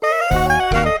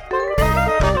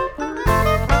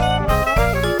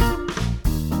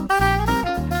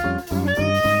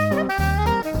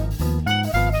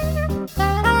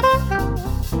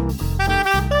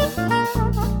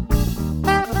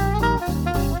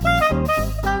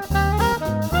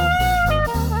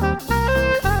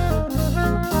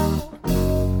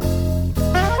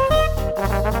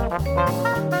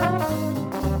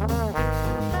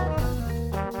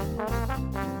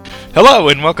Hello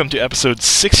and welcome to episode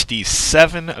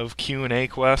 67 of Q&A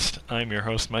Quest. I'm your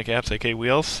host Mike Apps, aka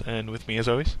Wheels, and with me as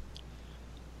always,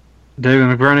 David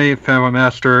McBurney, Fanboy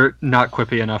Master, not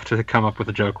quippy enough to come up with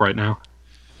a joke right now.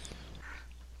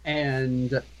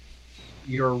 And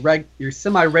your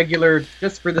semi-regular,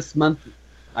 just for this month,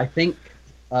 I think,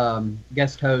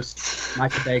 guest host,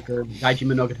 Michael Baker, Daiji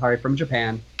Monogatari from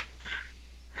Japan.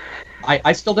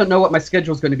 I still don't know what my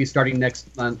schedule is going to be starting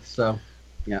next month, so,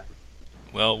 yeah.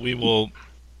 well, we will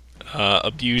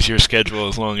abuse your schedule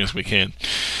as long as we can.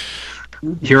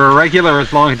 You're a regular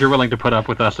as long as you're willing to put up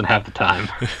with us and have the time.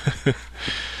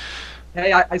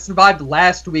 Hey, I survived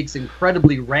last week's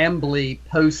incredibly rambly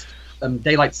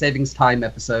post-Daylight Savings Time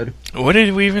episode. What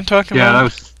did we even talk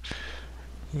about?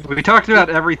 Yeah, we talked about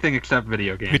everything except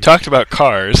video games. We talked about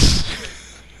cars.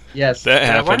 Yes. That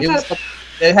happened.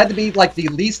 It had to be like the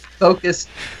least focused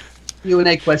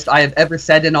Q&A quest I have ever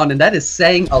sat in on, and that is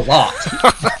saying a lot.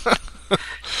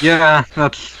 Yeah,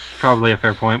 that's probably a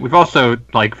fair point. We've also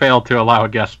failed to allow a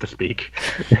guest to speak.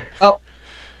 Oh.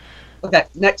 Okay,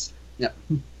 next. Yeah.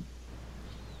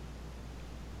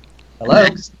 Hello?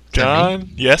 John?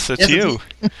 Yes, it's you.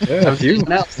 Yeah, that's you.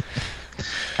 Someone else.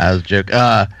 That was a joke.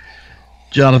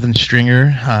 Jonathan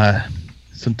Stringer.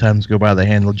 Sometimes go by the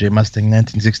handle J Mustang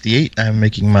 1968. I'm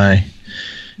making my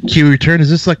Q return. Is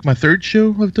this like my third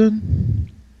show I've done?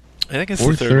 I think it's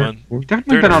the third one. You've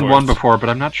definitely Third been or on one fourth. before, but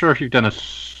I'm not sure if you've done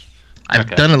I've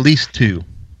done at least two.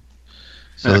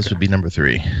 So this Okay. would be number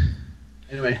 3.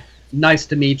 Anyway, nice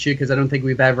to meet you, because I don't think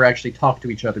we've ever actually talked to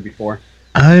each other before.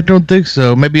 I don't think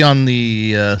so. Maybe on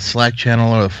the Slack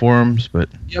channel or the forums, but...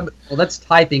 Yeah, but, well, that's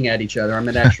typing at each other. I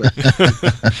mean, actually.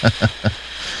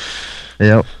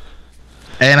 Yep.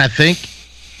 And I think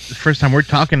the first time we're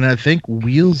talking, I think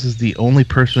Wheels is the only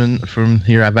person from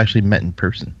here I've actually met in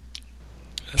person.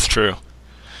 That's true.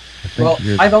 I think Well,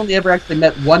 you're- I've only ever actually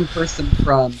met one person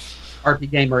from RP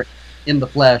Gamer in the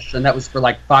flesh, and that was for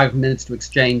like 5 minutes to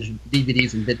exchange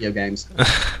DVDs and video games.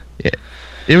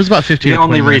 It was about 15 The or 20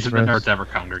 only minutes reason for the us. nerds ever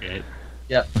congregate.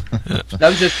 That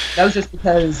was just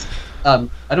because I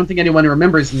don't think anyone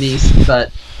remembers Nice,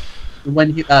 but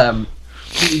when he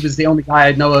was the only guy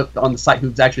I know of on the site who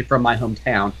was actually from my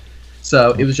hometown.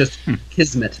 So it was just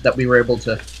kismet that we were able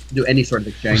to do any sort of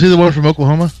Was exchange. he the one from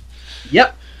Oklahoma?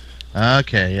 Yep,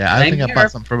 Okay, yeah. I Same think I here.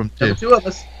 bought something from him there too. were two of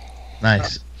us.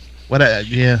 Nice.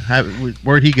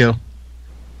 Where'd he go?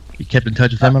 You kept in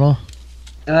touch with him at all?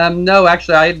 No,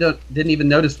 actually, I didn't even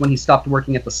notice when he stopped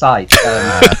working at the site. Of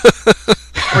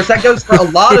course, that goes for a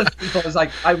lot of people. It's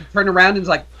like I would turn around and it's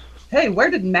like, "Hey, where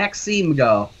did Maxime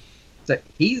go?" It's like,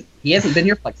 he hasn't been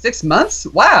here for like 6 months.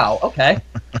 Wow. Okay,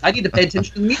 I need to pay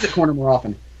attention to the music corner more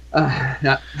often.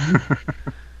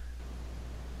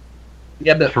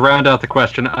 Yeah, but To round out the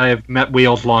question, I have met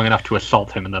Wheels long enough to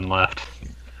assault him and then left.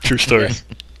 True story. Yes.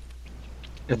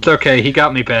 It's okay, he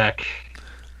got me back.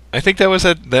 I think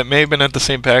that may have been at the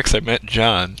same PAX I met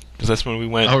John, because that's when we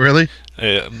went. Oh, really?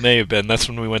 It may have been. That's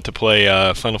when we went to play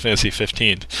Final Fantasy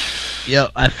 15. Yeah,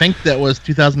 I think that was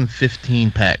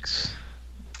 2015 PAX.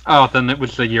 Oh, then it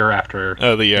was the year after.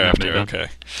 Oh, the year Yeah, after. maybe. Okay.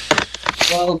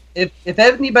 well, if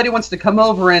anybody wants to come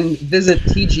over and visit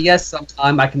TGS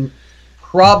sometime, I can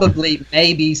probably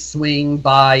maybe swing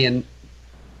by and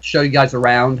show you guys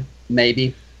around.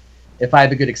 Maybe, if I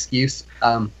have a good excuse.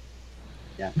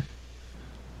 Yeah.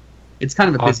 It's kind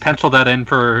of a I'll busy. pencil that in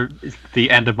for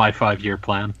the end of my 5-year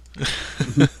plan.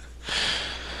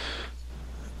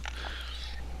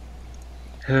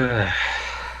 I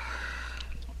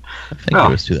think Oh.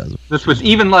 it was 2000. This was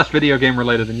even less video game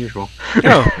related than usual.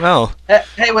 Oh, well.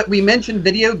 Hey, we mentioned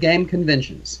video game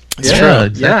conventions. It's Yeah, true.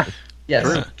 exactly. Yes,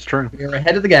 True. It's true. we're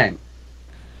ahead of the game.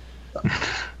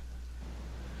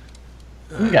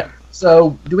 Okay,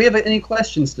 so do we have any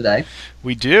questions today?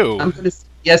 We do. I'm going to say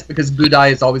yes because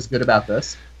Budai is always good about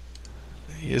this.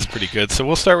 He is pretty good. So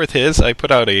we'll start with his. I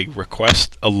put out a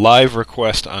live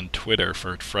request on Twitter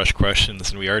for fresh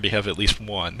questions, and we already have at least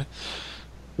one.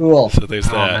 Cool. So there's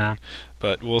Oh, that. man.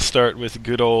 But we'll start with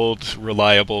good old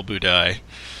reliable Budai,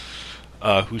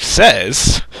 who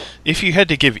says, if you had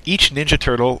to give each Ninja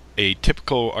Turtle a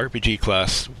typical RPG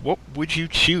class, what would you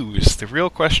choose? The real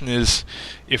question is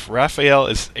if Raphael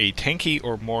is a tanky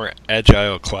or more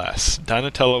agile class.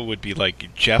 Donatello would be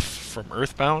like Jeff from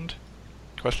Earthbound?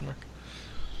 Question mark.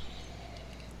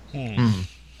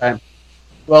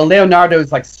 Well, Leonardo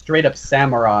is like straight up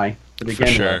samurai to begin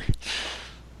For sure. with.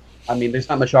 I mean, there's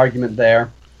not much argument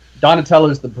there.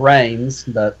 Donatello's the brains,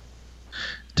 but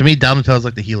To me, Donatello's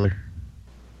like the healer.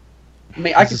 I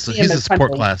mean, I could He's see a him as kind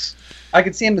support of class. I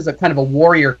could see him as a kind of a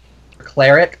warrior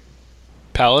cleric.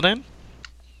 Paladin?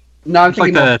 No, I'm It's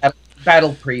like thinking more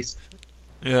battle priest.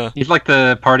 Yeah. He's like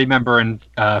the party member in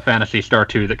Phantasy Star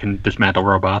 2 that can dismantle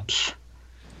robots.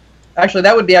 Actually,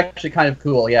 that would be actually kind of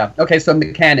cool. Yeah. Okay, so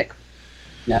mechanic.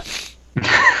 Yeah.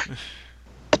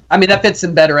 I mean, that fits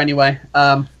in better anyway.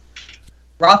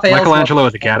 Raphael. Michelangelo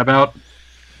is a gadabout.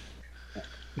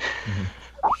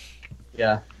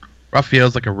 Yeah.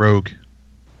 Raphael's like a rogue.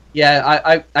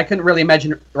 Yeah, I couldn't really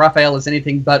imagine Raphael as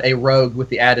anything but a rogue with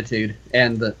the attitude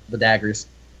and the daggers.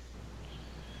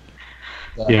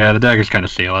 So, Yeah, the daggers kind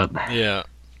of seal it. Yeah.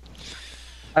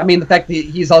 I mean, the fact that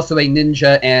he's also a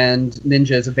ninja, and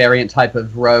ninja is a variant type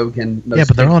of rogue, and most Yeah,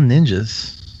 but they're all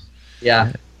ninjas.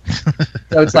 yeah.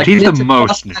 So it's like He's the ninja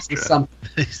most plus ninja. something.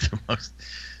 He's the most.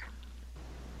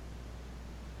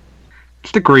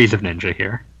 It's degrees of ninja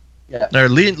here. Yeah. Now,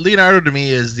 Leonardo to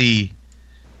me is the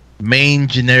main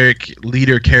generic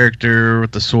leader character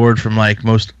with the sword from like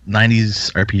most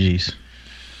 90s RPGs.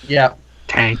 Yeah.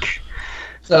 Tank.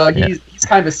 So Yeah. he's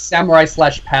kind of a samurai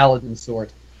 / paladin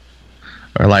sort.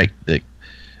 Or like the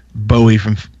Bowie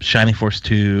from Shining Force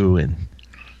 2 and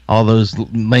all those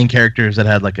main characters that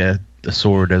had like a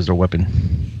sword as their weapon.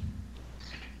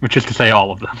 Which is to say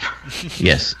all of them.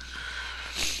 Yes.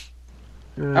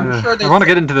 I'm sure I there's- want to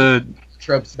get into the...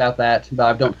 Tropes about that, but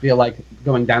I don't feel like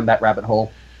going down that rabbit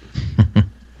hole.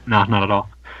 No, not at all.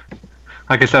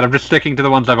 Like I said, I'm just sticking to the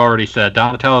ones I've already said.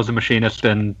 Donatello's a machinist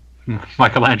and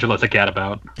Michelangelo's a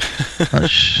gadabout.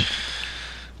 Hush.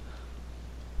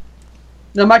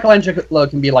 No, Michelangelo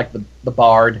can be like the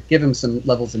bard. Give him some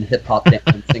levels in hip hop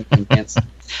dancing and dance.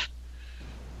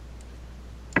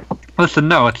 Listen,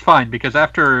 no, it's fine because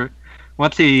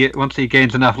once he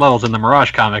gains enough levels in the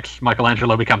Mirage comics,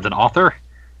 Michelangelo becomes an author.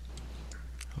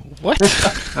 What?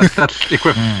 That's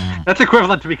equivalent. That's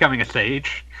equivalent to becoming a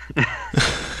sage.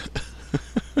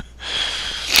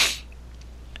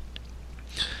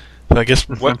 I guess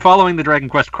I'm what? following the Dragon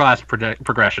Quest class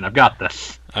progression. I've got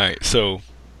this. All right. So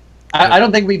I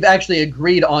don't think we've actually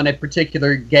agreed on a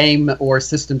particular game or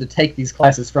system to take these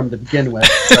classes from to begin with.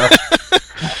 So.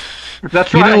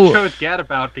 That's You why know- I chose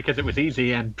Gadabout because it was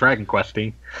easy and Dragon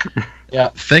Questy.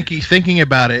 Thinking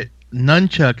about it,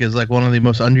 Nunchuck is like one of the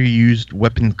most underused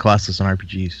weapon classes in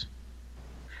RPGs.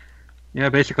 Yeah,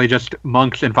 basically just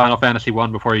monks in Final Fantasy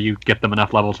 1 before you get them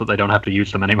enough levels that they don't have to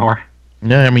use them anymore.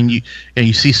 No, I mean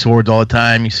you see swords all the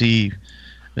time. You see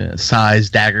size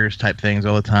daggers type things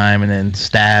all the time, and then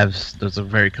staves. Those are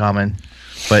very common,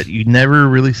 but you never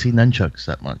really see nunchucks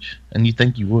that much, and you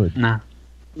think you would. No.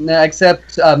 No,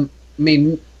 except, I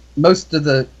mean, most of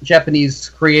the Japanese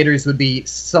creators would be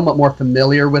somewhat more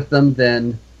familiar with them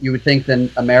than you would think than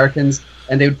Americans,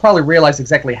 and they would probably realize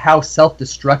exactly how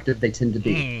self-destructive they tend to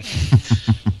be.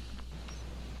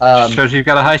 Shows you've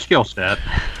got a high skill stat.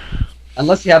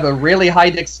 Unless you have a really high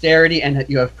dexterity and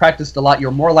you have practiced a lot,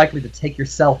 you're more likely to take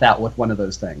yourself out with one of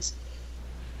those things.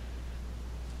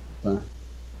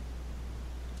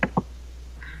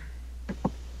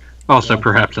 Also,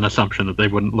 perhaps an assumption that they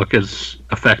wouldn't look as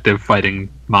effective fighting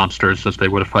monsters as they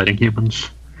would have fighting humans.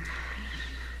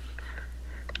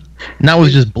 And that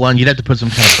was just blunt. You'd have to put some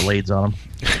kind of blades on them.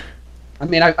 I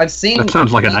mean, I've seen... That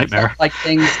sounds like a nightmare. Like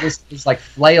things with like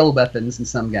flail weapons in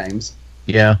some games.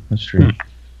 Yeah, that's true.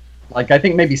 Like, I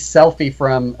think maybe Selphie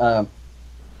from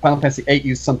Final Fantasy VIII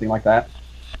used something like that.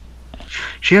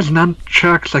 She has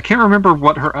nunchucks. I can't remember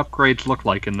what her upgrades look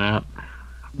like in that.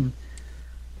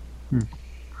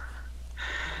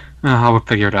 I'll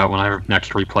figure it out when I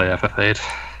next replay FF8.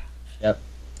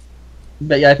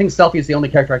 But yeah, I think Selphie is the only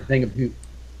character I can think of who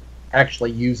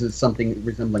actually uses something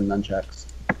resembling nunchucks.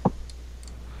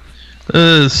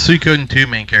 Suikoden 2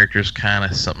 main character is kind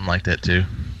of something like that too.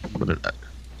 But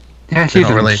Yeah, They she's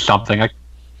don't really- something. I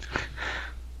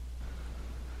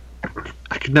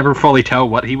could never fully tell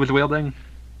what he was wielding.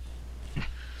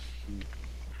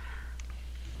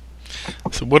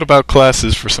 So what about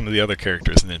classes for some of the other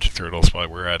characters in Ninja Turtles while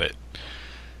we're at it?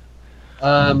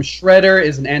 Shredder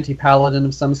is an anti-paladin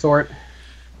of some sort.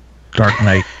 Dark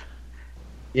Knight.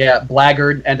 Yeah,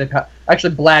 Blackguard,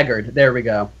 actually Blackguard, there we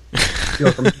go.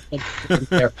 Steal from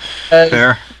there.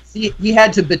 Fair. He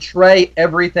had to betray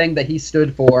everything that he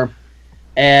stood for,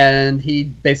 and he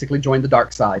basically joined the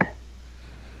dark side.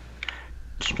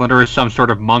 Splinter is some sort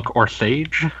of monk or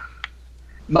sage.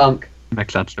 Monk,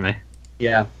 Makes sense to me.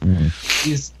 yeah.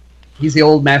 Mhm. He's the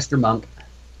old master monk.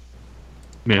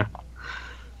 Yeah.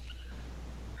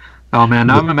 Oh man,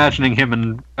 now I'm imagining him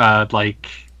and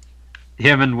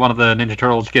him and one of the Ninja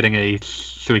Turtles getting a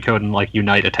Suikoden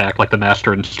unite attack, like the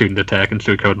master and student attack in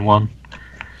Suikoden 1.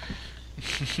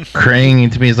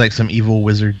 Krang to me is like some evil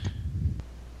wizard.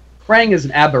 Krang is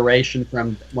an aberration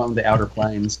from one of the Outer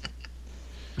Planes.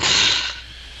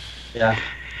 Yeah.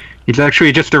 He's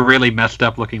actually just a really messed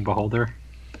up looking beholder.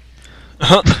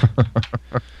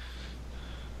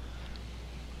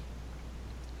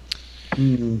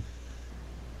 Hmm.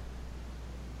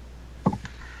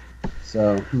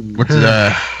 So, What's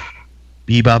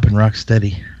Bebop and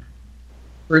Rocksteady?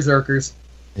 Berserkers,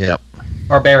 Yep.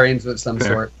 barbarians of some Fair.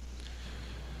 sort.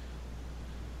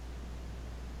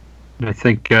 And I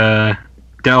think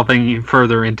delving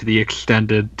further into the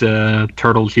extended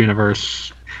Turtles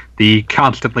universe, the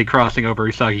constantly crossing over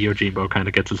Usagi Yojimbo kind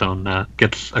of gets his own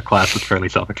gets a class that's fairly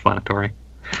self-explanatory.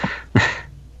 I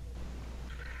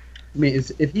mean,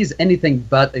 if he's anything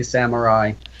but a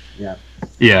samurai, yeah.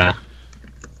 Yeah,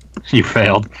 you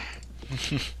failed.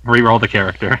 Reroll the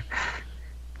character.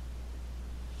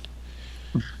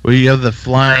 Well, you have the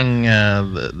flying,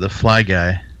 the fly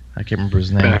guy. I can't remember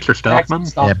his name. Baxter Stockman.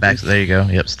 Yeah, Baxter. There you go.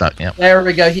 Yep, Stock. Yep. There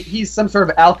we go. He's some sort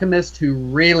of alchemist who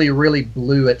really, really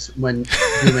blew it when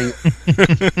doing.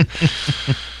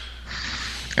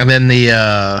 And then the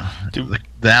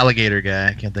alligator guy.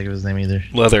 I can't think of his name either.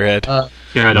 Leatherhead.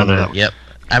 Yeah, I don't know. Yep.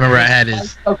 I remember I had I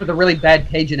his. spoke with a really bad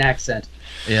Cajun accent.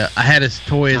 Yeah, I had his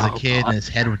toy as a Oh, kid, God. and his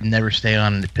head would never stay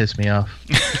on, and it pissed me off.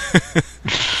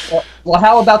 Well,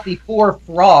 how about the 4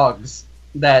 frogs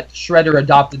that Shredder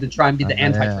adopted to try and be the Yeah.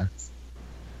 Antichrist?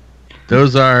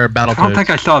 Those are I Battletoads. don't think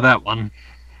I saw that one.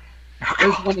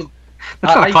 Those one of-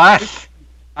 That's not I- a class.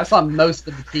 I saw most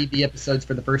of the TV episodes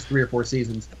for the first 3 or 4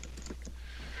 seasons.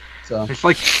 So It's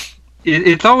like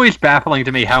it's always baffling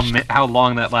to me how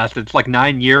long that lasted. It's like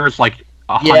 9 years, like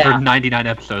 199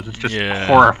 episodes. It's just Yeah.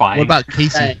 horrifying. What about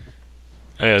Casey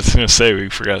hey, I was gonna say we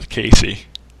forgot Casey.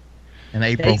 and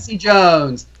April? Casey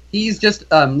Jones. He's just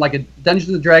like a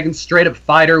Dungeons and Dragons straight up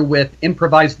fighter with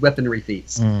improvised weaponry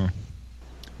feats. Mm.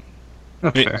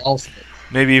 That's Wait. fair. Also,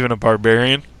 Maybe even a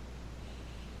barbarian.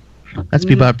 That's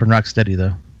Bebop and Rocksteady,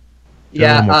 though. They're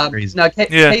a little more crazy. no,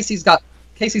 Yeah.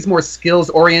 Casey's more skills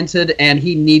oriented, and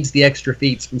he needs the extra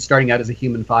feats from starting out as a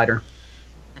human fighter.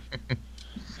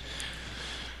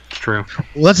 It's true.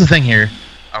 Well, that's the thing here.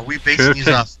 Are we basing Should've these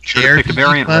picked- off should've picked a JRPG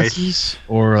variant race. classes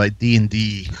or like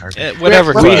D&D?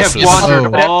 Whatever We We class. have classes.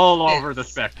 wandered Oh. all over the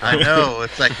spectrum. I know.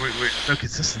 It's like we're no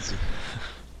consistency.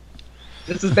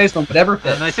 This is based on whatever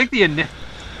fits. And I think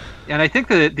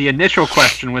the initial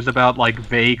question was about like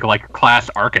vague like class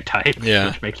archetypes, Yeah.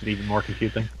 which makes it even more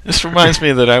confusing. This reminds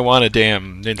me that I want a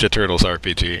damn Ninja Turtles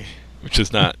RPG, which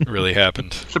has not really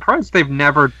happened. Surprised they've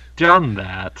never done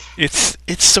that. It's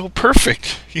so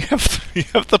perfect. You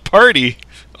have the party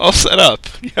all set up.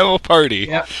 You have a party.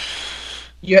 Yeah.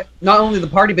 You not only the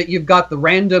party, but you've got the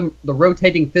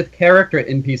rotating 5th character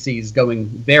NPCs going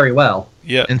very well.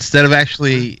 Yeah. Instead of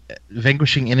actually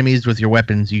vanquishing enemies with your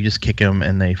weapons, you just kick them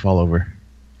and they fall over.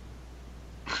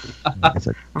 It's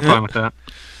like, I'm fine with that.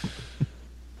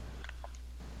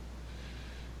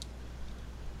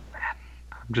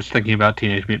 I'm just thinking about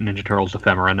Teenage Mutant Ninja Turtles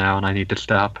Ephemera now, and I need to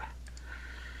stop.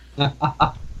 Let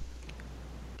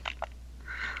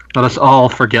us all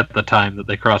forget the time that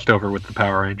they crossed over with the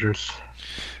Power Rangers.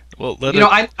 Well,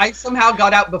 I somehow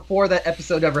got out before that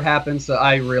episode ever happened, so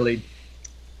I'm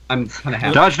kind of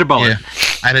happy. Dodged a bullet. yeah,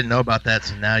 I didn't know about that,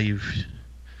 so now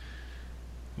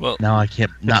now I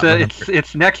can't not remember.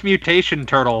 It's Next Mutation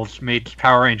Turtles meets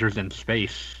Power Rangers in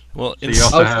space. well, So you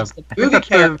also Oh, have. so it's I the think movie that's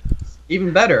the, characters.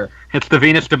 Even better. it's the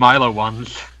Venus de Milo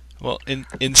ones.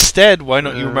 instead, why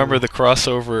don't you remember the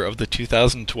crossover of the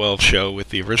 2012 show with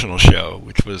the original show,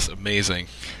 which was amazing.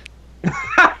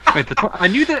 Wait, I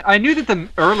knew that the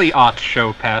early aughts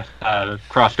show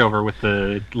crossed over with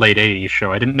the late '80s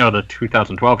show. I didn't know the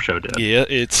 2012 show did. Yeah,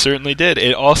 it certainly did.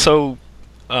 It also,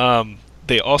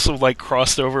 they also like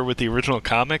crossed over with the original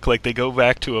comic. Like they go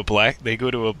to a black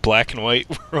and white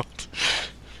world.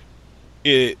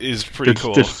 It is pretty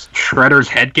cool. Did Shredder's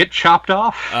head get chopped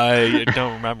off? I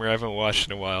don't remember. I haven't watched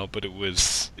in a while, but it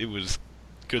was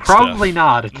good Probably stuff.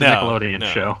 not. It's a No, Nickelodeon no.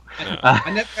 show. No. I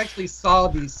never actually saw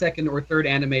the 2nd or 3rd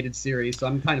animated series, so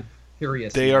I'm kind of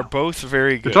curious. They now. are both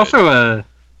very good. There's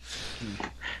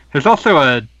also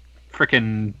a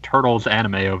freaking Turtles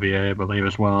anime OVA, I believe,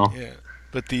 as well. Yeah,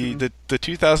 but the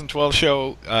 2012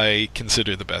 show I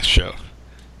consider the best show.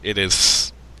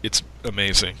 It's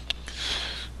amazing,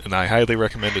 and I highly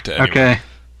recommend it to anyone. Okay.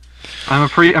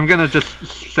 I'm gonna just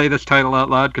say this title out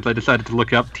loud because I decided to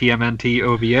look up TMNT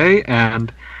OVA,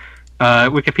 and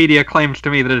Wikipedia claims to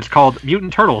me that it's called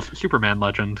Mutant Turtles: Superman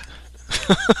Legend.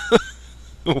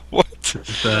 What?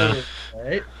 It's a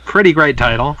Right. pretty great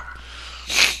title.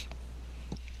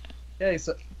 Okay,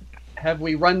 so have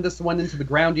we run this one into the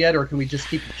ground yet, or can we just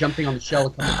keep jumping on the shell a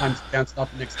couple times, bounce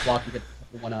off the next block, and get a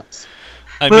couple one-ups?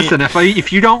 Listen,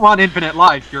 if you don't want infinite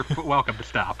lives, you're welcome to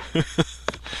stop.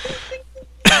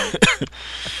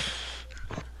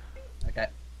 Okay.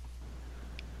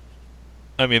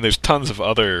 I mean, there's tons of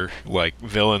other like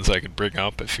villains I could bring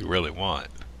up if you really want.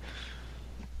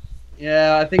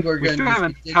 Yeah, I think we're We going still to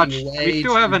haven't be touched. digging way We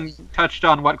still too haven't touched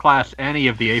on what class any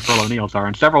of the April O'Neils are,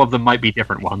 and several of them might be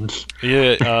different ones.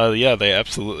 Yeah, they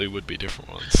absolutely would be different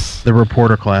ones. The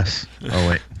reporter class. Oh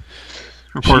wait.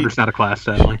 Reporter's not a class,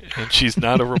 sadly. And she's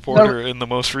not a reporter in the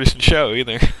most recent show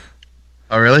either.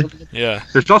 Oh really? Yeah,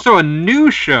 There's also a new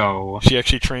show she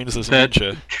actually trains as a that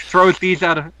ninja. throws these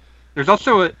out of. There's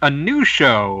also a new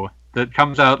show that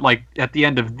comes out like at the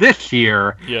end of this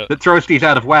year Yeah. that throws these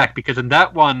out of whack because in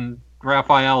that one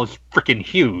Raphael is freaking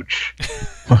huge.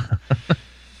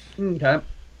 Okay.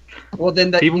 Well,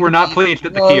 then that People you were not can pleased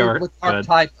at the rogue key art, with but-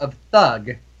 archetype of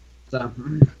thug. So.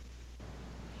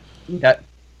 Okay.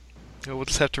 We'll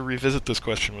just have to revisit this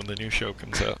question when the new show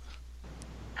comes out.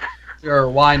 Sure.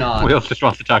 Why not? Wheels just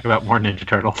wants to talk about more Ninja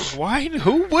Turtles. Why?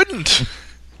 Who wouldn't?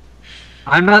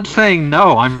 I'm not saying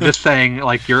no. I'm just saying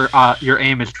like your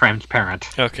aim is transparent.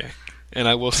 Okay. And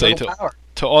I will say Little power.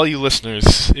 to all you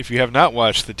listeners, if you have not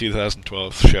watched the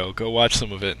 2012 show, go watch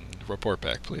some of it and report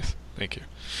back, please. Thank you.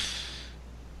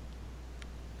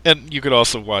 And you could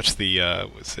also watch the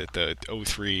was it the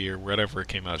 03 or whatever it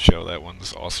came out show. That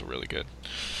one's also really good.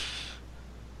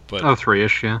 But Oh,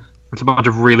 3-ish, yeah. It's a bunch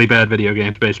of really bad video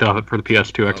games based off it for the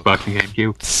PS2, Xbox, and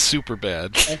GameCube. super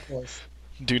bad. Of course.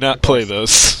 Do not play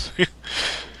those.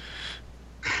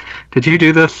 Did you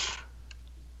do this?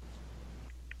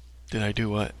 Did I do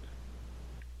what?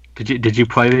 Did you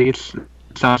play these?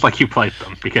 It sounds like you played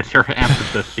them because your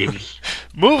emphasis seems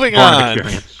Moving more of on.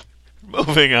 experience.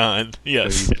 Moving on.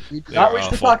 Yes. We do They're not wish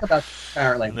to awful. talk about this,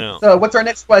 apparently. No. So, what's our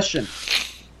next question?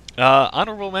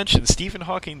 Honorable mention: Stephen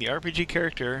Hawking, the RPG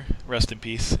character, rest in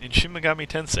peace, in Shin Megami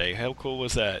Tensei. How cool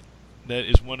was that? That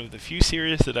is one of the few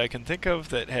series that I can think of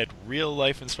that had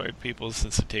real-life inspired people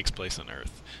since it takes place on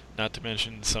Earth. Not to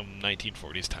mention some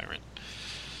 1940s tyrant.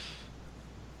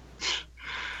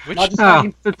 Which Not just Oh,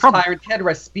 talking it's prob- Tyrant Ted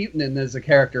Rasputin as a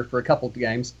character for a couple of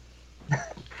games.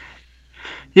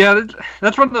 Yeah,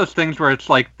 that's one of those things where it's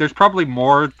like there's probably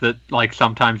more that like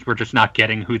sometimes we're just not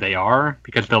getting who they are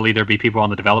because they'll either be people on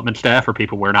the development staff or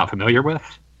people we're not familiar with.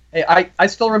 Hey, I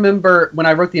still remember when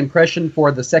I wrote the impression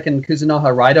for the second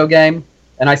Kuzunoha Raido game,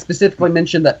 and I specifically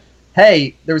mentioned that,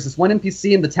 hey, there was this one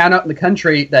NPC in the town out in the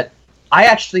country that I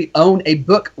actually own a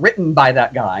book written by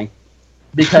that guy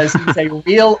because he's a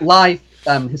real-life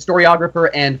historiographer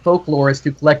and folklorist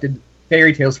who collected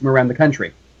fairy tales from around the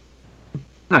country.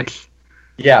 Nice.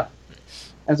 Yeah.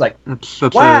 I was like, That's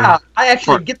wow, I actually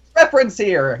smart. get the reference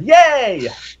here. Yay!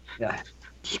 Yeah.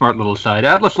 a smart little side.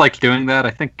 Atlas likes doing that.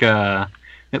 I think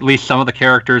at least some of the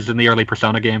characters in the early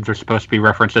Persona games are supposed to be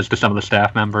references to some of the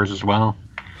staff members as well.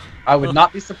 I would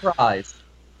not be surprised.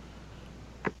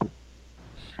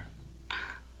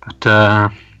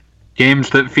 But games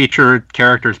that feature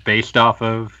characters based off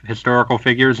of historical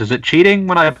figures, is it cheating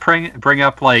when I bring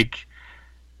up like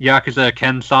Yakuza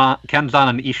Kenzan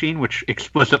and Ishin, which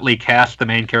explicitly cast the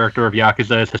main character of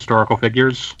Yakuza as historical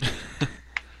figures?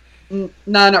 No,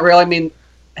 not really. I mean,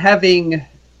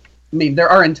 there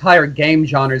are entire game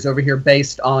genres over here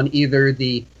based on either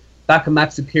the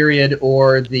Bakumatsu period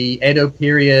or the Edo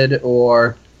period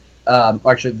or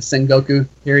actually the Sengoku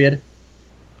period.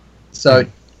 So,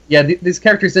 yeah, these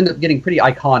characters end up getting pretty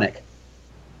iconic.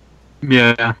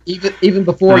 Yeah. Even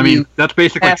before I mean, you... that's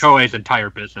basically cast- Koei's entire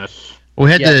business. We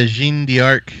had Yeah. the Jeanne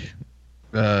d'Arc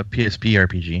PSP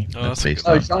RPG. Oh, that's that's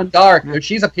based Oh, on. Jeanne d'Arc.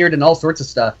 She's appeared in all sorts of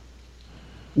stuff.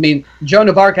 I mean, Joan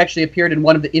of Arc actually appeared in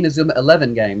one of the Inazuma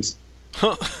 11 games.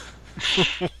 One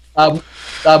of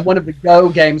the Go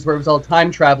games where it was all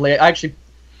time traveling. Actually,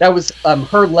 that was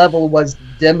her level was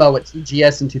demo at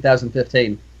TGS in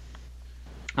 2015.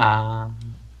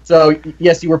 So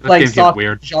yes, you were playing games get soft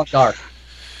weird. Jeanne d'Arc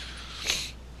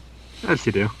As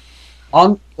you do.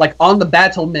 on the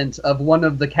battlement of one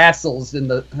of the castles in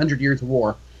the 100 Years'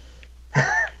 War.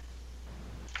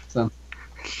 So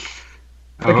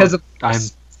because of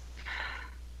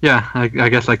Yeah, I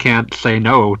guess I can't say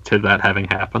no to that having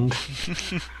happened.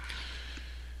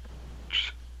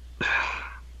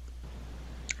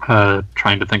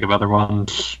 Trying to think of other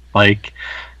ones. Like,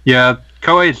 yeah,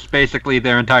 Koei's basically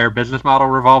their entire business model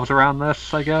revolves around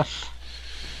this, I guess.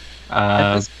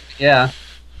 yeah.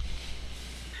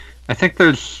 I think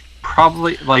there's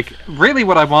probably, like, really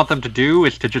what I want them to do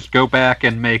is to just go back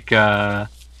and make,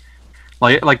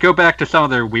 like go back to some of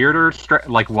their weirder,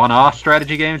 one-off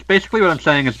strategy games. Basically what I'm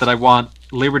saying is that I want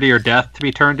Liberty or Death to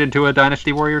be turned into a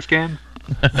Dynasty Warriors game.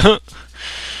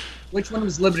 Which one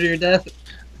was Liberty or Death?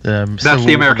 That's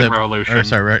the American Revolution. Or,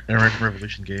 sorry, American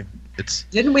Revolution game. It's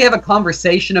Didn't we have a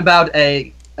conversation about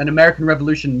an American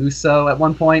Revolution Muso at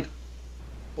one point?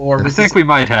 Or I was think this- we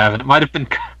might have, and it might have been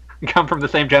come from the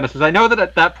same genesis. I know that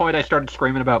at that point I started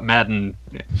screaming about Madden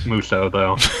Muso,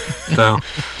 though. So,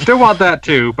 still want that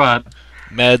too, but...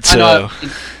 Mad I know,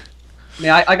 so.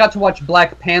 I got to watch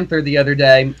Black Panther the other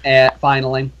day,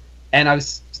 finally, and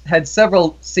had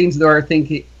several scenes where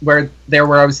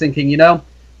I was thinking, you know,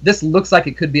 this looks like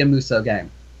it could be a Muso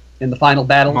game in the final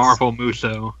battles. Marvel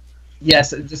Muso.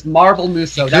 Yes, just Marvel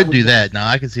Muso. you could do that. Now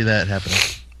I can see that happening.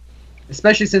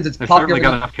 Especially since it's They've popular. certainly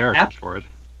got enough characters for it.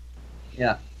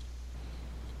 Yeah.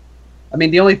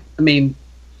 The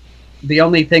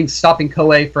only thing stopping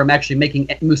Koei from actually making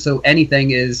Muso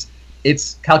anything is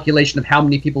its calculation of how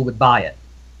many people would buy it.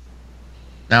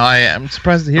 Now I'm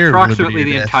surprised to hear Approximately Liberty or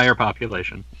the Death. entire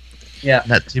population. Yeah,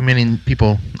 Not too many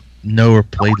people know or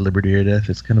played Liberty or Death.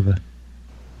 It's kind of a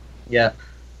yeah.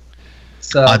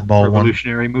 So oddball one.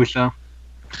 Revolutionary Muso.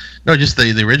 No, just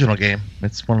the original game.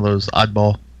 It's one of those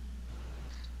oddball.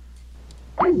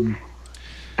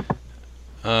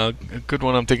 A good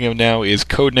one I'm thinking of now is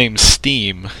Codename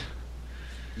Steam,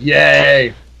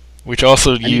 yay! which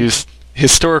also used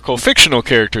historical fictional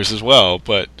characters as well,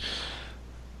 but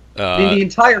The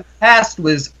entire cast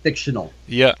was fictional,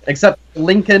 yeah. except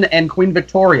Lincoln and Queen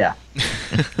Victoria.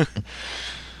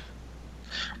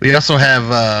 We also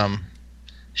have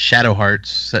Shadow Hearts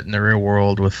set in the real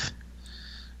world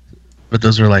but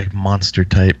those are like monster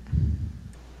type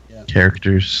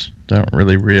characters. They aren't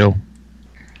really real.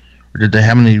 Or did they?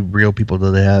 How many real people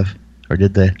do they have? Or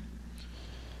did they?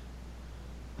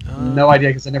 No idea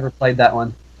because I never played that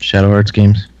one. Shadow Hearts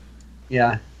games.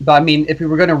 Yeah, but if we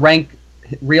were going to rank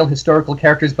real historical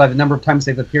characters by the number of times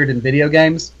they've appeared in video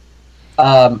games,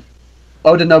 Oda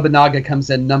Nobunaga comes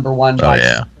in number one by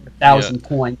 1,000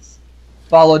 points,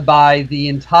 followed by the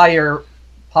entire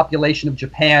population of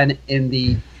Japan in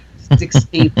the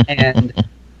 16th and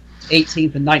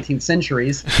 18th and 19th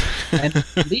centuries. And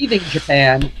leaving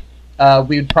Japan,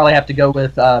 we would probably have to go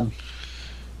with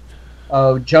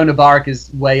Joan of Arc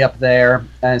is way up there,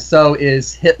 and so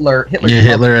is Hitler.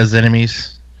 Hitler as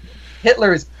enemies.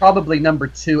 Hitler is probably number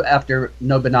 2 after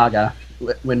Nobunaga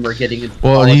when we're getting into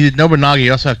Well, politics. Nobunaga,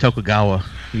 you also have Tokugawa.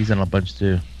 He's in a bunch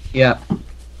too. Yeah.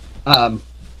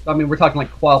 We're talking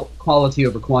like quality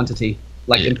over quantity,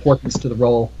 like importance to the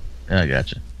role. I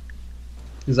gotcha.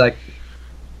 He's like,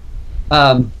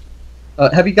 have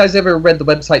you guys ever read the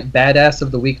website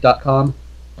badassoftheweek.com?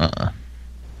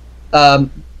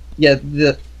 Yeah,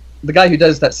 the guy who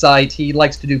does that site, he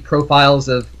likes to do profiles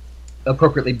of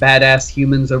appropriately badass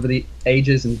humans over the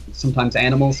ages and sometimes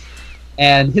animals.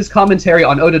 And his commentary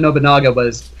on Oda Nobunaga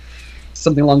was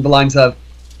something along the lines of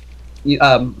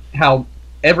how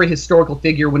every historical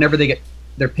figure, whenever they get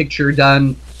their picture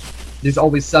done, there's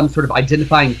always some sort of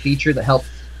identifying feature that helps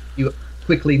you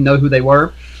quickly know who they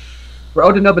were. For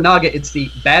Oda Nobunaga, it's the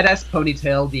badass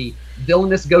ponytail, the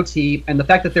villainous goatee, and the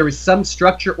fact that there is some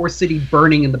structure or city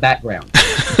burning in the background.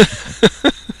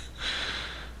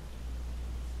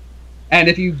 And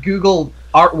if you Google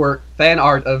fan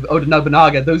art of Oda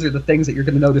Nobunaga, those are the things that you're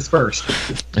going to notice first.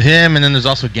 Him, and then there's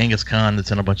also Genghis Khan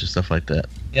that's in a bunch of stuff like that.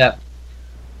 Yeah.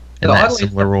 In So that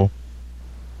similar role.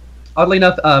 Oddly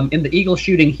enough, in the Eagle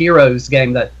Shooting Heroes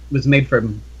game that was made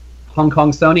from Hong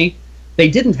Kong Sony, they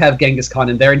didn't have Genghis Khan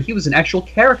in there, and he was an actual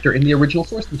character in the original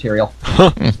source material.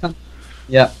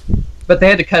 Yeah. But they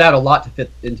had to cut out a lot to fit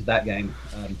into that game.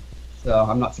 So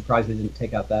I'm not surprised they didn't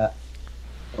take out that.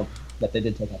 Well, that they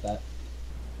did take out that.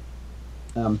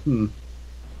 Oh,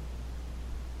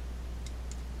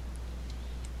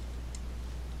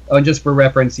 and just for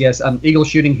reference, yes, Eagle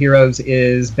Shooting Heroes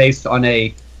is based on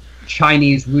a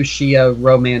Chinese wuxia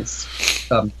romance,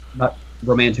 not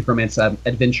romantic romance,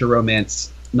 adventure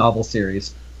romance novel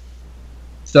series.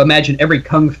 So imagine every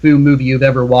kung fu movie you've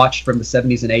ever watched from the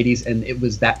 70s and 80s, and it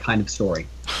was that kind of story.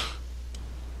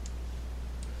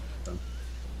 So.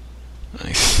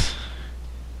 Nice.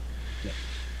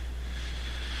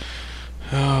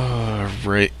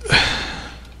 Right.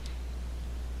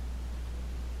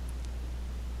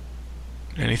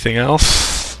 Anything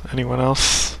else? Anyone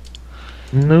else?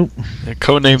 Nope.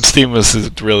 Codename Steam was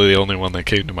really the only one that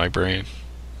came to my brain.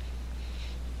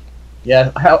 Yeah,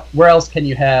 where else can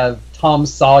you have Tom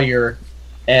Sawyer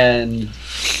and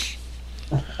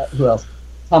who else?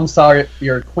 Tom Sawyer,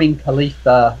 your Queen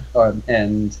Khalifa,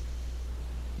 and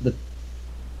the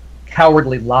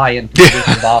Cowardly Lion from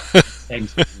Wizard of Oz at the same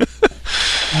time.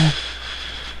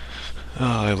 Oh,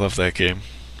 I love that game.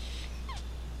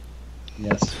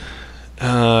 Yes.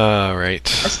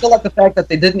 Right. I still like the fact that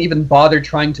they didn't even bother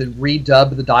trying to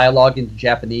redub the dialogue into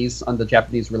Japanese on the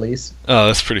Japanese release. Oh,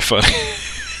 that's pretty funny.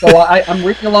 So I'm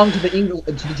reading along to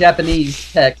the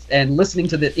Japanese text and listening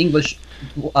to the English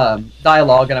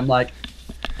dialogue, and I'm like,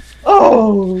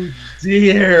 oh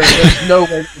dear, there's no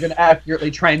way we're going to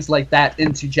accurately translate that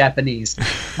into Japanese.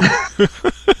 I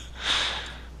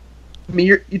mean,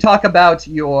 you talk about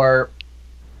your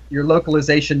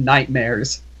localization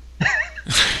nightmares.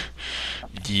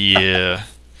 Yeah.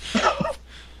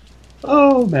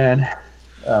 Oh man.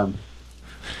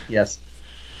 Yes.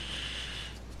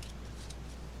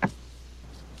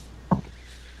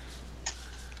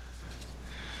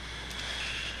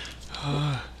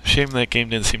 Shame that game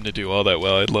didn't seem to do all that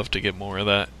well. I'd love to get more of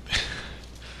that.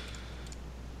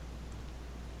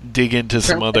 Dig into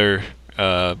some other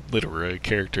literary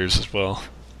characters as well.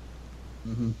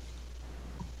 Mm-hmm.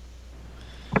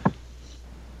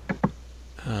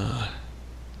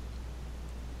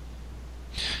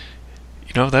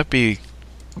 That'd be...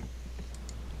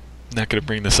 Not going to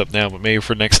bring this up now, but maybe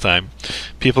for next time.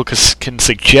 People can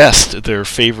suggest their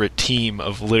favorite team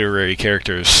of literary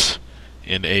characters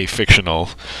in a fictional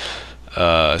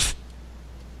Codename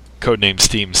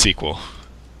Steam sequel.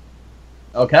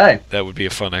 Okay. That would be a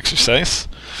fun exercise.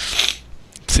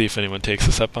 Let's see if anyone takes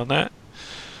us up on that.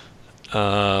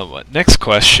 Next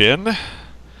question.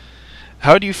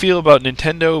 How do you feel about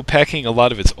Nintendo packing a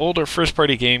lot of its older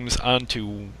first-party games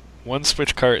onto one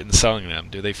Switch cart and selling them?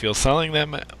 Do they feel selling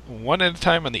them one at a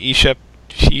time on the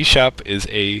eShop is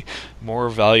a more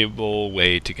valuable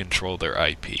way to control their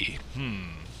IP?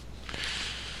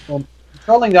 Well,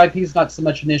 controlling the IP is not so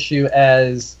much an issue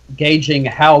as gauging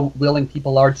how willing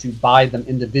people are to buy them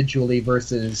individually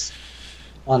versus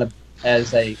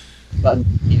as a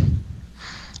button.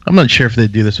 I'm not sure if they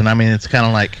do this one. I mean, it's kind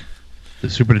of like the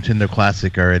Super Nintendo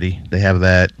Classic already. They have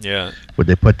that. Yeah. Would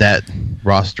they put that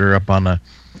roster up on the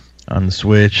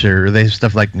Switch, or they have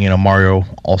stuff like Mario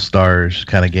All Stars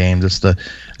kind of games?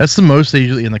 That's the most they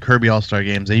usually in the Kirby All Star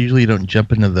games. They usually don't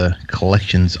jump into the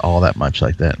collections all that much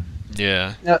like that.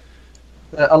 Yeah.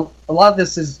 A lot of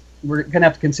this is we're gonna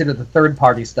have to consider the third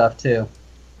party stuff too,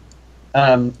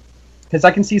 because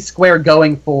I can see Square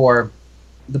going for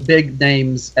the big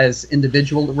names as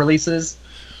individual releases,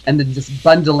 and then just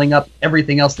bundling up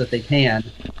everything else that they can,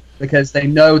 because they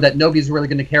know that nobody's really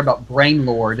going to care about Brain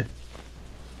Lord.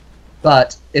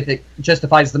 But if it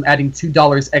justifies them adding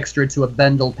 $2 extra to a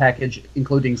bundle package,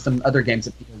 including some other games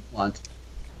that people want,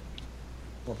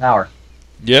 more power.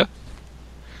 Yeah.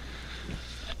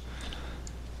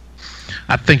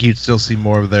 I think you'd still see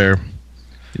more of their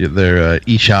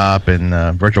eShop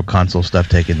and Virtual Console stuff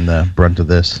taking the brunt of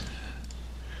this.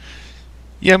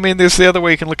 Yeah, I mean, there's the other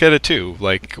way you can look at it too.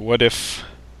 Like, what if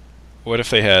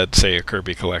they had, say, a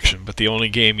Kirby collection, but the only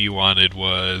game you wanted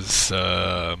was,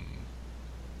 I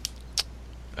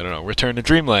don't know, Return to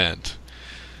Dreamland?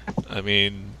 I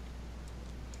mean,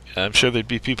 I'm sure there'd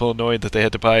be people annoyed that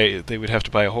they would have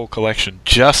to buy a whole collection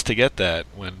just to get that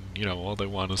when, all they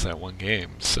want is that one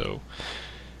game. So,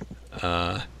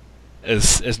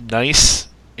 as nice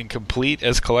and complete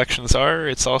as collections are,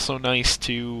 it's also nice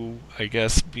to, I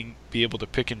guess, be able to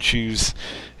pick and choose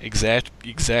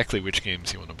exactly which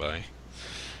games you want to buy.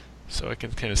 So I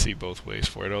can kind of see both ways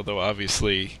for it, although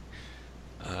obviously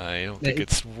I don't think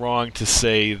it's wrong to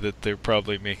say that they're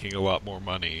probably making a lot more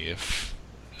money if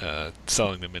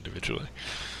selling them individually.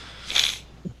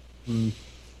 Yeah.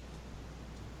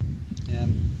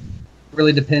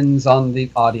 Really depends on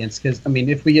the audience, because, I mean,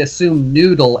 if we assume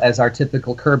Noodle as our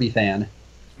typical Kirby fan,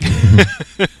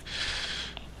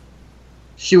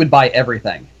 she would buy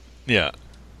everything. Yeah.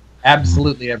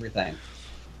 Absolutely everything.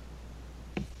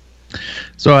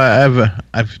 So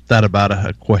I've thought about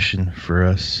a question for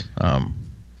us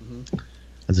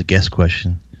as a guest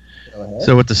question. Go ahead.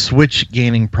 So with the Switch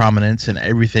gaining prominence and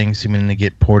everything seeming to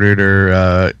get ported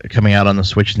or coming out on the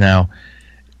Switch now,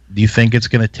 do you think it's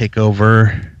going to take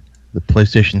over the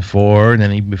PlayStation 4 and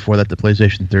then even before that the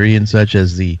PlayStation 3 and such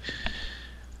as the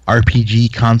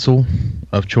RPG console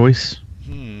of choice?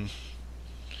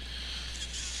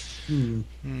 I'm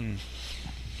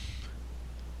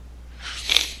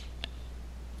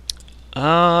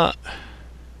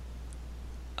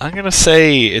gonna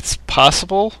say it's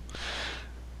possible,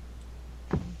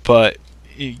 but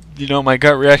my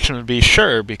gut reaction would be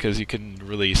sure, because you can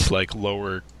release like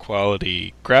lower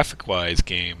quality graphic-wise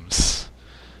games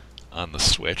on the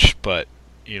Switch, but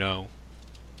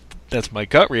that's my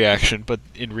gut reaction. But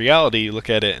in reality, you look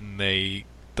at it and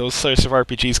those sorts of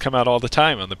RPGs come out all the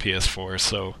time on the PS4,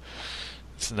 so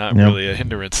it's not really a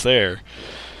hindrance there.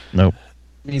 Nope.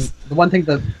 I mean, the one thing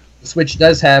that the Switch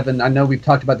does have, and I know we've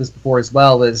talked about this before as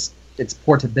well, is it's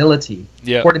portability,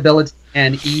 Yeah. portability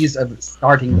and ease of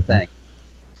starting the thing.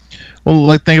 Well,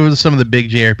 like think of some of the big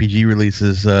JRPG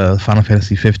releases, Final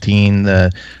Fantasy 15,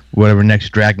 the whatever next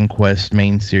Dragon Quest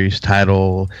main series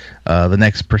title, the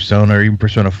next Persona, or even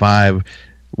Persona 5.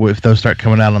 If those start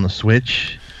coming out on the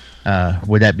Switch,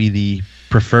 would that be the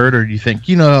preferred, or do you think,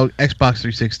 Xbox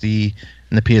 360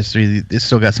 and the PS3, it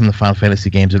still got some of the Final Fantasy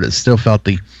games, but it still felt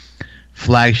the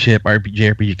flagship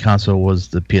JRPG console was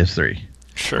the PS3.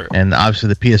 Sure. And obviously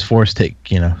the PS4's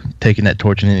taking that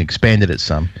torch and expanded it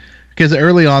some. Because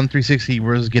early on, 360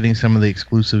 was getting some of the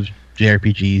exclusive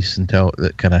JRPGs until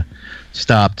it kind of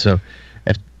stopped. So,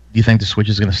 do you think the Switch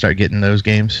is going to start getting those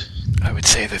games? I would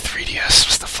say the 3DS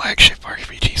was the flagship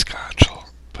RPG's console.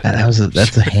 But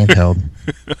That's a handheld.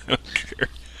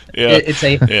 Yeah. It's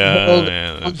a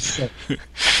Yeah.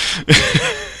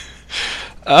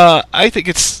 I think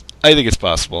it's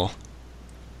possible.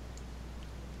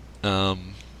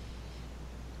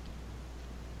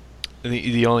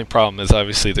 The only problem is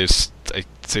obviously there's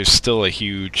still a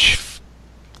huge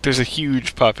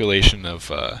population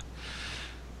of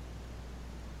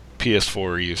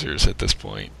PS4 users at this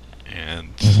point,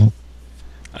 and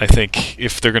I think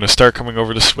if they're going to start coming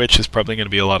over to Switch, it's probably going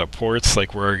to be a lot of ports.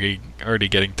 Like we're already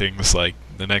getting things like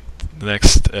the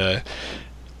next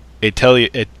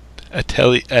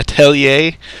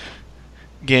Atelier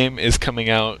game is coming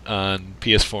out on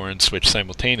PS4 and Switch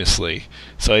simultaneously.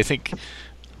 So I think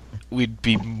we'd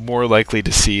be more likely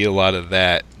to see a lot of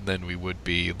that than we would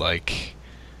be like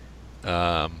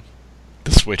the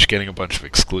Switch getting a bunch of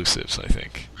exclusives, I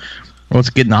think. Well, it's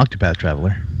getting Octopath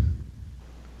Traveler.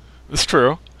 That's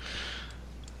true.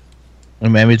 I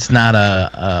mean, it's not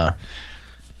a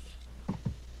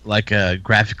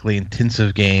graphically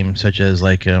intensive game such as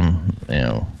a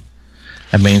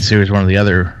main series, one of the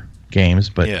other games,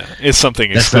 but yeah, it's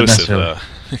something that's not exclusive.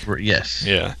 Yes.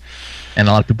 Yeah, and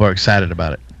a lot of people are excited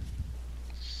about it.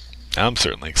 I'm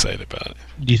certainly excited about it.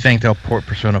 Do you think they'll port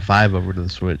Persona 5 over to the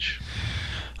Switch?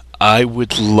 I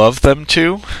would love them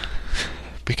to,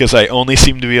 because I only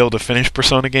seem to be able to finish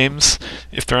Persona games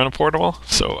if they're on a portable,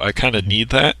 so I kind of need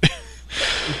that.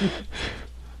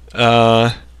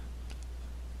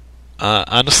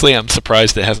 Honestly, I'm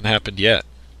surprised it hasn't happened yet.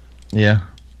 Yeah.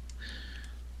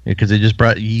 Because they just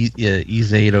brought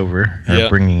Ys 8 over, or Yeah.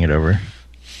 bringing it over.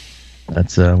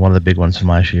 That's one of the big ones from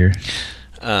last year.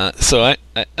 So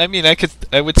I mean,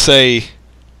 I would say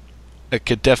I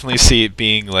could definitely see it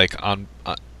being like on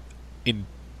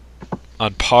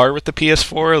par with the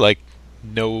PS4, like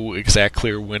no exact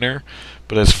clear winner,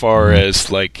 but as far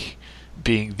as like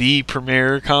being the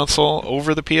premier console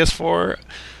over the PS4,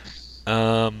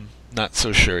 not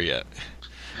so sure yet.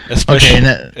 Especially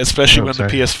when the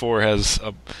PS4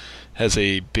 has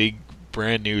a big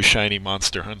brand new shiny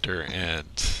Monster Hunter, and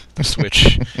the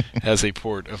Switch has a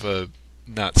port of a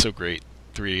not so great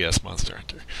 3DS Monster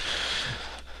Hunter.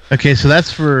 Okay, so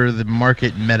that's for the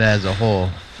market meta as a whole.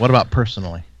 What about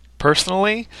personally?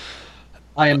 Personally,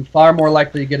 I am far more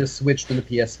likely to get a Switch than a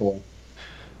PS4.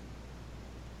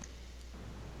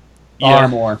 Far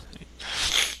more.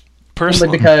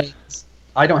 Personally, Simply because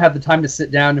I don't have the time to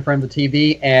sit down in front of the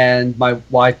TV, and my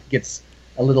wife gets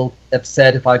a little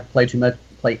upset if I play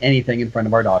anything in front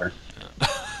of our daughter.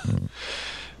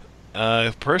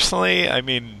 Personally, I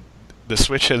mean, the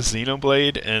Switch has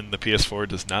Xenoblade and the PS4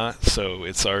 does not, so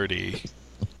it's already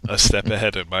a step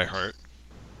ahead in my heart.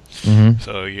 Mm-hmm.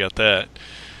 So you got that.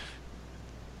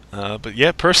 But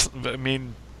yeah, I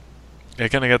mean, I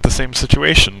kind of got the same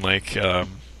situation. Like,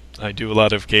 I do a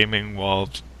lot of gaming while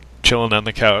chilling on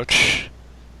the couch,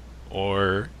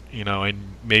 or I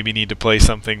maybe need to play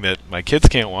something that my kids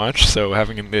can't watch. So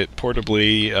having it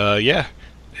portably,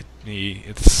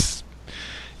 it's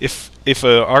if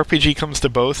a RPG comes to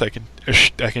both, I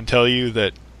can tell you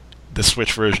that the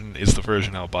Switch version is the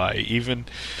version I'll buy. Even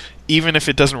if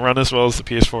it doesn't run as well as the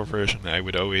PS4 version, I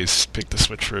would always pick the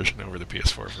Switch version over the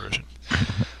PS4 version.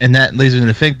 And that leads me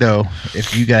to think, though,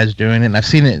 if you guys doing it, and I've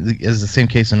seen it as the same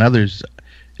case in others,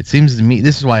 it seems to me,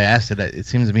 this is why I asked it, it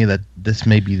seems to me that this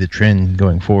may be the trend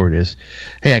going forward is,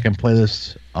 hey, I can play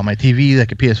this on my TV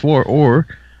like a PS4, or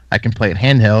I can play it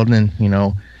handheld, and,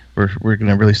 we're going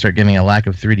to really start getting a lack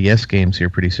of 3DS games here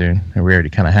pretty soon, and we already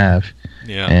kind of have.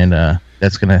 Yeah. And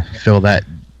that's going to fill that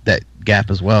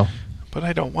gap as well. But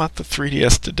I don't want the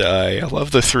 3DS to die. I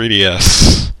love the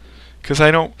 3DS. Because I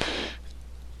don't...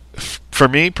 For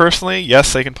me, personally,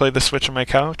 yes, I can play the Switch on my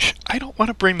couch. I don't want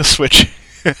to bring the Switch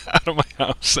out of my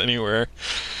house anywhere.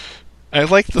 I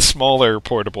like the smaller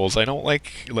portables. I don't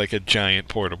like a giant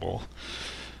portable.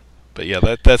 But yeah,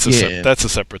 that's a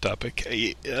separate topic.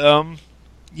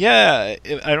 Yeah,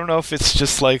 I don't know if it's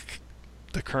just like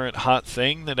the current hot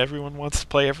thing that everyone wants to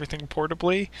play everything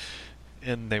portably,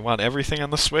 and they want everything on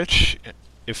the Switch.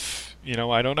 If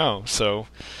I don't know. So.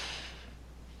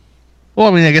 Well,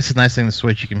 I mean, I guess it's a nice thing to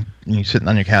Switch. You sitting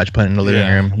on your couch playing in the living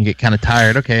room. You get kind of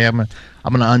tired. Okay, I'm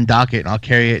gonna undock it and I'll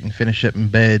carry it and finish it in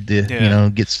bed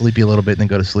to get sleepy a little bit and then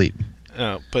go to sleep.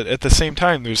 But at the same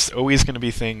time, there's always going to be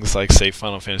things like, say,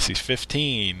 Final Fantasy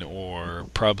 15 or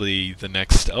probably the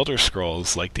next Elder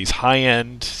Scrolls, like these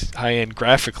high-end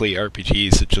graphically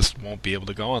RPGs that just won't be able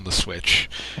to go on the Switch.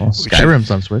 Well,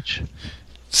 Skyrim's on Switch.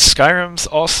 Skyrim's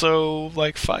also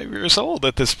like 5 years old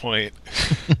at this point.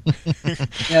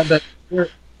 Yeah, but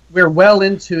we're well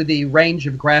into the range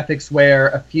of graphics where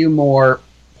a few more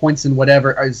points in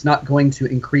whatever is not going to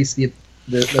increase the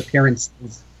appearance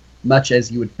as much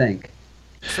as you would think.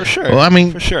 For sure. Well, I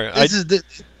mean, for sure.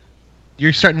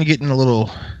 You're starting to get in a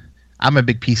little. I'm a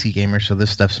big PC gamer, so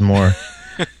this stuff's more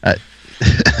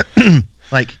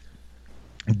like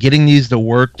getting these to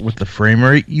work with the frame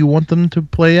rate you want them to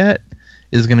play at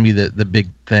is going to be the big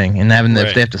thing, and having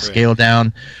if they have to scale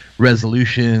down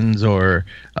resolutions or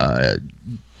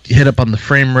hit up on the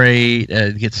frame rate,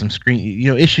 get some screen,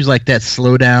 issues like that,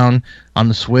 slow down on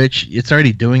the Switch. It's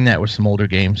already doing that with some older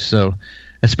games, so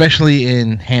especially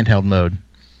in handheld mode.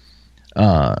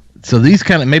 So these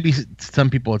kind of, maybe some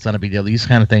people it's not a big deal. These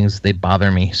kind of things, they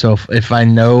bother me. So if I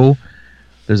know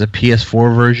there's a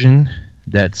PS4 version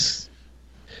that's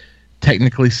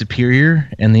technically superior,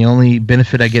 and the only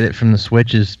benefit I get it from the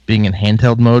Switch is being in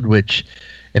handheld mode, which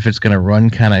if it's going to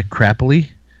run kind of crappily,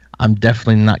 I'm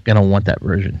definitely not going to want that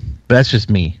version. But that's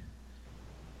just me.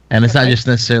 And it's not just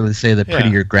necessarily to say the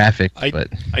prettier graphics, but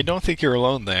I don't think you're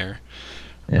alone there.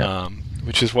 Yeah.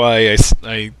 Which is why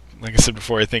I like I said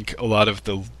before, I think a lot of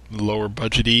the lower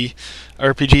budgety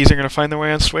RPGs are going to find their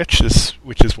way on Switch,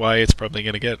 which is why it's probably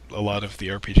going to get a lot of the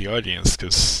RPG audience,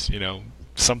 because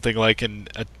something like an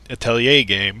Atelier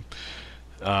game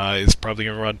is probably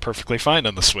going to run perfectly fine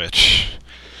on the Switch,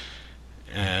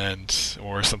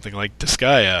 or something like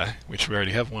Disgaea, which we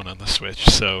already have one on the Switch.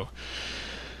 So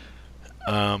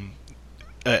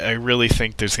I really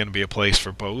think there's going to be a place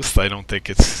for both. I don't think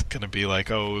it's going to be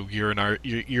like, oh, you're a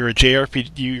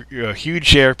JRPG, you're a huge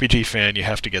JRPG fan, you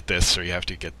have to get this or you have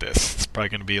to get this. It's probably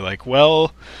going to be like,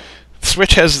 well,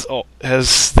 Switch has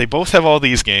they both have all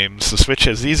these games. The Switch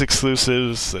has these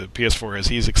exclusives, the PS4 has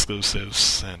these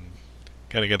exclusives, and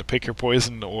kind of got to pick your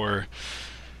poison or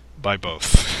buy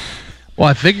both. Well,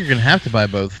 I think you're going to have to buy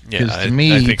both. Yeah, to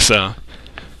me, I think so.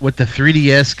 With the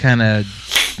 3DS kind of,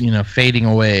 fading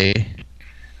away,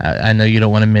 I know you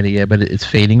don't want to admit it yet, but it's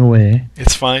fading away.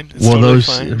 It's fine. It's totally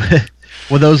fine.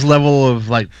 Will those level of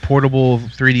like portable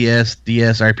 3DS,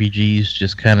 DS RPGs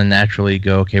just kind of naturally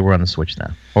go, okay, we're on the Switch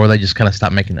now, or will they just kind of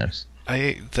stop making those?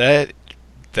 That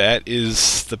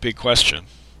is the big question,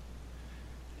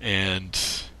 and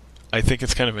I think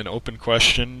it's kind of an open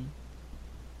question.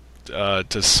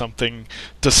 Does something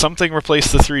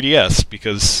replace the 3DS?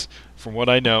 Because from what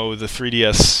I know, the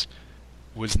 3DS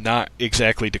was not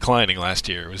exactly declining last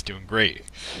year. It was doing great.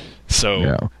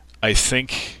 So I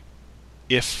think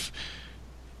if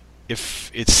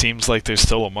it seems like there's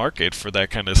still a market for that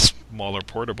kind of smaller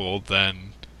portable,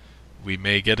 then we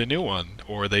may get a new one,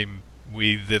 or the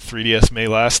 3DS may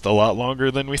last a lot longer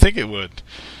than we think it would.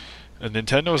 And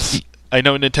I know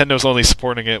Nintendo's only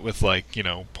supporting it with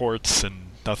ports and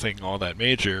nothing all that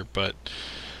major, but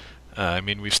I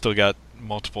mean, we've still got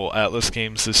multiple Atlas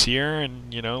games this year,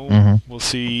 and we'll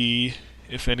see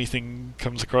if anything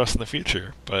comes across in the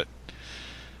future. But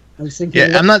I was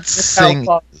thinking, I'm not saying.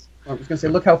 I was going to say,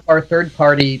 look how far third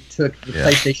party took the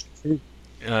PlayStation 2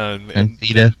 and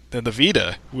Vita, and the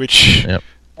Vita, which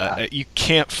you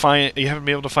can't find. You haven't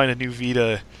been able to find a new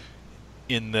Vita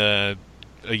in a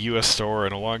U.S. store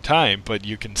in a long time, but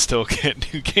you can still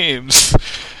get new games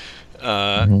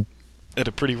at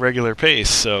a pretty regular pace.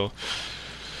 So.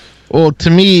 Well, to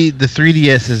me, the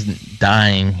 3DS isn't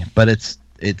dying, but it's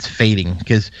fading,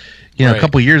 because a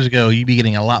couple years ago you'd be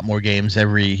getting a lot more games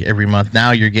every month.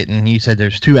 Now you're getting. You said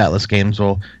there's 2 Atlas games.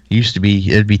 Well, it'd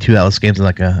be 2 Atlas games in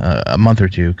like a month or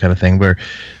two kind of thing. Where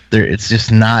it's just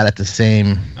not at the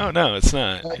same. Oh no, it's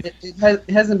not. It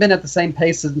hasn't been at the same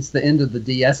pace since the end of the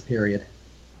DS period.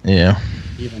 Yeah.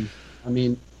 Even, I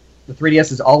mean, the 3DS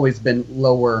has always been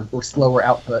lower or slower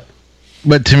output.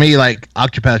 But to me, like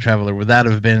Octopath Traveler, would that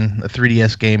have been a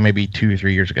 3DS game maybe 2 or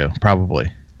 3 years ago?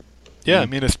 Probably. Yeah, I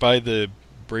mean, it's by the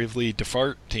Bravely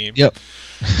Default team. Yep.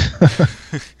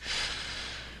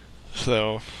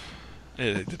 So,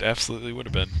 it absolutely would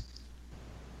have been.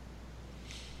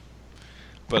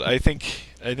 But I think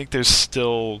there's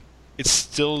still, it's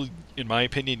still, in my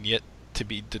opinion, yet to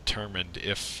be determined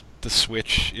if the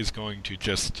Switch is going to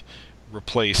just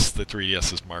replace the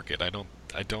 3DS's market. I don't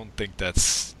think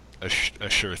that's a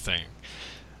sure thing.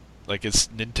 Like, it's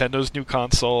Nintendo's new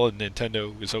console, and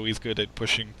Nintendo is always good at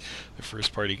pushing their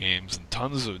first-party games, and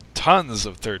tons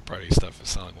of third-party stuff is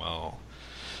selling well.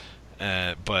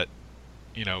 But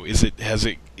has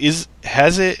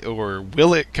it or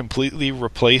will it completely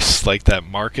replace like that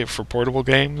market for portable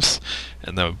games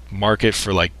and the market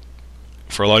for like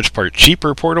for a large part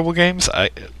cheaper portable games? I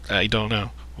don't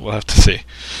know. We'll have to see.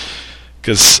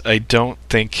 Because I don't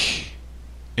think,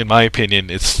 in my opinion,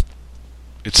 it's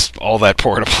all that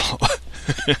portable.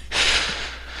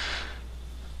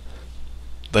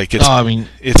 Like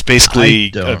it's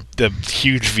basically a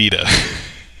huge Vita.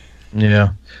 Yeah,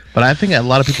 but I think a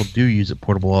lot of people do use it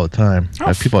portable all the time.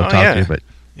 People I've talked to, but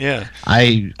yeah,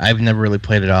 I've never really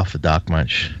played it off the dock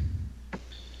much.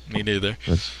 Me neither.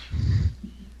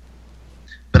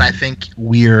 But I think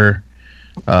we're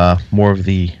more of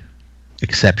the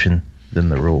exception than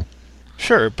the rule.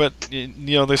 Sure, but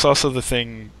there's also the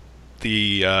thing,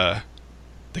 the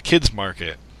kids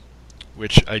market,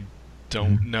 which I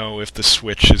don't know if the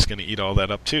Switch is going to eat all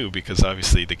that up too, because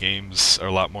obviously the games are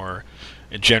a lot more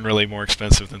and generally more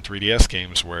expensive than 3DS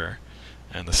games were,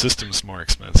 and the system's more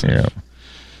expensive. Yeah,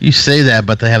 you say that,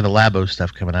 but they have the Labo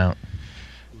stuff coming out.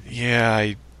 Yeah,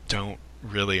 I don't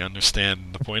really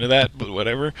understand the point of that, but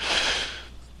whatever.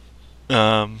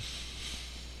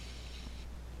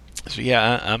 So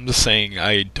yeah, I'm just saying,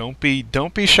 don't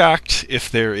be shocked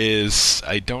if there is.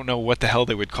 I don't know what the hell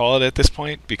they would call it at this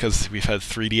point, because we've had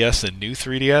 3DS and new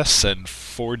 3DS, and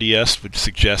 4DS would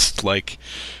suggest like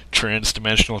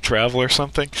trans-dimensional travel or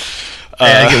something.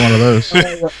 Hey, I get one of those.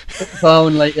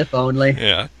 If only.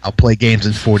 Yeah. I'll play games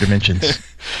in 4 dimensions.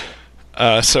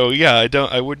 So yeah,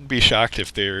 I wouldn't be shocked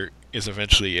if there is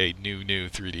eventually a new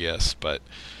 3DS, but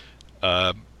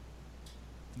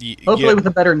hopefully with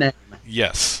a better name.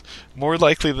 Yes, more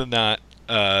likely than not,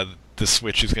 the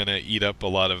Switch is going to eat up a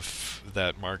lot of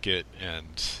that market,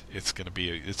 and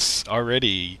it's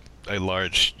already a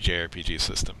large JRPG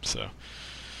system. So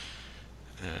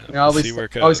we'll see where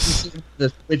it goes. I always consider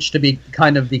the Switch to be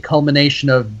kind of the culmination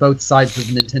of both sides of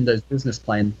Nintendo's business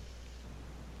plan.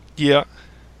 Yeah.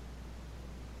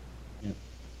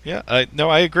 Yeah,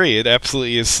 I agree. It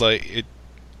absolutely is like it.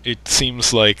 It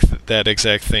seems like that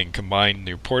exact thing. Combine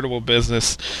your portable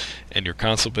business and your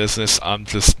console business. I'm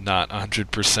just not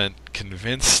 100%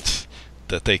 convinced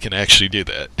that they can actually do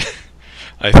that.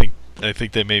 I think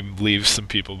they may leave some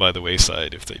people by the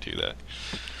wayside if they do that.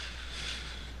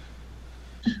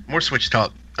 More Switch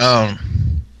talk.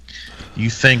 You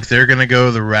think they're gonna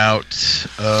go the route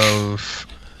of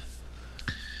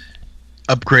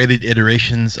upgraded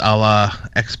iterations a la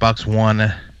Xbox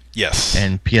One? Yes.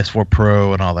 And PS4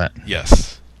 Pro and all that?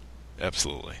 Yes.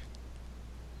 Absolutely.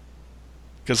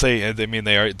 Because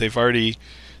they've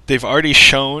already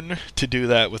shown to do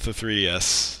that with the 3DS,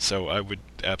 so I would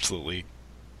absolutely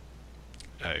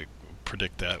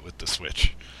predict that with the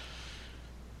Switch.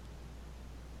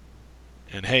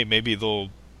 And hey, maybe they'll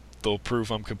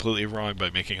prove I'm completely wrong by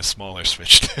making a smaller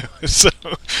Switch too. So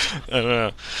I don't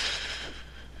know.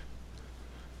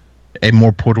 A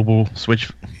more portable Switch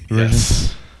version?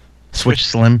 Yes. Switch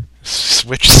Slim?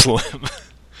 Switch Slim.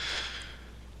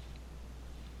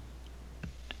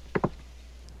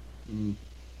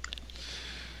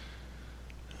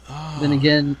 Then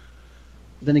again,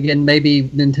 maybe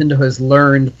Nintendo has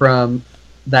learned from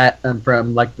that,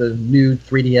 from like the new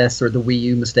 3DS or the Wii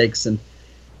U mistakes, and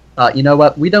you know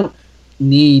what? We don't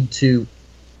need to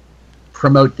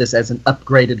promote this as an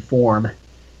upgraded form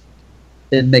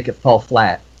and make it fall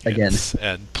flat again. Yes,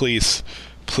 and please,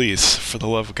 for the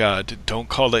love of God, don't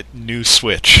call it new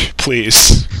Switch.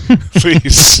 Please.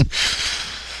 Please.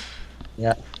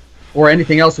 Yeah. Or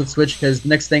anything else with Switch, because the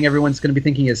next thing everyone's going to be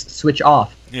thinking is Switch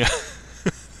off. Yeah.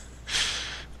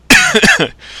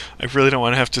 I really don't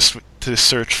want to have to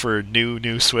search for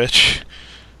new Switch.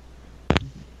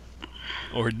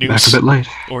 Or new Back a bit late.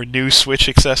 Or new Switch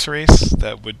accessories.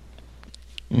 That would...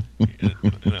 Is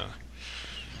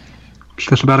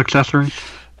this about accessories?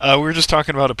 We were just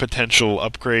talking about a potential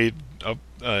upgrade,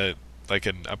 like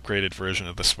an upgraded version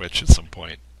of the Switch at some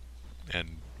point,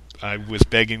 and I was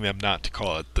begging them not to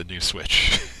call it the new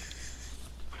Switch.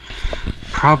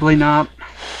 Probably not.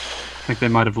 I think they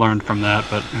might have learned from that,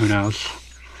 but who knows?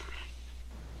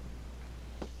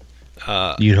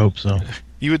 You'd hope so.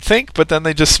 You would think, but then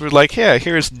they just were like, yeah,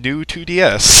 here's new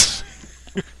 2DS.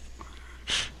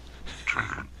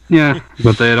 Yeah,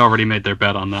 but they had already made their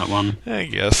bet on that one. I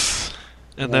guess.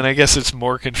 And then I guess it's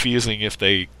more confusing if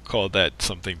they called that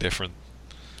something different.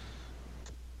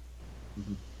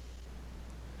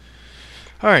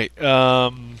 All right.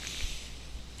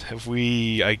 Have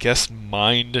we, I guess,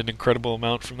 mined an incredible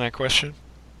amount from that question?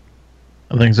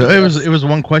 I think so. It was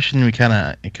one question. It kind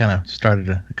of started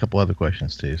a couple other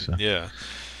questions too. So Yeah.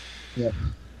 Yep.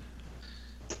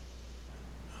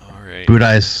 All right.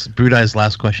 Brudai's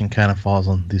last question kind of falls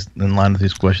in line with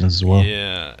these questions as well.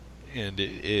 Yeah, and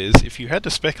it is, if you had to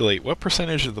speculate, what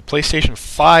percentage of the PlayStation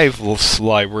 5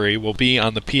 library will be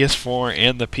on the PS4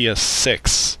 and the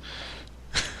PS6?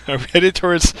 Are we headed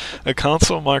towards a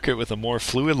console market with a more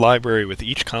fluid library, with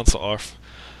each console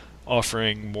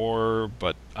offering more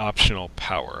but optional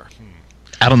power?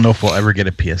 I don't know if we'll ever get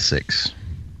a PS6.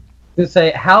 To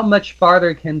say, how much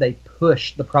farther can they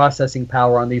push the processing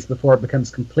power on these before it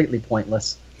becomes completely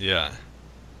pointless? Yeah.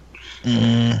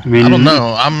 I don't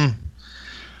know.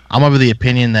 I'm of the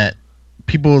opinion that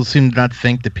people seem to not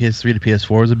think the PS3 to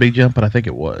PS4 was a big jump, but I think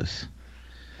it was.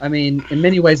 I mean, in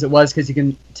many ways it was, because you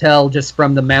can tell just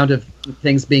from the amount of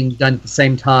things being done at the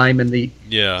same time and the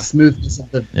smoothness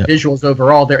of the visuals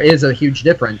overall, there is a huge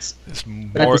difference.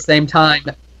 But at the same time,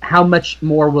 how much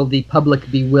more will the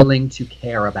public be willing to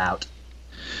care about?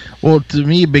 Well, to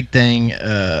me, a big thing,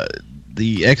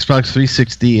 the Xbox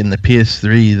 360 and the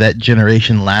PS3, that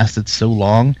generation lasted so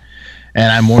long,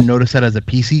 and I more noticed that as a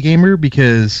PC gamer,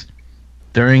 because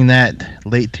during that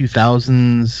late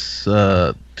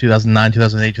 2000s, 2009,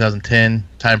 2008, 2010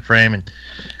 time frame, and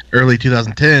early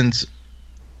 2010s,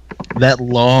 that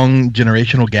long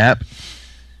generational gap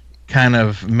kind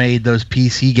of made those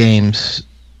PC games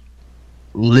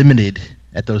limited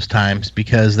at those times,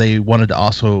 because they wanted to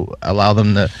also allow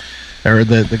them the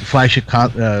flagship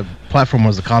platform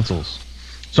was the consoles.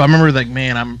 So I remember, like,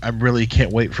 man, I really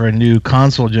can't wait for a new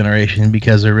console generation,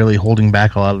 because they're really holding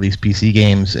back a lot of these PC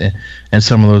games in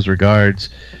some of those regards.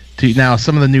 Now,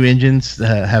 some of the new engines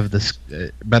have this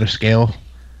better scalability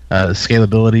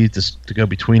to go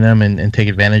between them and take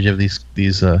advantage of these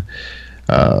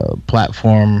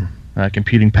platform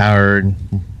computing power and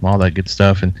all that good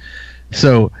stuff. And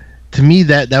so, to me,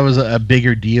 that was a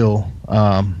bigger deal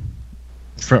from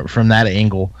that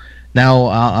angle. Now,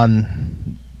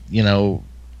 on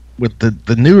with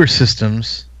the newer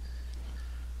systems,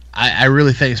 I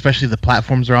really think, especially the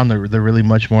platforms they're on, they're really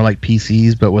much more like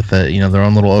PCs, but with their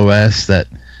own little OS that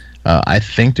I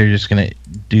think they're just gonna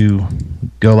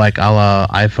go like a la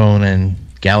iPhone and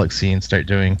Galaxy and start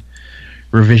doing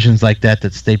revisions like that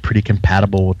stay pretty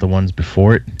compatible with the ones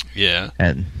before it. Yeah.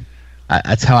 And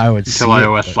that's how I would see until it.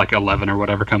 iOS like 11 or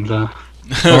whatever comes out.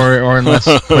 or unless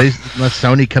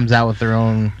Sony comes out with their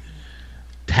own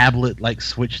tablet like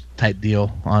Switch type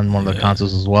deal on one of the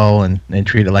consoles as well, and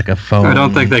treat it like a phone. I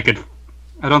don't think they could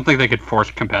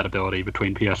force compatibility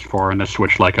between PS4 and the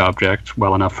Switch like object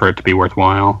well enough for it to be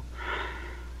worthwhile.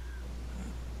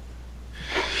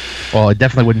 Well, I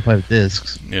definitely wouldn't play with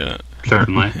discs. Yeah.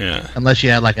 Certainly. Yeah. Unless you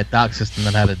had like a dock system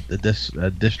that had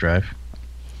a disc drive.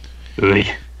 Ugh.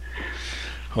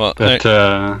 Well, But,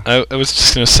 I was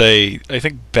just going to say, I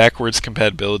think backwards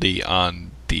compatibility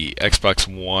on the Xbox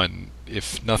One,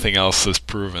 if nothing else, has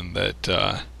proven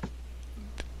that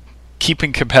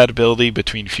keeping compatibility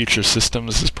between future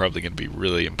systems is probably going to be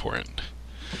really important.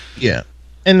 Yeah.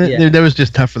 And that was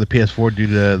just tough for the PS4 due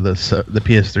to the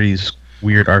PS3's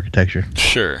weird architecture.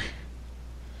 Sure.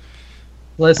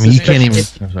 Well, I mean, you can't even...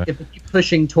 if we keep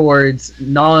pushing towards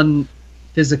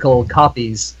non-physical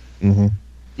copies,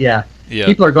 Yeah.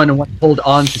 people are going to want to hold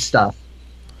on to stuff.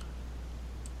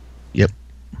 Yep.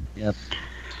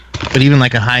 But even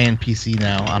like a high-end PC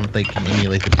now, I don't think can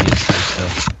emulate the PS3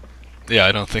 stuff. Yeah,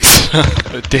 I don't think so.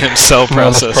 The damn cell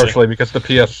processor. That's partially because the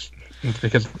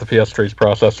PS3's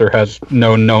processor has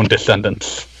no known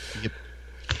descendants. Yep.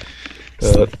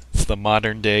 It's the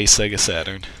modern day Sega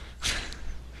Saturn.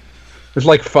 There's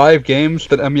like 5 games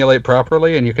that emulate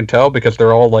properly, and you can tell because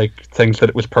they're all like things that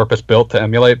it was purpose built to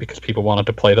emulate because people wanted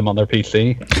to play them on their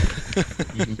PC.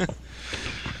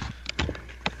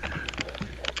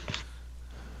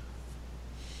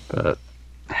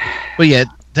 But yeah,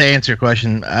 to answer your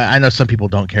question, I know some people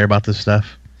don't care about this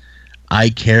stuff. I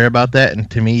care about that, and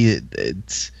to me,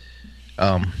 it's you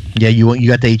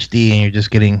got the HD, and you're just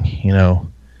getting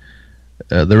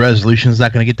the resolution's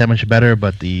not going to get that much better,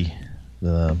 but the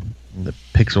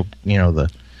pixel,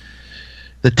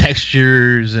 the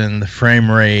textures and the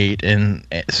frame rate and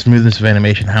smoothness of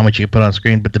animation, how much you can put on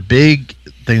screen. But the big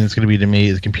thing that's going to be to me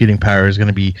is computing power is going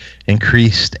to be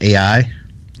increased AI.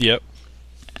 Yep.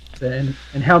 And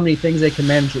how many things they can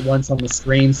manage at once on the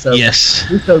screen. So yes,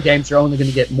 Lupo games are only going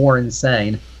to get more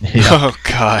insane. Yeah. Oh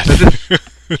God.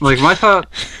 Like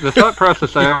the thought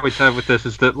process I always have with this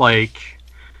is that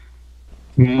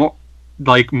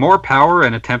more power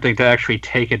and attempting to actually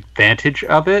take advantage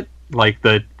of it like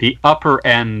the upper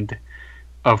end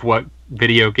of what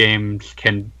video games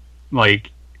can,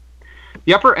 like,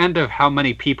 the upper end of how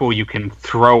many people you can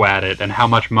throw at it and how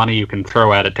much money you can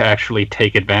throw at it to actually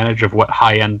take advantage of what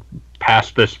high-end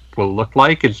past this will look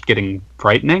like is getting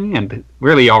frightening, and it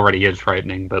really already is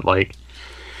frightening, but, like,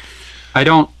 I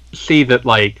don't see that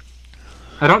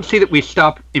we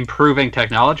stop improving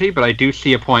technology, but I do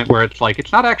see a point where it's like,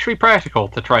 it's not actually practical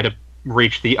to try to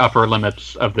reach the upper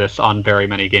limits of this on very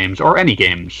many games, or any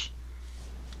games.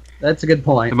 That's a good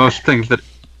point. The most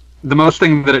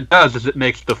thing that it does is it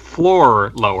makes the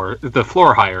floor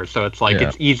higher, so it's like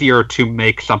it's easier to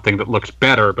make something that looks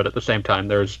better, but at the same time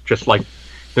there's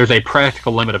a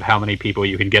practical limit of how many people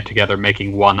you can get together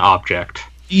making one object.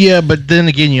 Yeah, but then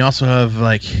again, you also have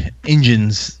like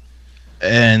engines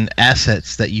and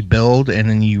assets that you build and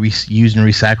then you use and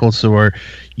recycle, so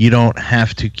you don't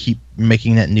have to keep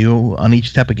making that new on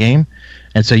each type of game.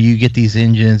 And so you get these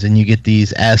engines and you get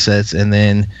these assets, and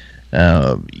then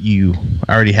you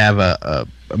already have a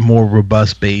more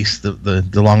robust base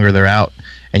the longer they're out,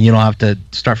 and you don't have to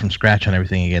start from scratch on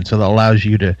everything again. So that allows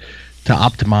you to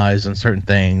optimize on certain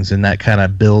things, and that kind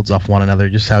of builds off one another.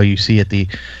 Just how you see at the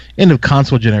end of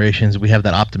console generations, we have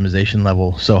that optimization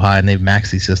level so high, and they've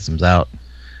maxed these systems out.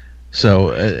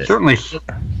 So certainly,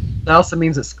 that also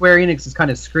means that Square Enix is kind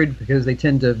of screwed because they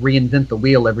tend to reinvent the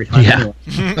wheel every time. Yeah.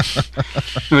 Anyway.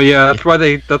 Well, yeah,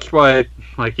 that's why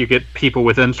like you get people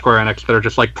within Square Enix that are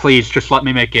just like, please, just let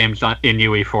me make games in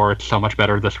UE4. It's so much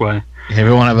better this way. Yeah,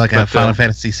 everyone have like a Final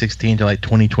Fantasy 16 to like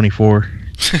 2024.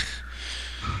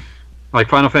 Like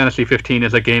Final Fantasy 15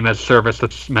 is a game as service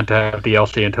that's meant to have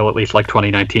DLC until at least like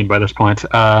 2019 by this point.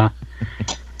 But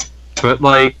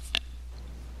like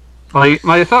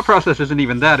my thought process isn't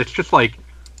even that. It's just like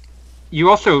you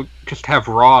also just have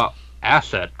raw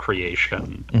asset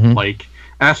creation. Mm-hmm. Like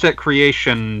asset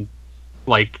creation,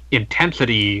 like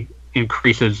intensity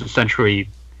increases essentially.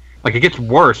 Like it gets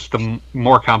worse the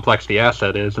more complex the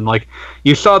asset is, and like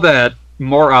you saw that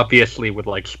more obviously with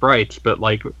like sprites, but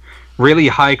like really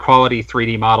high quality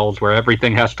 3D models where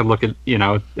everything has to look at,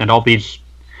 and all these.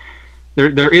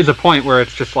 There is a point where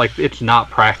it's just like it's not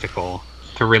practical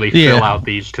to really fill out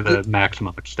these to the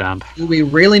maximum extent. Do we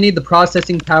really need the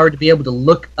processing power to be able to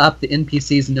look up the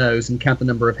NPC's nose and count the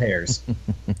number of hairs?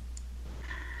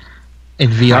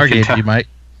 In VR games, you might.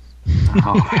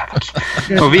 Oh,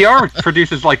 well, VR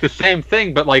produces like the same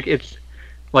thing, but like it's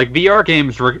like VR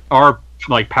games are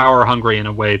like power hungry in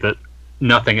a way that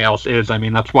nothing else is. I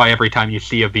mean, that's why every time you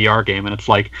see a VR game and it's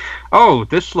like, oh,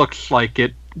 this looks like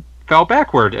it fell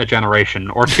backward a generation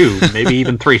or two, maybe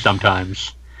even three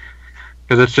sometimes.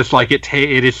 Because it's just like it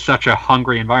is such a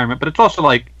hungry environment, but it's also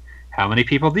like, how many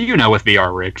people do you know with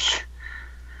VR rigs?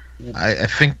 I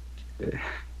think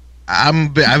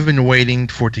I've been waiting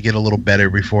for it to get a little better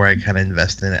before I kind of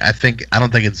invest in it. I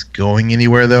don't think it's going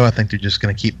anywhere though. I think they're just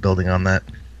going to keep building on that.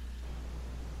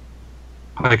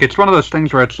 Like it's one of those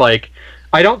things where it's like,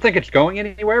 I don't think it's going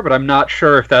anywhere, but I'm not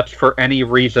sure if that's for any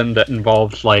reason that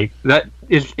involves like that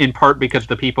is in part because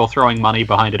the people throwing money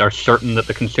behind it are certain that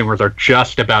the consumers are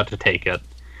just about to take it.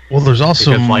 Well, there's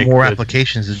also because, like, more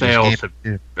applications than sales just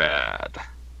have bad.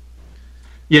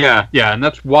 Yeah, and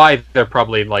that's why they're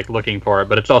probably like looking for it.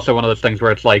 But it's also one of those things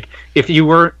where it's like if you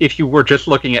were just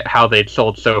looking at how they'd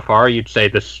sold so far, you'd say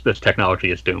this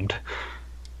technology is doomed.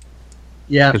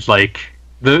 Yeah, it's like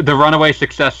the runaway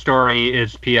success story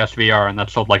is PSVR, and that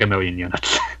sold like 1 million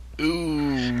units.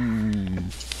 Ooh.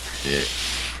 Yeah.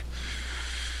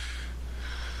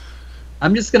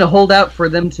 I'm just gonna hold out for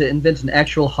them to invent an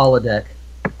actual holodeck.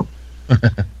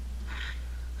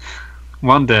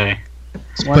 One day.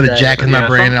 Put a jack in my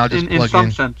brain and I'll just plug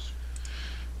in.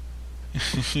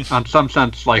 On some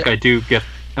sense, like I do get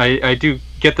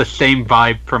the same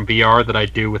vibe from VR that I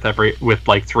do with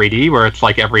like 3D, where it's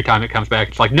like every time it comes back,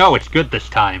 it's like, no, it's good this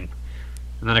time,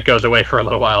 and then it goes away for a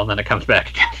little while, and then it comes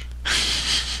back again.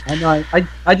 I know.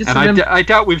 I just and remember. I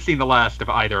doubt we've seen the last of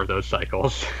either of those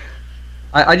cycles.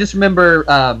 I just remember,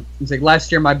 it was like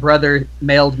last year my brother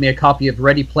mailed me a copy of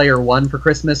Ready Player One for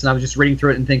Christmas, and I was just reading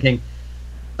through it and thinking,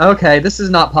 okay, this is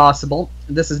not possible.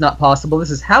 This is not possible.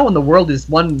 This is how in the world is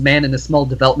one man in a small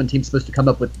development team supposed to come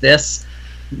up with this?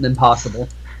 Impossible.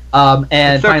 And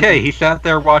it's okay. finally, He sat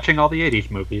there watching all the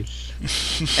 80s movies.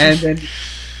 and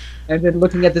then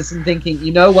looking at this and thinking,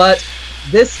 you know what?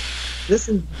 This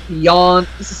is beyond.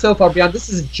 This is so far beyond. This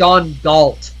is John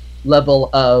Galt level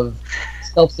of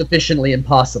self-sufficiently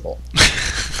impossible.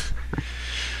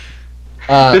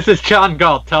 This is John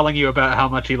Galt telling you about how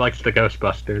much he likes the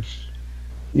Ghostbusters.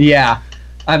 Yeah,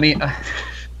 I mean,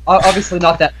 obviously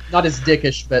not as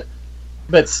dickish, but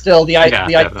But still, the idea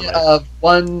definitely. of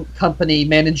one company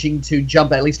managing to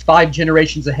jump at least 5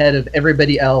 generations ahead of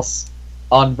everybody else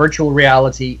on virtual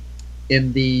reality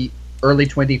in the early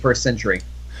 21st century.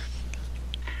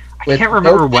 I can't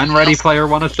remember when Ready Player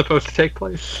One is supposed to take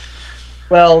place.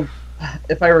 Well,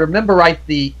 if I remember right,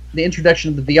 the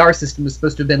introduction of the VR system was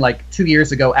supposed to have been like 2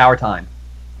 years ago, our time.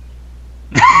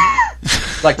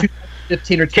 Like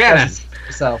 2015 or 2016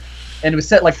 or so. And it was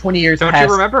set like 20 years Don't past.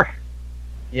 you remember?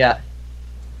 Yeah.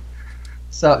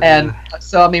 So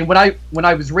I mean, when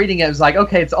I was reading it, it was like,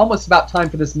 okay, it's almost about time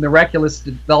for this miraculous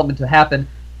development to happen.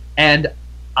 And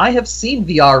I have seen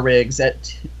VR rigs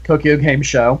at Tokyo Game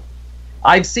Show.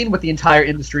 I've seen what the entire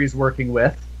industry is working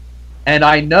with, and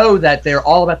I know that they're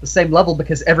all about the same level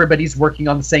because everybody's working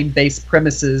on the same base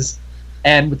premises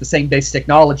and with the same base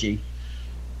technology.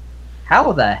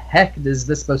 How the heck is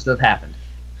this supposed to have happened?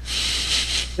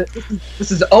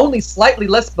 This is only slightly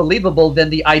less believable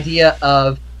than the idea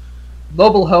of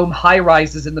mobile home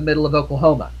high-rises in the middle of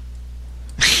Oklahoma.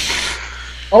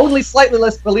 Only slightly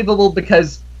less believable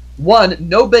because, one,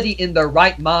 nobody in their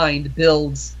right mind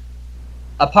builds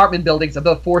apartment buildings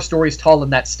above 4 stories tall in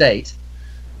that state.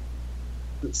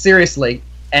 Seriously.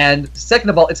 And second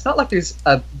of all, it's not like there's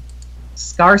a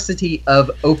scarcity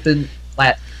of open,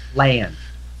 flat land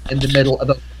in the middle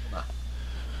of Oklahoma.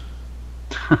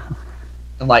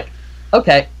 I'm like,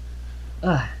 okay.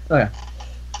 Okay.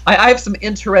 I have some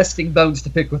interesting bones to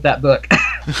pick with that book.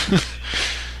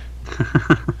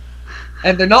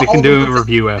 And they're not We all can do the a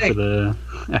review same after thing. the...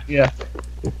 Yeah.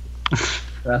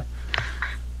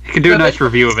 You can do a So nice this-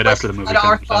 review of it this after the movie was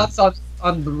our comes out. thoughts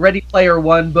on the Ready Player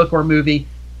One book or movie.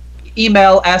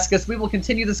 Email, ask us. We will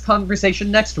continue this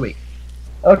conversation next week.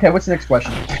 Okay, what's the next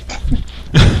question?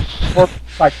 Or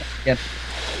again.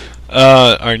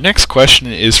 Our next question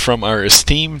is from our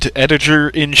esteemed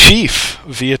editor-in-chief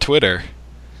via Twitter,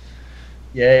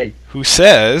 Yay. who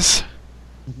says...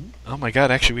 Mhm. Oh my god,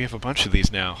 actually we have a bunch of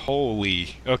these now.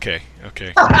 Holy... Okay.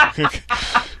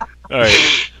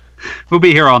 Alright. We'll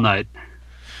be here all night.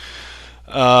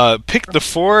 Pick the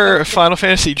 4 Final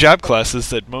Fantasy job classes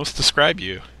that most describe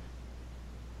you.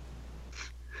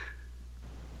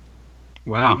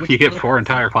 Wow, Which you get one? 4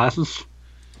 entire classes?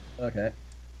 Okay.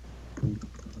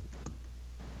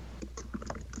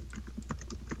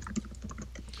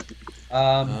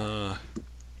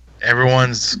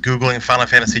 Everyone's Googling Final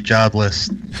Fantasy job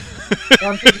list.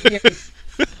 I'm thinking is-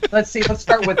 let's see. Let's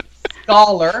start with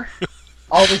scholar.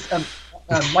 Always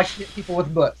like to get people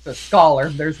with books. So scholar,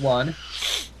 there's one.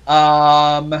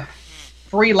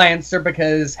 Freelancer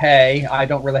because hey, I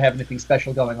don't really have anything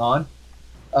special going on.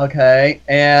 Okay,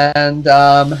 and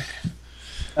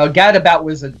Gadabout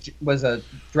was a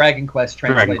Dragon Quest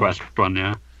translation. Dragon Quest one,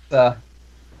 yeah.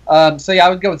 So yeah, I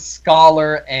would go with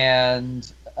scholar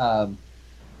and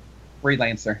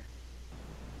freelancer.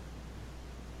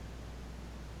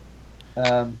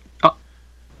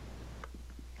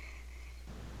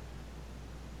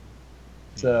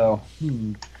 So,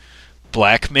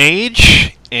 Black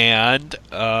Mage and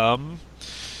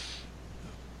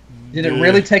did it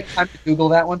really take time to Google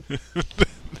that one?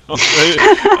 No,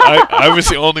 I was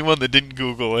the only one that didn't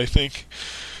Google, I think.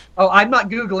 Oh, I'm not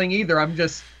Googling either. I'm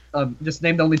just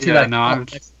named only 2 Yeah, that no, I'm-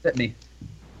 fit me.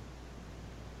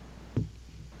 I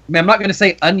mean, I'm not going to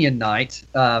say Onion Knight.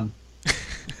 'Cause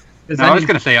No, I was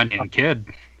going to say Onion Kid.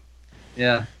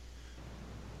 Yeah.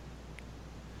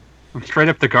 I'm straight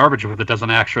up the garbage if it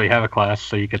doesn't actually have a class,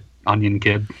 so you get Onion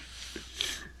Kid.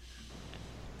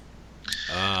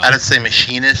 I'd say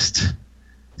machinist.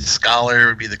 Scholar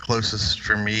would be the closest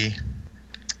for me.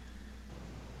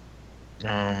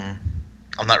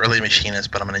 I'm not really a machinist,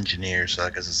 but I'm an engineer, so I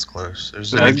guess it's close.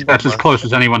 There's an engineer That's as class. close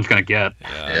as anyone's going to get.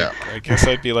 Yeah. I guess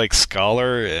I'd be like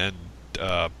Scholar and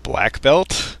Black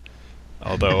Belt.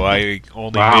 Although I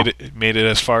only Wow. made it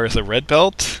as far as a Red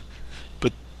Belt,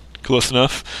 but close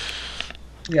enough.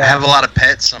 Yeah. I have a lot of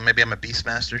pets, so maybe I'm a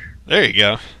Beastmaster. There you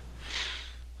go.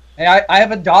 Hey, I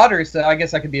have a daughter, so I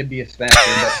guess I could be a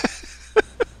Beastmaster, but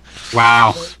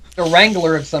Wow. a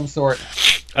wrangler of some sort.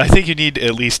 I think you need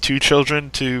at least 2 children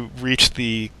to reach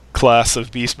the class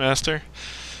of Beastmaster.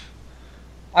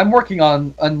 I'm working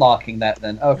on unlocking that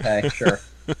then. Okay, sure.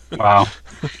 Wow.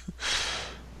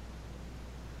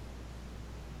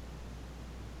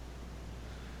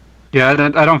 Yeah,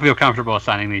 I don't feel comfortable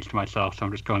assigning these to myself, so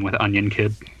I'm just going with Onion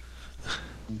Kid.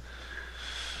 Is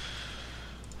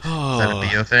that a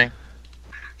BO thing?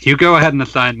 You go ahead and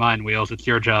assign mine, Wheels. It's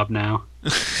your job now.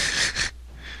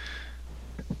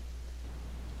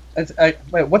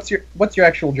 Wait, what's your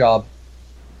actual job?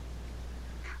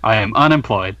 I am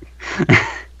unemployed.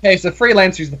 Okay, so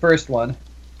freelancer's the first one.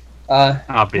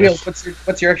 Obvious. Wheels,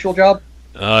 what's your actual job?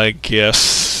 I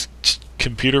guess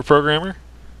computer programmer.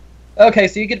 Okay,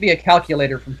 so you get to be a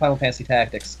calculator from Final Fantasy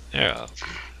Tactics. Yeah.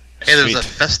 Hey, there's a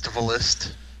Sweet.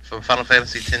 festivalist from Final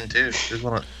Fantasy X too. There's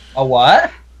one. A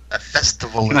what? A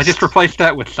festivalist. Can I just replace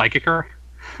that with Psychicer?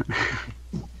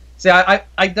 See,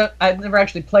 I've never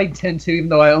actually played 10-2, even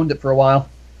though I owned it for a while.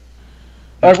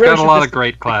 It's really got a should lot just- of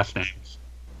great class names.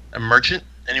 A merchant?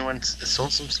 Anyone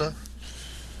sold some stuff?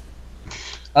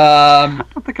 I I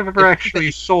don't think I've ever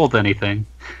actually sold anything.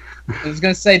 was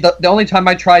going to say, the only time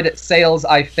I tried at sales,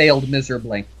 I failed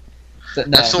miserably. So,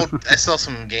 no. I sell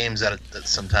some games at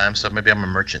sometimes, so maybe I'm a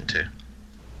merchant too.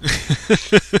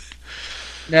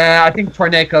 Nah, I think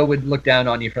Torneko would look down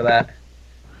on you for that.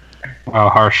 Oh,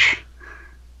 harsh.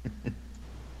 I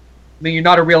mean, you're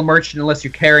not a real merchant unless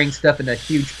you're carrying stuff in a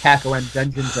huge pack around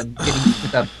dungeons and getting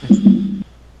stuff.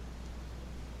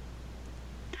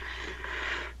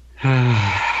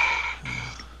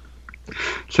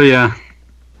 So yeah.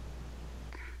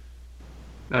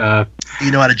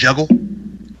 You know how to juggle?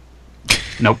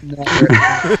 Nope.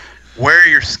 Where are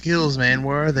your skills, man?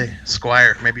 Where are they?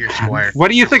 Squire. Maybe you're Squire. What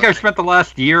do you think I've spent the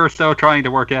last year or so trying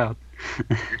to work out?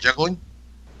 You're juggling?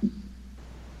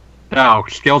 No,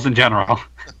 skills in general.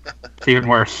 It's even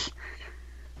worse.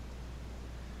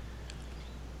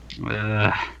 All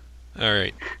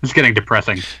right. It's getting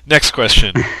depressing. Next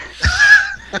question.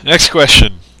 Next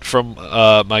question from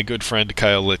my good friend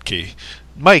Kyle Litke.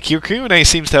 Mike, your Q&A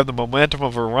seems to have the momentum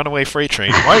of a runaway freight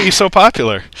train. Why are you so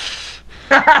popular?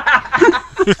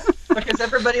 Because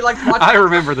everybody likes watching. I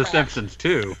remember The Simpsons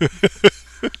too.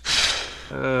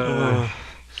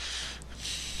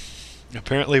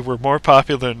 Apparently, we're more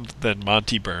popular than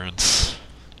Monty Burns.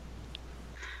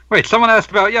 Wait, someone asked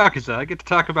about Yakuza. I get to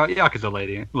talk about Yakuza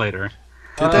later.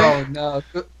 Did they? Oh no!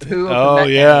 Who? opened Oh that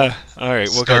yeah. All right,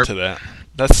 we'll Start. get to that.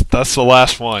 That's the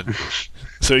last one.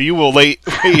 So you will wait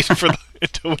for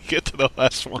until we get to the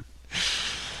last one.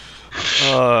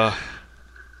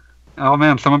 Oh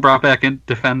man, someone brought back in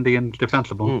Defend the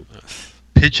Indefensible. Ooh.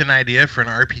 Pitch an idea for an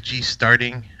RPG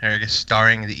starring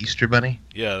the Easter Bunny.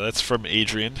 Yeah, that's from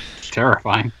Adrian. It's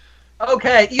terrifying.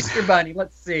 Okay, Easter Bunny.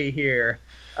 Let's see here.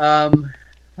 So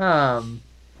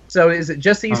is it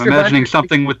just the Easter Bunny? imagining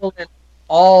something with-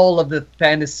 all of the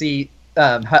fantasy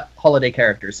holiday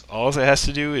characters. All it has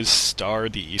to do is star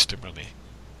the Easter Bunny.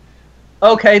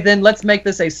 Okay, then let's make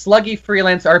this a sluggy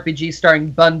freelance RPG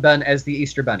starring Bun Bun as the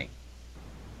Easter Bunny.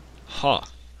 Huh.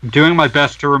 I'm doing my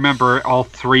best to remember all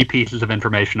 3 pieces of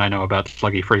information I know about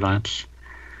Sluggy Freelance.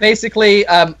 Basically,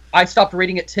 I stopped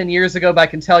reading it 10 years ago, but I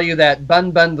can tell you that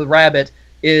Bun Bun the rabbit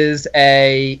is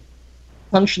a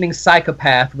functioning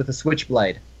psychopath with a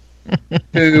switchblade.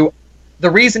 Who, the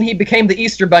reason he became the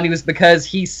Easter Bunny was because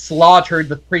he slaughtered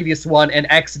the previous one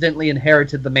and accidentally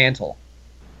inherited the mantle.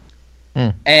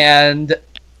 And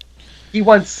he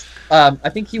once, I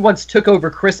think he once took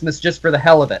over Christmas just for the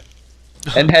hell of it.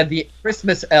 And had the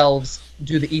Christmas elves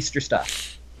do the Easter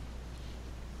stuff.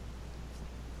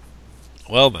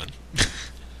 Well then.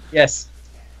 Yes.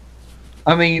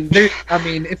 I mean,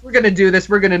 if we're gonna do this,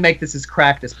 we're gonna make this as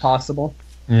cracked as possible.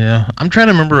 Yeah, I'm trying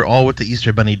to remember all what the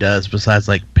Easter Bunny does besides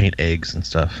like paint eggs and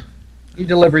stuff. He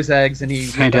delivers eggs, and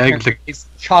he Paint eggs. It's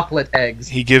chocolate eggs.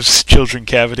 He gives children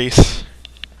cavities.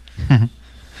 He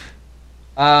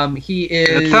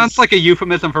is. It sounds like a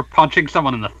euphemism for punching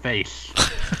someone in the face.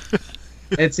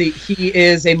 He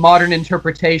is a modern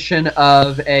interpretation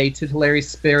of a tutelary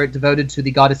spirit devoted to the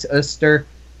goddess Oster,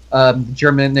 the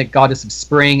Germanic goddess of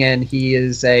spring, and he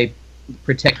is a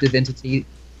protective entity.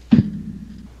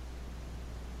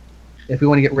 If we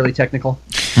want to get really technical.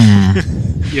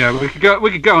 Yeah, we could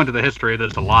go into the history of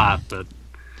this a lot, but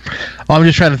Well, I'm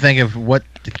just trying to think of what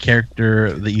the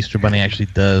character the Easter Bunny actually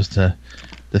does to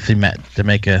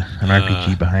make an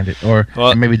RPG behind it, or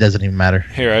well- maybe it doesn't even matter.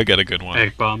 Here, I got a good one.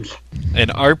 egg bombs. A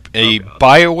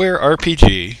BioWare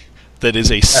RPG that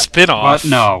is a spin-off. What?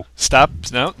 No. Stop.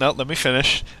 No, let me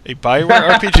finish. A BioWare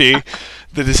RPG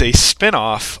that is a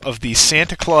spin-off of the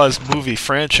Santa Claus movie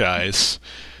franchise,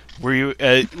 where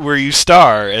you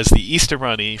star as the Easter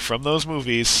Bunny from those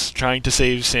movies trying to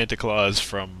save Santa Claus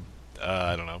from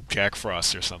I don't know, Jack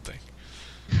Frost or something.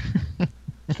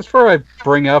 Just before I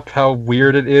bring up how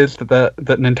weird it is that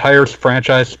an entire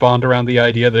franchise spawned around the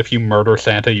idea that if you murder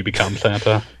Santa, you become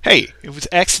Santa. Hey, it was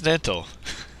accidental.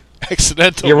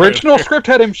 Accidental. The original murder. script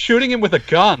had him shooting him with a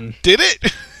gun. Did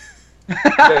it?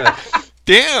 Yes.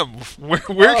 Damn. Where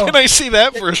Oh. can I see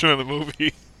that version of the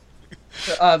movie?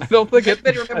 I don't think Does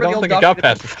anybody I remember the don't old think it got Dr.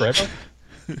 past the script.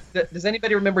 Does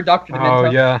anybody remember Dr. Demento? Oh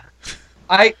yeah.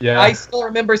 Yeah. I still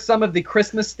remember some of the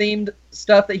Christmas themed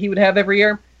stuff that he would have every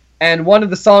year, and one of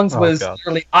the songs Oh, was God.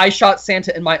 literally "I shot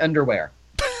Santa in my underwear."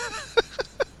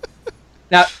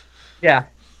 Now, yeah.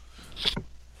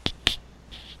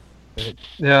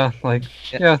 Yeah,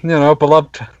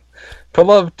 beloved,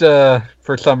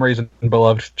 for some reason,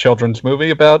 beloved children's movie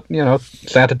about,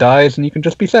 Santa dies and you can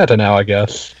just be Santa now, I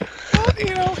guess.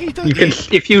 Well, he does.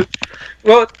 You can,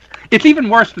 well, it's even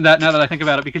worse than that now that I think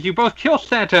about it, because you both kill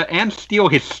Santa and steal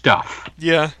his stuff.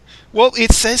 Yeah. Well,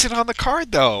 it says it on the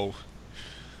card, though.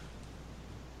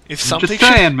 If something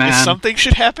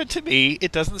should happen to me,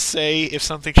 it doesn't say if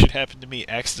something should happen to me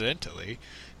accidentally.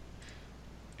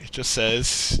 It just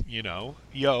says,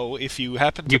 if you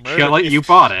happen to murder kill it, you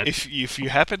bought it. If you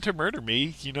happen to murder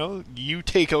me, you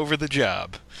take over the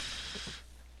job.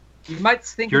 You might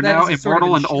think you're of that now as a sort of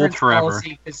immortal and old insurance forever.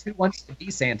 policy, because who wants to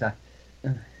be Santa?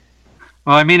 Well,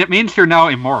 I mean, it means you're now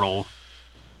immortal.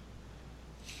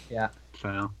 Yeah.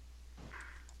 So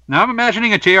now I'm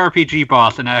imagining a JRPG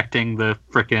boss enacting the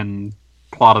frickin'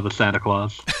 plot of the Santa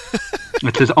Claus.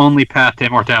 It's his only path to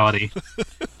immortality.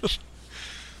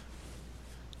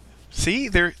 See,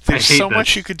 there's so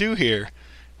much you could do here.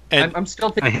 And I'm still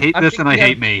thinking. I hate this and I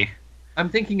hate me. I'm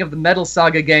thinking of the Metal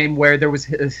Saga game where there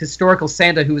was a historical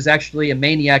Santa who was actually a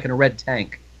maniac in a red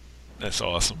tank. That's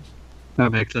awesome.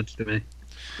 That makes sense to me.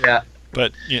 Yeah.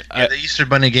 But the Easter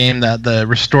Bunny game, that the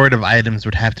restorative items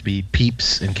would have to be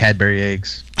Peeps and Cadbury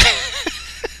eggs.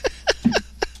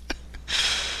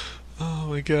 Oh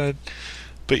my god.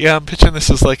 But yeah, I'm pitching this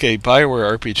as like a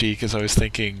Bioware RPG because I was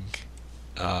thinking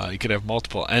you could have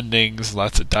multiple endings,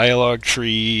 lots of dialogue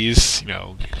trees,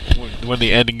 when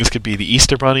the endings could be the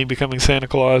Easter Bunny becoming Santa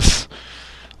Claus.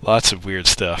 Lots of weird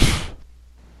stuff.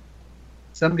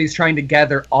 Somebody's trying to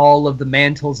gather all of the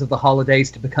mantles of the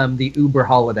holidays to become the Uber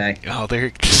holiday. Oh, they're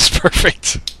just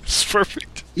perfect. It's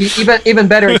perfect. Even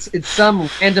better, it's some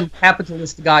random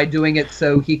capitalist guy doing it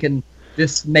so he can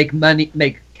just make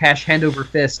cash hand over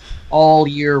fist all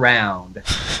year round.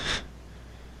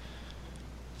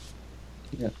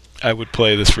 Yeah. I would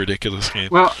play this ridiculous game.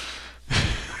 Well,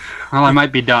 I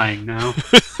might be dying now.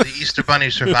 The Easter Bunny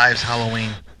survives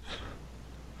Halloween.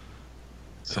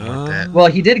 Something like that. Well,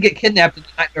 he did get kidnapped the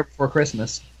Nightmare Before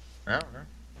Christmas. Oh,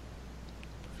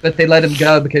 But they let him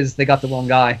go because they got the wrong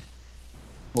guy.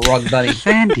 Well, wrong bunny.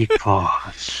 Sandy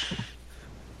Claus.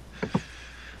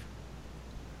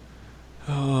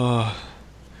 Oh.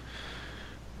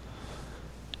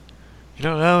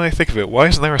 Now that I think of it, why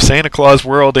isn't there a Santa Claus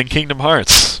world in Kingdom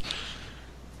Hearts?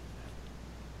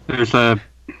 There's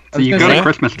you go to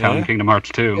Christmas Town in Kingdom Hearts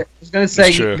 2. I was going to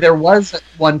say, there was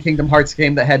one Kingdom Hearts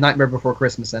game that had Nightmare Before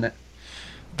Christmas in it.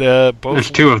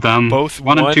 There's two of them.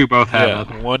 One and two both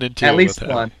have it. 1 and 2 At least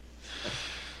one.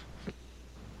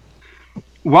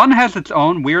 One has its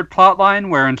own weird plot line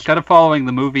where instead of following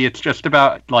the movie, it's just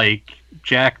about,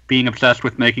 Jack being obsessed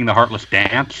with making the Heartless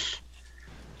dance.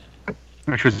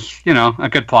 Which was, a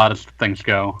good plot as things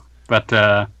go. But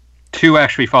 2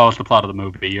 actually follows the plot of the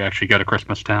movie. You actually go to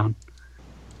Christmas Town.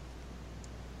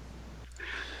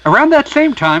 Around that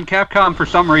same time, Capcom for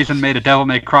some reason made a Devil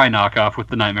May Cry knockoff with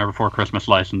the Nightmare Before Christmas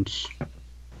license.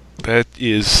 That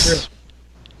is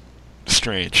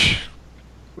strange.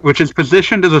 Which is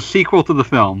positioned as a sequel to the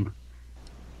film.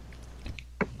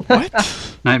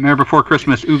 What? Nightmare Before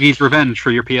Christmas, Oogie's Revenge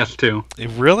for your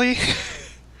PS2. Really?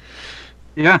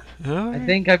 Yeah. I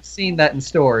think I've seen that in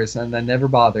stores, and I never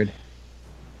bothered.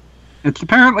 It's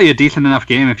apparently a decent enough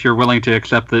game if you're willing to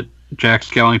accept that Jack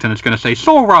Skellington is going to say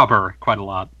Soul Robber quite a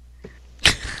lot.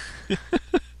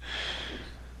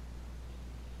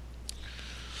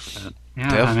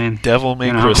 Devil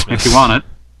May Christmas. If you want it.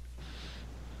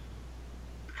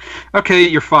 Okay,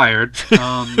 you're fired.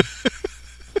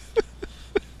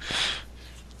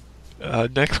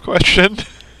 Next question.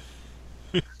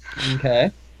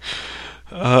 Okay.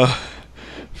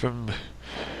 From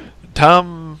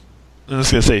Tom. I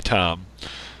was going to say Tom.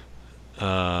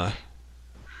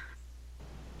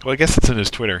 Well, I guess it's in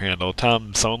his Twitter handle,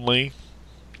 Tom Sonley.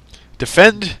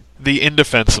 Defend the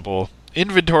indefensible.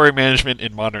 Inventory management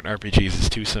in modern RPGs is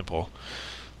too simple.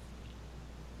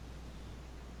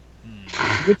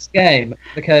 Which game?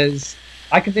 Because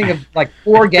I can think of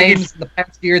 4 games in the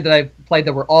past year that I've played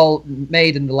that were all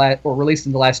made in or released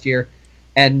in the last year,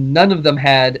 and none of them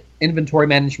had inventory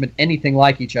management anything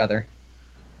like each other.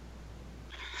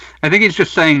 I think he's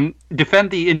just saying,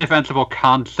 defend the indefensible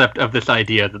concept of this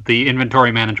idea that the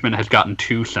inventory management has gotten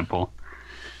too simple.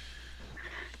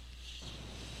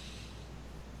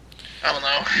 I don't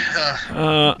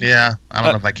know. Yeah, I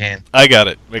don't know if I can. I got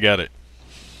it.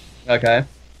 Okay.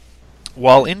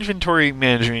 While inventory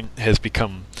management has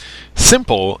become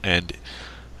simple and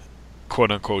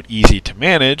quote-unquote easy to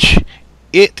manage,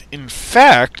 it, in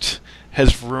fact,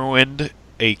 has ruined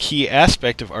a key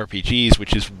aspect of RPGs,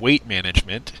 which is weight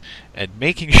management and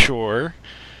making sure.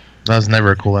 That was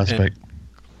never a cool aspect.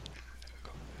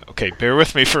 Okay, bear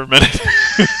with me for a minute.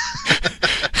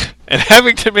 And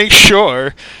having to make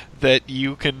sure that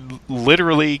you can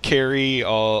literally carry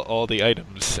all the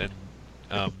items and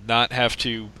not have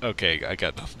to. Okay, I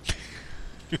got nothing.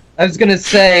 I was gonna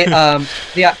say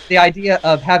the idea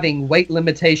of having weight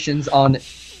limitations on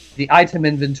the item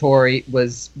inventory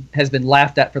has been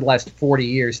laughed at for the last 40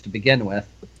 years to begin with,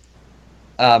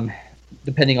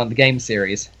 depending on the game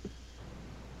series.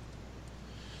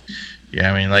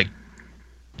 Yeah, I mean, like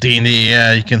D&D,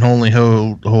 you can only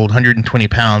hold 120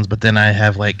 pounds, but then I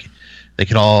have like they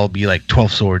could all be like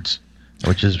 12 swords,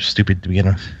 which is stupid to begin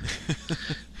with.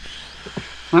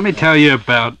 Let me tell you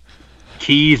about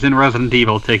keys in Resident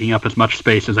Evil taking up as much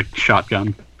space as a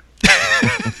shotgun.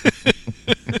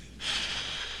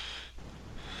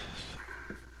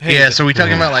 Hey, Yeah, so we're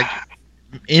talking about like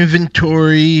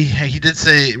inventory. He did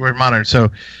say we're modern,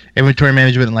 so inventory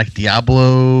management like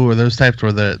Diablo or those types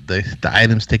where the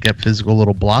items take up physical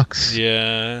little blocks.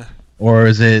 Yeah. Or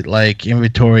is it like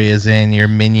inventory is in your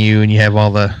menu and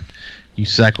you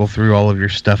cycle through all of your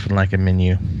stuff in like a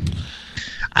menu?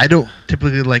 I don't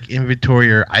typically like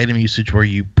inventory or item usage where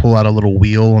you pull out a little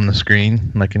wheel on the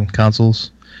screen, like in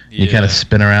consoles. You kind of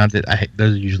spin around it.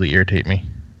 Those usually irritate me.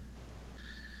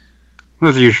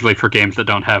 Those are usually for games that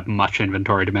don't have much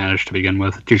inventory to manage to begin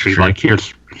with. It's usually Sure. like,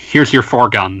 here's your 4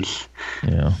 guns.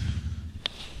 Yeah.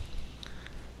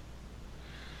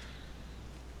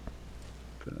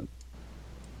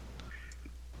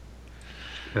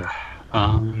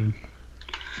 Yeah,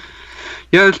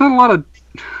 there's not a lot of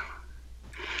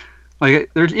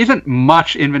there isn't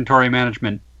much inventory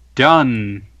management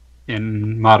done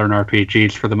in modern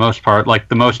RPGs for the most part. Like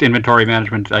the most inventory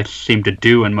management I seem to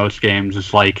do in most games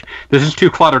is like, this is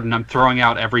too cluttered and I'm throwing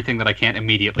out everything that I can't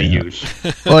immediately use.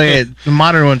 Well, yeah, the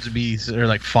modern ones would be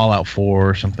like Fallout 4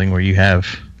 or something where you have.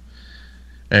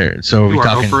 So You we're are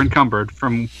talking. over encumbered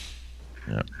from.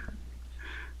 Do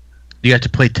you have to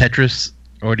play Tetris,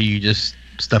 or do you just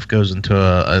stuff goes into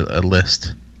a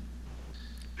list?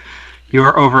 You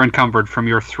are over encumbered from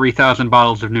your 3,000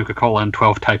 bottles of Nuka-Cola and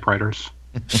 12 typewriters.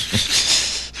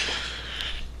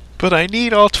 But I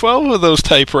need all 12 of those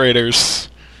typewriters.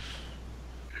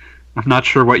 I'm not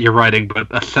sure what you're writing, but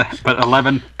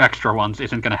 11 extra ones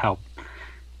isn't going to help.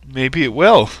 Maybe it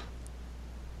will.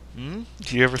 Do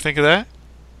you ever think of that?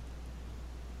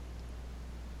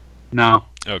 No,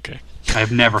 Okay.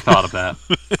 I've never thought of that.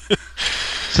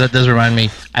 So that does remind me.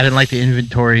 I didn't like the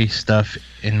inventory stuff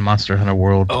in Monster Hunter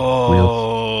World.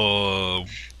 Wheels.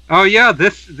 Oh yeah,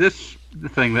 this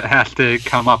thing that has to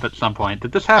come up at some point.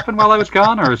 Did this happen while I was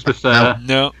gone, or is this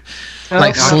No.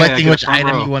 Like okay, selecting I get which front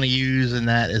item row. you want to use, and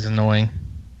that is annoying.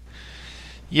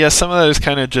 Yeah, some of that is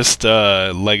kind of just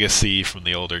legacy from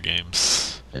the older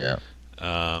games. Yeah.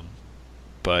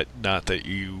 But not that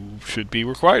you should be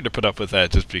required to put up with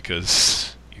that just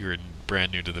because you're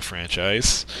brand new to the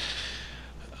franchise.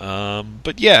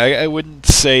 But yeah, I wouldn't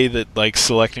say that like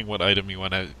selecting what item you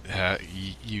want to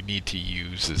you need to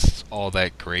use is all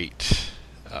that great.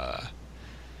 I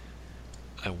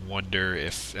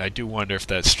do wonder if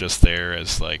that's just there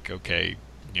as like, okay,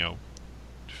 you know,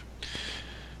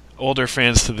 older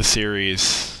fans to the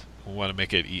series want to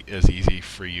make it as easy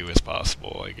for you as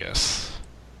possible, I guess.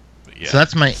 But yeah, So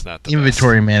that's my it's not the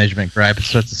inventory management gripe.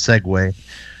 So that's a segue.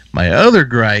 My other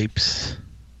gripes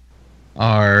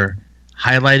are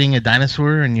highlighting a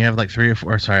dinosaur and you have like 3 or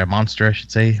 4, or sorry, a monster, I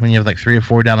should say, when you have like 3 or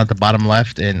 4 down at the bottom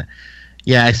left. And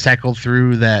yeah, I cycled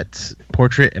through that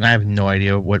portrait and I have no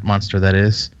idea what monster that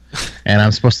is. And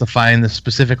I'm supposed to find the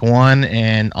specific one,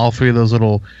 and all 3 of those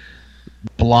little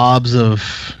blobs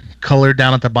of color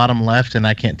down at the bottom left, and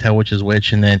I can't tell which is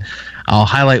which. And then I'll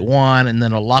highlight one and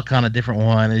then I'll lock on a different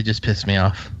one. It just pissed me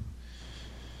off.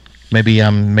 Maybe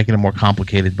I'm making it more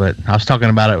complicated, but I was talking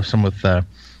about it with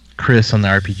Chris on the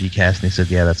RPG cast, and he said,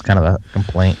 yeah, that's kind of a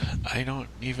complaint. I don't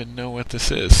even know what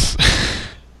this is.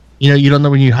 You don't know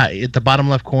when you at the bottom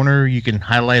left corner, you can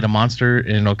highlight a monster,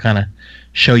 and it'll kind of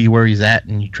show you where he's at,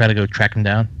 and you try to go track him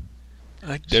down.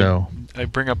 I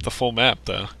bring up the full map,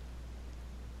 though.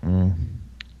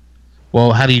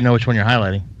 Well, how do you know which one you're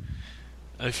highlighting?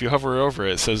 If you hover over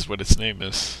it, it says what its name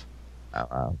is.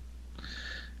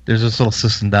 There's this little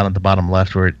system down at the bottom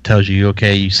left where it tells you,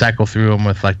 okay, you cycle through them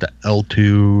with like the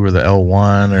L2 or the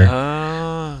L1 or.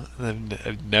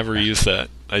 I've never used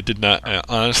that. I did not.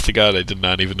 Honest to God, I did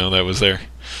not even know that was there.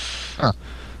 Huh.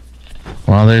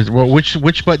 Well,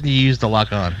 which button do you use to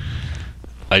lock on?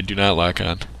 I do not lock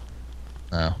on.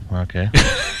 Oh, okay.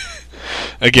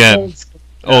 Again,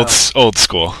 old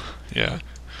school. Yeah.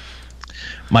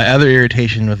 My other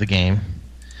irritation with the game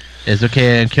is,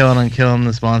 okay, I'm killing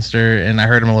this monster, and I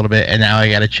hurt him a little bit, and now I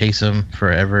gotta chase him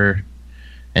forever,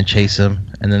 and chase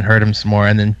him, and then hurt him some more,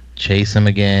 and then chase him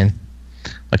again.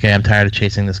 Okay, I'm tired of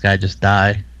chasing this guy, just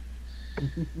die.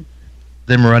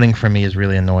 Them running from me is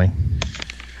really annoying.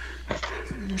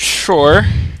 Sure.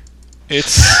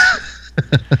 It's...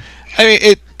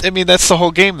 I mean, that's the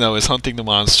whole game, though, is hunting the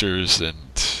monsters, and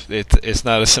it's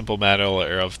not a simple matter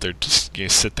of they're just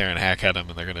sit there and hack at them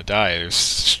and they're going to die. There's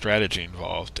strategy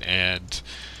involved, and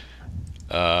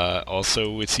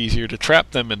also it's easier to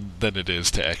trap them than it is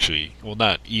to actually... Well,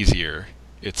 not easier.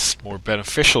 It's more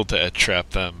beneficial to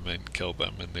trap them and kill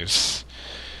them, and there's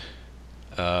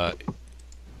a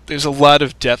lot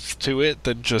of depth to it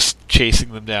than just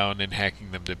chasing them down and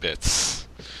hacking them to bits,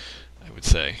 I would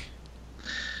say.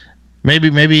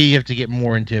 Maybe you have to get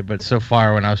more into it, but so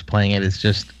far when I was playing it, it's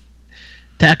just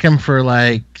attack them for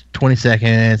like 20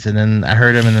 seconds, and then I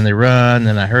hurt him, and then they run,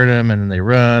 and I hurt him, and then they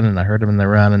run, and I hurt him, and they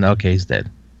run, and okay, he's dead.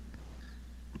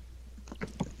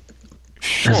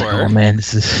 Sure. Like, oh man,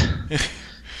 this is...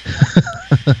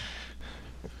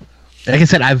 Like I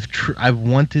said, I've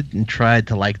wanted and tried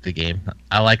to like the game.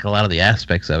 I like a lot of the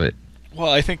aspects of it.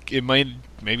 Well, I think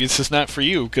maybe it's just not for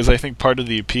you, because I think part of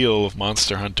the appeal of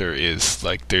Monster Hunter is,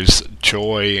 like, there's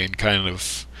joy and kind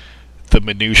of the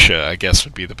minutia, I guess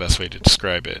would be the best way to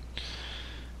describe it.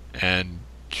 And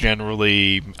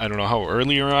generally, I don't know how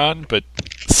early you're on, but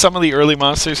some of the early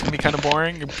monsters can be kind of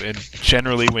boring, and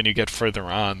generally when you get further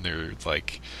on, they're,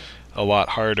 like, a lot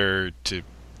harder to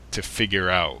figure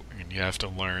out, and you have to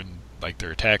learn, like,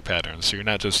 their attack patterns, so you're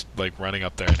not just, like, running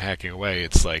up there and hacking away.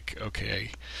 It's like,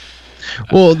 okay...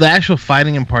 Well, the actual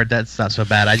fighting in part, that's not so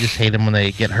bad. I just hate them when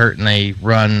they get hurt and they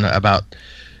run about,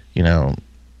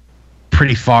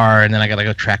 pretty far, and then I gotta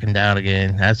go track them down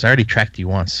again. I already tracked you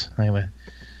once. I gotta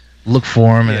look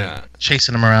for them and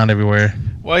chasing them around everywhere.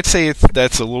 Well, I'd say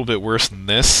that's a little bit worse than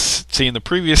this. See, in the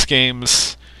previous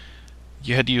games,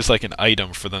 you had to use, like, an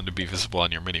item for them to be visible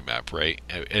on your minimap, right?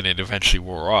 And it eventually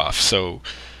wore off. So,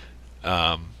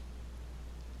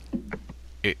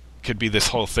 it could be this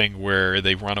whole thing where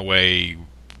they run away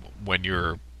when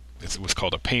it was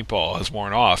called a paintball, has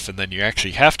worn off, and then you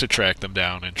actually have to track them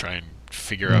down and try and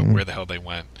figure out where the hell they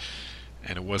went.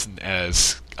 And it wasn't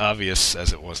as obvious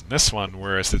as it was in this one,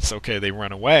 whereas it's, okay, they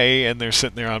run away, and they're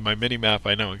sitting there on my minimap,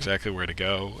 I know exactly where to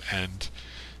go, and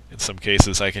in some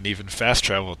cases I can even fast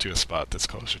travel to a spot that's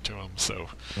closer to them, so...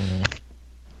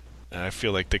 And I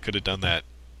feel like they could have done that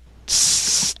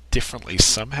differently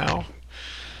somehow.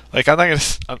 Like, I'm not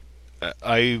gonna...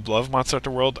 I love Monster Hunter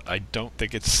World. I don't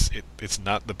think it's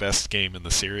not the best game in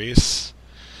the series.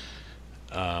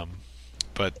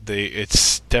 But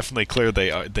it's definitely clear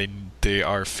they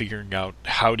are figuring out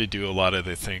how to do a lot of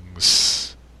the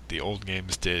things the old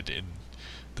games did in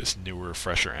this newer,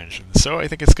 fresher engine. So I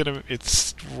think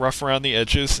it's rough around the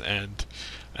edges, and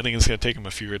I think it's gonna take them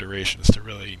a few iterations to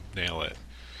really nail it.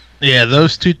 Yeah,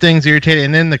 those two things irritate,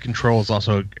 and then the controls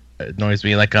also annoys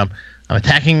me. Like, I'm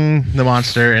attacking the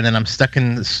monster, and then I'm stuck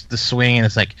in the swing, and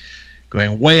it's like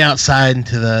going way outside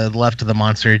into the left of the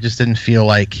monster. It just didn't feel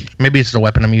like... Maybe it's the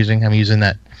weapon I'm using. I'm using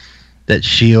that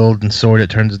shield and sword. It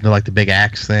turns into like the big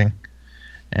axe thing,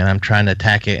 and I'm trying to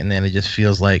attack it, and then it just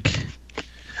feels like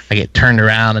I get turned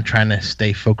around, and trying to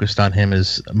stay focused on him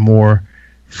is more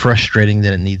frustrating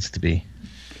than it needs to be.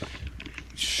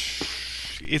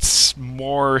 It's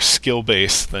more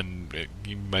skill-based than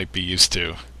you might be used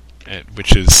to,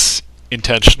 which is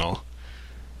intentional.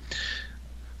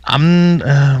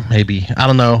 Maybe. I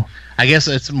don't know. I guess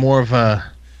it's more of a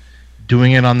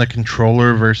doing it on the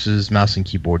controller versus mouse and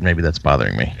keyboard. Maybe that's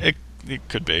bothering me. It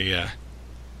could be, yeah.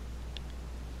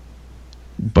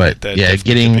 But,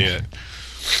 getting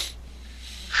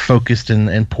focused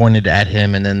and pointed at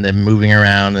him, and then them moving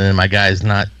around, and then my guy's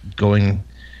not going...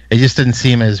 It just didn't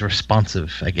seem as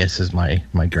responsive, I guess, is my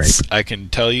gripe. I can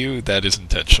tell you that is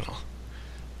intentional.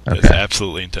 Okay. That's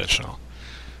absolutely intentional.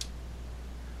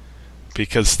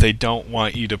 Because they don't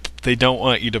want you to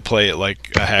play it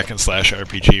like a hack and slash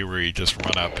RPG where you just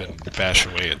run up and bash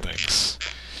away at things.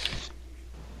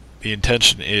 The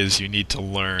intention is you need to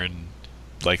learn,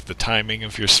 like, the timing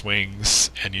of your swings,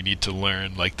 and you need to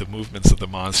learn, like, the movements of the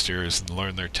monsters and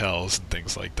learn their tells and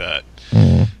things like that.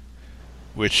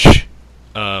 Which,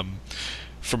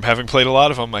 from having played a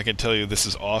lot of them, I can tell you this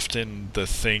is often the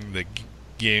thing that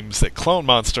games that clone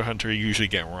Monster Hunter usually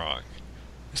get wrong.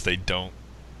 Is they don't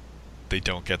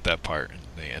get that part, and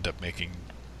they end up making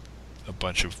a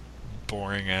bunch of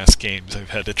boring ass games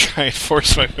I've had to try and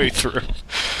force my way through.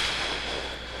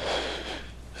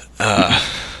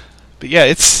 But yeah,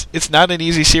 it's not an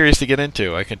easy series to get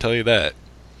into, I can tell you that.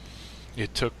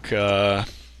 It took. I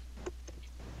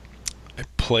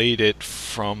played it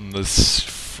from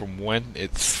when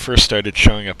it first started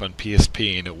showing up on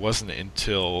PSP, and it wasn't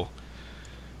until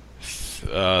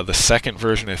the second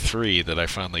version of 3 that I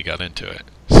finally got into it.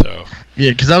 So Yeah,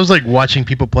 because I was like watching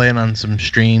people playing on some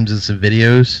streams and some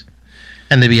videos,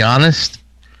 and to be honest,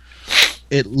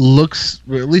 it looks,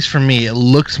 at least for me, it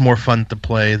looks more fun to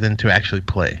play than to actually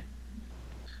play.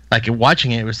 Like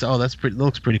watching it, it was that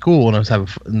looks pretty cool, and I was having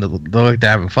they're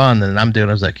having fun, and I'm doing.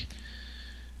 I was like,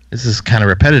 this is kind of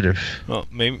repetitive. well,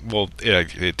 yeah,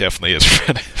 it definitely is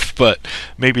repetitive, but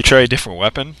maybe try a different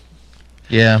weapon.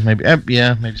 Yeah, maybe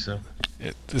so.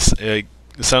 It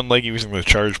sounded like using the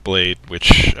charge blade,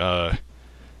 which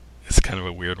is kind of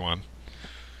a weird one.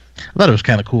 I thought it was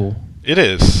kind of cool It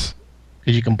is.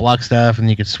 because you can block stuff and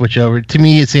you can switch over. To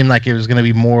me, it seemed like it was going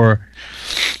to be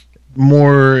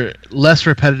less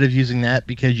repetitive using that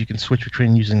because you can switch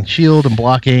between using shield and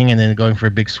blocking and then going for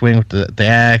a big swing with the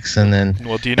axe and then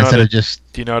Well, do you know instead of just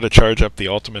do you know how to charge up the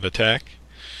ultimate attack?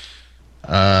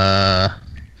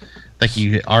 like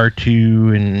you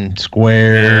R2 and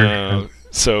square.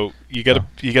 So you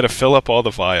gotta fill up all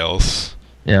the vials,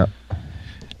 Yeah.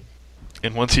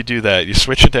 and once you do that, you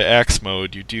switch into axe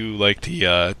mode. You do like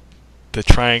the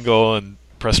triangle and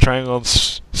press triangle and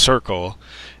circle,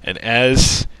 and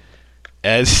as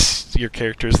your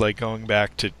character's like going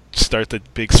back to start the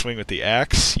big swing with the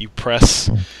axe, you press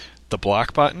the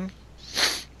block button,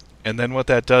 and then what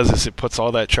that does is it puts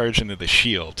all that charge into the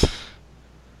shield.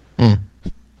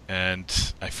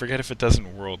 And I forget if it does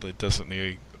in World. It doesn't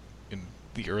in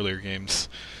the earlier games.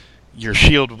 Your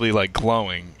shield will be like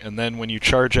glowing, and then when you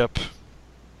charge up,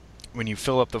 when you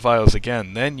fill up the vials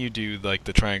again, then you do like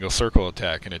the triangle circle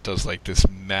attack, and it does like this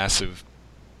massive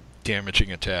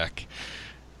damaging attack.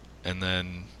 And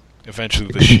then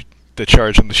eventually the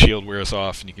charge on the shield wears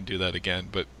off, and you can do that again.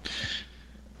 But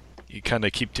you kind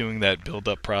of keep doing that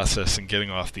build-up process and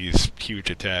getting off these huge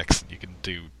attacks, and you can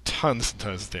do tons and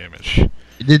tons of damage.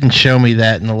 It didn't show me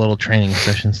that in the little training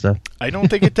session stuff. I don't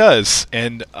think it does,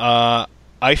 and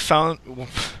I found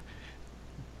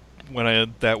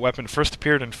when that weapon first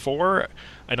appeared in 4,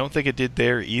 I don't think it did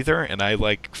there either, and I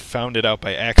like found it out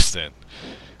by accident.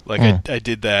 Like I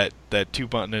did that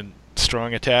 2-button and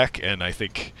strong attack, and I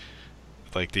think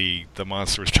like the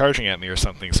monster was charging at me or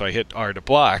something, so I hit R to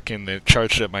block, and it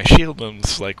charged at my shield, and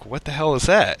was like, what the hell is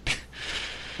that?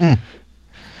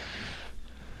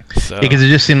 So, Because it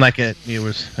just seemed like it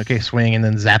was okay, swing and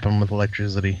then zap him with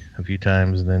electricity a few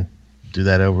times and then do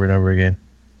that over and over again.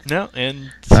 no,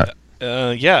 and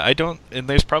yeah, I don't, and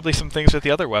there's probably some things with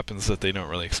the other weapons that they don't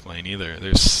really explain either.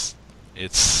 It's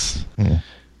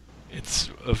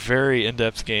a very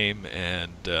in-depth game,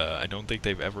 and I don't think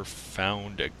they've ever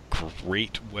found a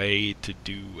great way to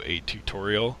do a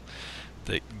tutorial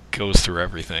that goes through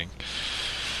everything.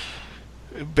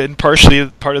 And partially,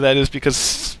 part of that is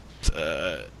because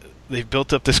they've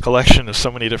built up this collection of so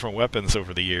many different weapons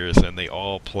over the years, and they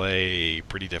all play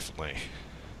pretty differently.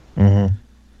 Mm-hmm.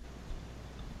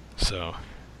 So,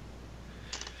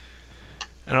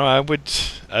 I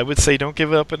would say don't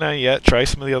give up on that yet. Try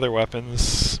some of the other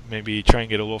weapons. Maybe try and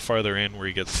get a little farther in where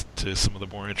you get to some of the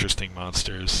more interesting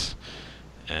monsters,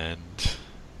 and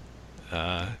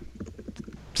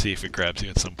see if it grabs you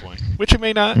at some point. Which it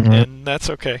may not, and that's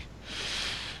okay.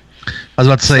 I was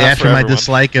about to say, It's not after for my everyone.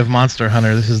 dislike of Monster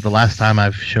Hunter, this is the last time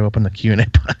I've show up in the Q&A.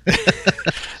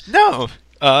 No,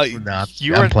 Nah,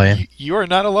 you I'm are playing. you are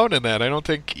not alone in that. I don't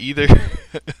think either.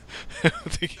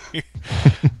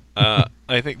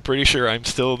 I think pretty sure I'm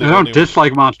still the I only don't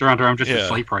dislike Monster Hunter. I'm just Yeah.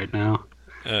 asleep right now.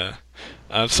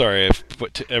 I'm sorry, I've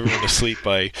put everyone to sleep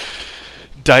by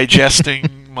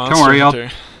digesting Monster worry, I'll-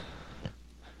 Hunter.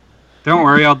 Don't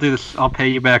worry, I'll do this. I'll pay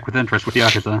you back with interest with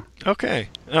Yakuza. Okay,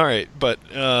 all right, but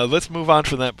let's move on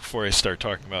from that before I start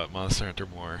talking about Monster Hunter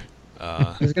more.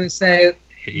 I was going to say,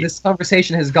 this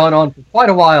conversation has gone on for quite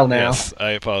a while now. Yes,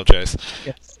 I apologize.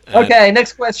 Yes. Okay,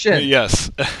 next question. Yes,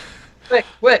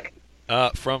 Quick.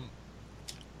 from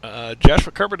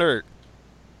Joshua Carpenter,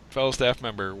 fellow staff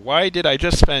member. Why did I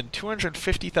just spend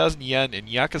 250,000 yen in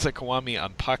Yakuza Kiwami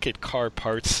on pocket car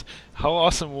parts? How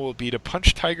awesome will it be to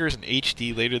punch tigers in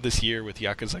HD later this year with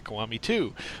Yakuza Kiwami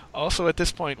 2? Also, at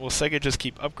this point, will Sega just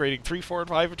keep upgrading 3, 4, and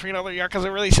 5 between other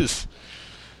Yakuza releases?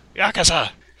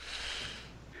 Yakuza!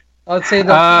 I would say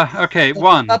the Okay,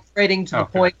 one. upgrading to the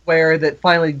Okay. point where that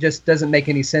finally just doesn't make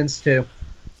any sense to.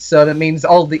 So that means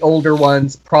all the older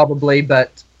ones probably,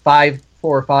 but 4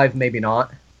 or 5 maybe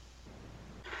not.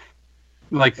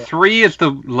 Like, 3 is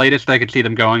the latest I could see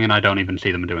them going, and I don't even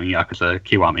see them doing Yakuza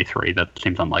Kiwami 3. That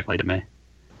seems unlikely to me.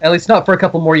 At least not for a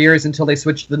couple more years until they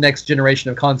switch to the next generation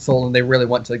of console and they really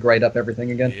want to grade up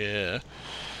everything again. Yeah.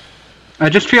 I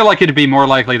just feel like it'd be more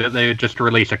likely that they would just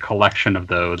release a collection of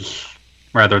those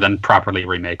rather than properly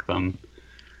remake them.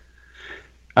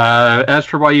 As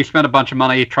for why you spent a bunch of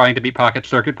money trying to beat Pocket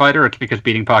Circuit Fighter, it's because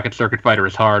beating Pocket Circuit Fighter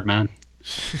is hard, man.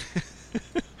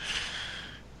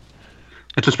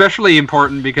 It's especially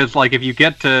important because, like, if you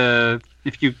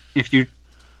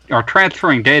are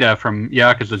transferring data from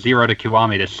Yakuza 0 to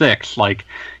Kiwami to 6, like,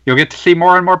 you'll get to see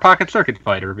more and more Pocket Circuit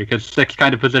Fighter, because 6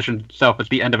 kind of positions itself as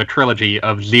the end of a trilogy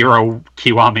of 0,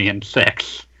 Kiwami, and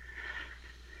 6.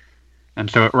 And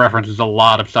so it references a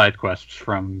lot of side quests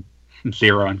from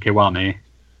 0 and Kiwami.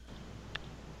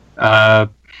 I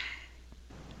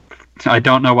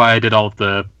don't know why I did all of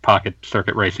the Pocket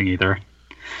Circuit racing either.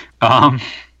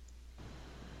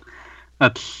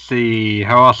 Let's see.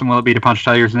 How awesome will it be to punch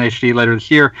Tigers in HD later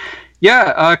this year?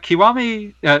 Yeah,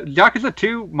 Kiwami, Yakuza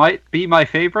 2 might be my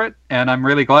favorite, and I'm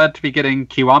really glad to be getting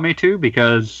Kiwami 2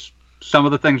 because some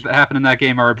of the things that happen in that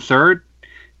game are absurd,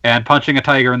 and punching a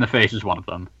tiger in the face is one of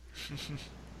them.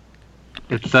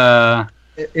 It's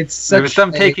such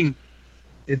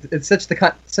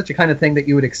a kind of thing that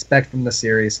you would expect from the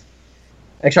series.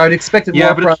 Actually, I would expect it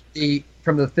more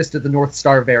from the Fist of the North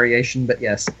Star variation, but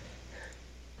yes.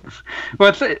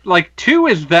 Well, it's like 2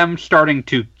 is them starting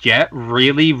to get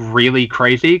really, really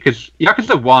crazy, because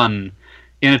Yakuza 1,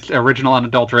 in its original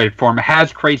unadulterated form,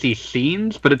 has crazy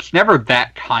scenes, but it's never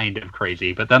that kind of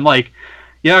crazy. But then, like,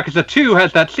 Yakuza 2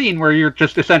 has that scene where you're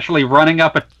just essentially running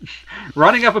up a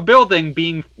building,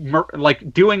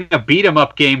 doing a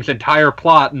beat-em-up game's entire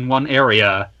plot in one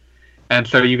area. And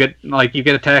so you get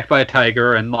attacked by a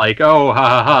tiger, and like, oh, ha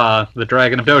ha ha, the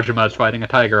Dragon of Dojima is fighting a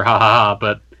tiger, ha ha ha,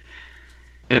 but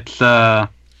it's,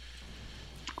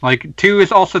 2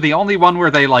 is also the only one where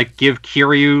they, like, give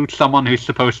Kiryu someone who's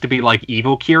supposed to be, like,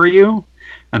 evil Kiryu,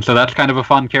 and so that's kind of a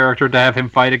fun character to have him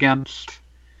fight against.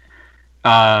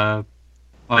 2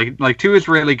 is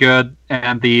really good,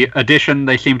 and the addition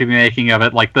they seem to be making of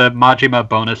it, like the Majima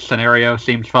bonus scenario,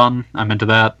 seems fun. I'm into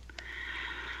that.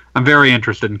 I'm very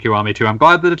interested in Kiwami 2. I'm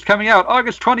glad that it's coming out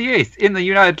August 28th in the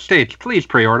United States. Please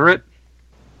pre-order it.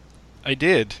 I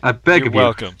did. I beg of you. You're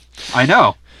welcome. I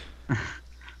know.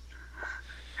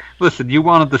 Listen, you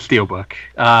wanted the Steelbook.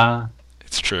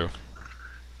 It's true.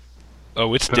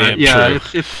 Oh, it's damn true.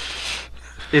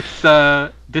 It's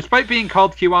despite being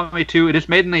called Kiwami 2, it is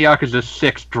made in the Yakuza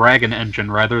 6 Dragon engine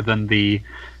rather than the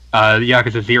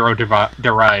Yakuza 0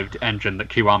 derived engine that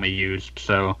Kiwami used.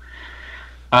 So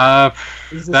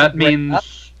that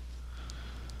means.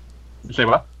 Say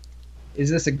what? Is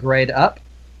this a grade up?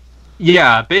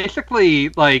 Yeah, basically,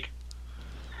 like,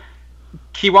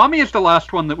 Kiwami is the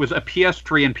last one that was a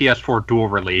PS3 and PS4 dual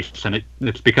release, and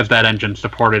it's because that engine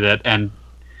supported it, and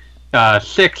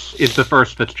 6 is the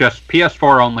first that's just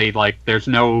PS4 only, like, there's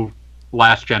no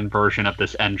last-gen version of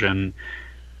this engine,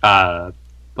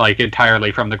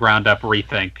 entirely from the ground up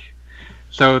rethink.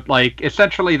 So, like,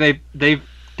 essentially they've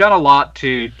done a lot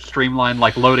to streamline,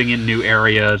 like, loading in new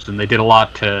areas, and they did a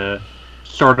lot to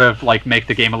sort of, like, make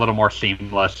the game a little more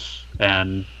seamless.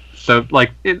 And so,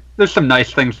 like, there's some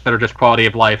nice things that are just quality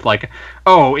of life, like,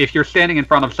 oh, if you're standing in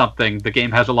front of something, the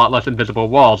game has a lot less invisible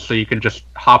walls, so you can just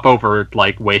hop over,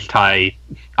 like, waist-high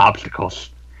obstacles.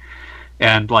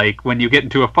 And, like, when you get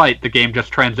into a fight, the game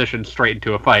just transitions straight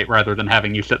into a fight, rather than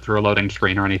having you sit through a loading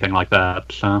screen or anything like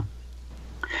that, so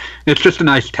it's just a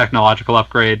nice technological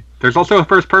upgrade. There's also a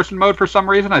first-person mode for some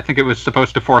reason. I think it was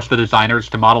supposed to force the designers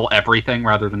to model everything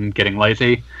rather than getting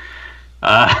lazy.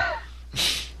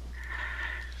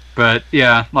 But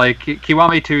yeah, like,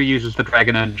 Kiwami 2 uses the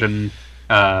Dragon engine.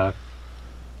 It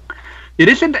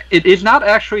is not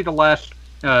actually the last.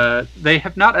 They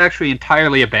have not actually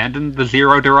entirely abandoned the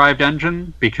Zero derived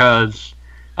engine, because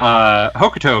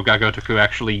Hokuto ga Gotoku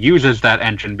actually uses that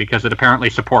engine because it apparently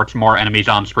supports more enemies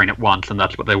on screen at once, and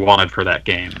that's what they wanted for that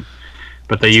game.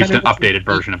 But they used an updated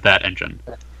version of that engine.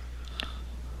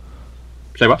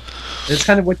 Say what? It's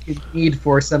kind of what you need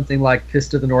for something like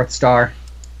Fist of the North Star.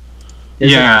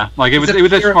 Yeah, like, it was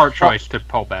a smart choice to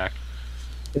pull back.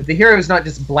 If the hero is not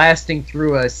just blasting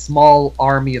through a small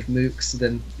army of mooks,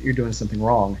 then you're doing something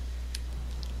wrong.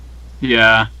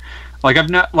 Yeah, like,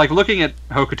 I've not, like, looking at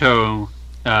Hokuto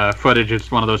footage is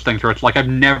one of those things where it's like, I've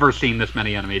never seen this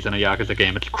many enemies in a Yakuza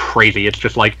game. It's crazy. It's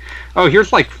just like, oh,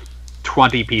 here's like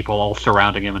 20 people all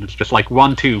surrounding him, and it's just like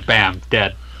 1, 2, bam,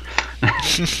 dead.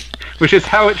 Which is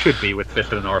how it should be with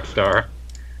Fist of the North Star.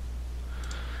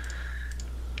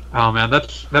 Oh man,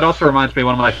 that also reminds me of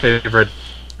one of my favorite.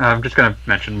 I'm just gonna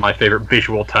mention my favorite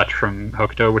visual touch from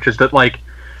Hokuto, which is that, like,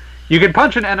 You can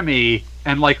punch an enemy,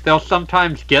 and like they'll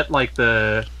sometimes get like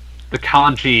the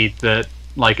kanji that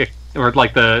it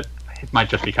might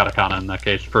just be katakana in that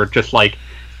case for just like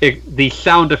the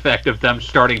sound effect of them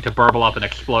starting to burble up and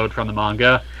explode from the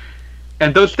manga,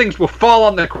 and those things will fall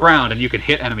on the ground, and you can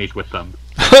hit enemies with them.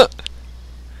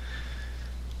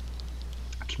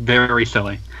 It's very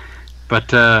silly,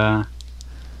 but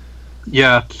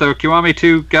yeah. So Kiwami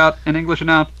 2 got an English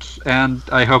announced, and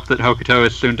I hope that Hokuto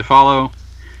is soon to follow.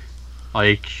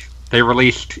 Like, they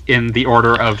released in the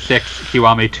order of 6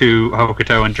 Kiwami 2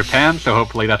 Hokuto in Japan, so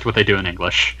hopefully that's what they do in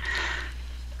English.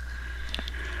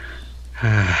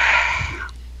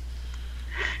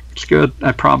 It's good,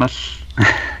 I promise.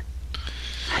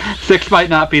 6 might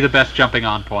not be the best jumping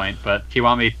on point, but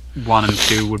Kiwami 1 and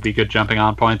 2 would be good jumping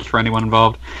on points for anyone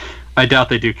involved. I doubt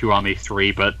they do Kiwami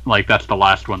 3, but like that's the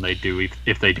last one they do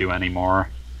if they do any more.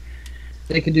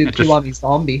 They could do Kiwami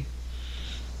Zombie.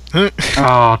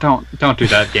 Oh, don't do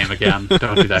that game again.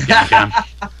 Don't do that game again.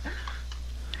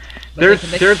 There's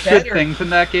good things in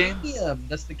that game. Yeah,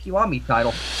 that's the Kiwami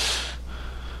title.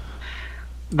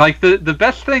 Like the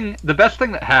best thing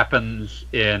that happens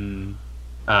in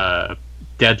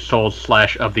Dead Souls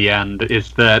 / Of the End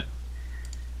is that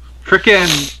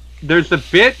frickin' there's a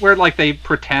bit where like they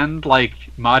pretend like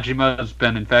Majima's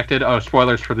been infected. Oh,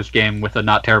 spoilers for this game with a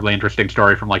not terribly interesting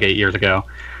story from like 8 years ago.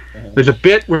 There's a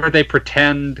bit where they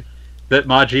pretend that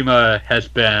Majima has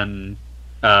been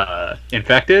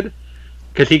infected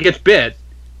because he gets bit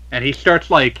and he starts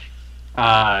like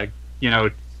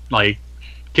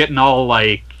getting all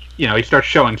like he starts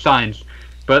showing signs,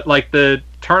 but like the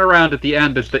turnaround at the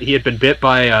end is that he had been bit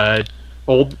by an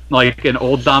old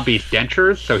zombie's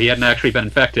dentures, so he hadn't actually been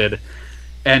infected.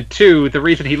 And 2, the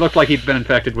reason he looked like he'd been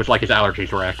infected was like his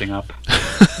allergies were acting up.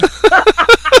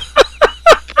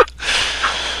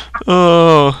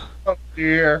 Oh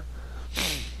dear.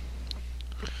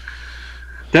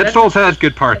 Dead Souls has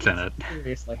good parts in it.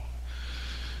 Seriously.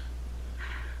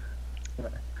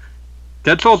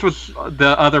 Dead Souls was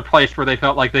the other place where they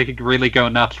felt like they could really go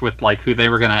nuts with like who they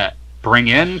were gonna bring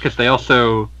in, because they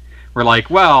also were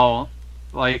like, well,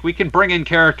 like we can bring in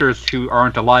characters who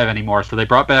aren't alive anymore. So they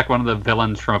brought back one of the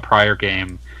villains from a prior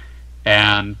game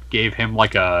and gave him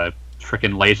like a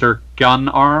freaking laser gun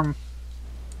arm.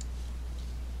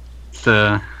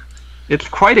 It's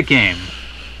quite a game.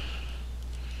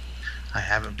 I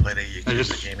haven't played a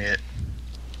Yakuza game yet.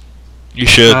 You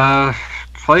should.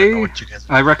 What you guys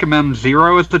I recommend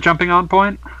Zero as the jumping on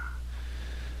point.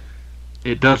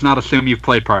 It does not assume you've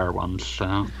played prior ones,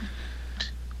 so.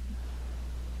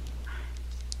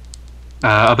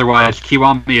 Otherwise,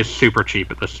 Kiwami is super cheap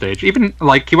at this stage. Even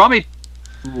like Kiwami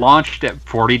launched at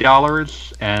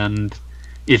 $40 and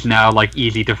is now like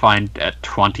easy to find at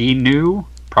 $20 new,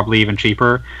 probably even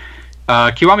cheaper.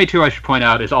 Kiwami 2, I should point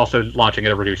out, is also launching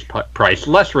at a reduced price,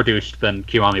 less reduced than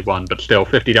Kiwami 1, but still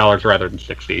 $50 rather than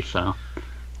 $60. So.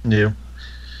 Yeah.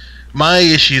 My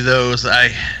issue though is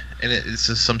it's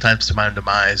just sometimes to my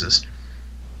demise is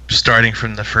starting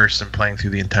from the first and playing through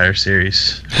the entire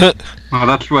series. Well,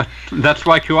 that's why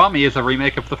Kiwami is a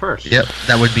remake of the first. Yep,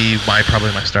 that would be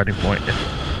probably my starting point.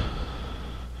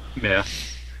 Yeah.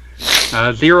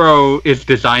 Zero is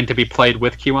designed to be played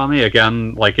with Kiwami.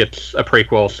 Again, like it's a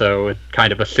prequel, so it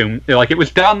kind of assumed like it was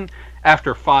done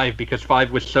after 5 because 5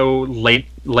 was so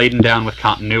laden down with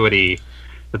continuity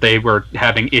that they were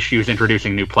having issues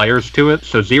introducing new players to it.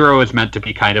 So Zero is meant to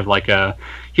be kind of like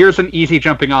here's an easy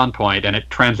jumping on point, and it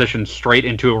transitions straight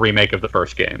into a remake of the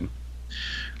first game.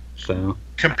 So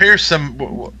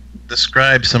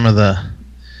describe some of the.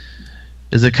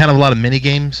 Is it kind of a lot of mini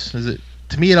games? Is it?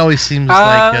 To me, it always seems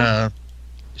like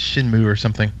Shenmue or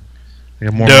something. Like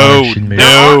a more modern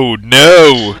Shenmue.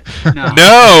 No.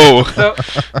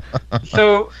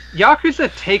 So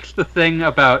Yakuza takes the thing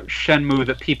about Shenmue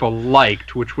that people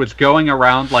liked, which was going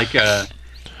around like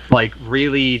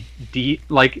really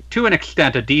to an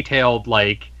extent a detailed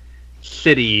like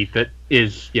city that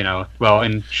is well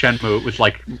in Shenmue it was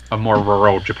like a more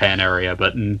rural Japan area,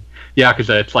 but in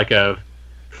Yakuza it's like a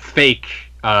fake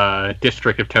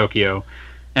district of Tokyo,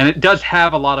 and it does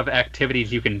have a lot of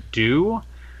activities you can do,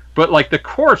 but like the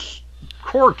core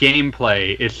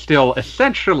gameplay is still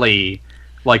essentially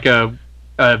like a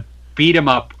beat 'em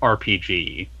up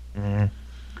RPG. Mm.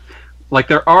 Like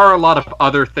there are a lot of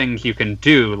other things you can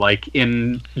do. Like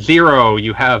in Zero,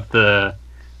 you have the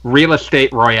Real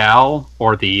Estate Royale,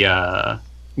 or the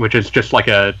which is just like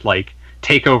a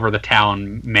take over the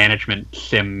town management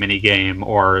sim minigame,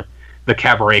 or the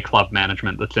Cabaret Club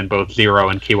management that's in both Zero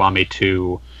and Kiwami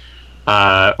 2,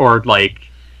 or like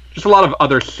just a lot of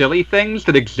other silly things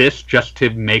that exist just to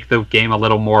make the game a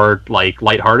little more like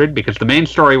lighthearted, because the main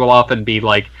story will often be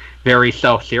like very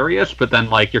self-serious, but then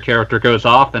like your character goes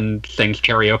off and sings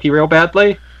karaoke real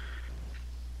badly.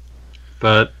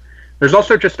 But there's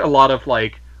also just a lot of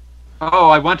like, oh,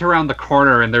 I went around the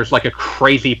corner and there's like a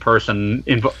crazy person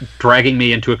dragging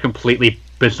me into a completely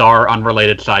bizarre,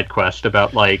 unrelated side quest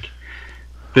about like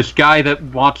this guy that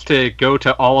wants to go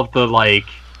to all of the like,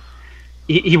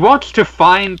 he wants to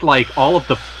find like all of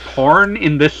the porn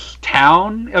in this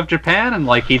town of Japan, and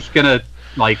like he's gonna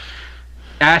like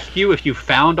ask you if you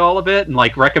found all of it and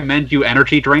like recommend you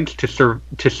energy drinks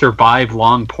to survive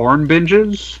long porn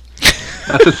binges.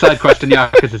 That's a side quest in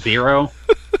Yakuza 0.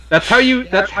 That's how you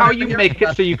make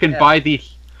it so you can buy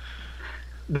these.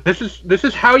 This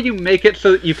is how you make it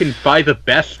so that you can buy the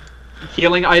best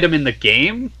healing item in the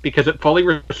game, because it fully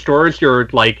restores your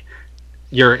like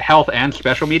your health and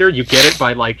special meter. You get it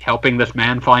by like helping this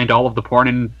man find all of the porn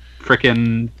in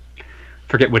frickin'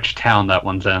 forget which town that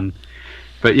one's in.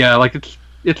 But yeah, like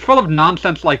it's full of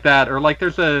nonsense like that, or like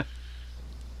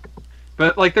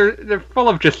but like they're full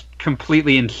of just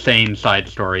completely insane side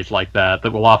stories like that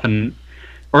will often,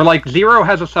 or like Zero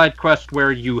has a side quest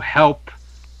where you help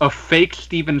a fake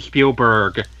Steven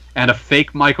Spielberg and a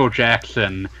fake Michael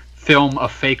Jackson film a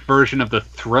fake version of the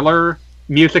Thriller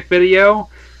music video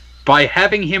by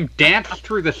having him dance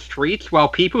through the streets while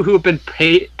people who have been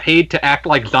paid to act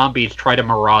like zombies try to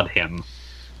maraud him.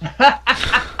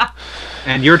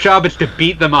 And your job is to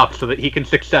beat them up so that he can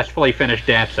successfully finish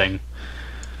dancing.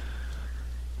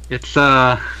 It's,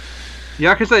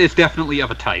 Yakuza is definitely of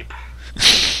a type.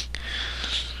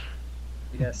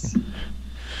 Yes.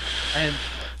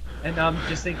 And I'm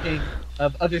just thinking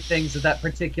of other things that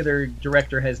particular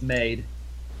director has made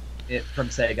it from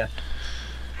Sega.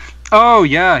 Oh,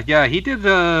 yeah, he did,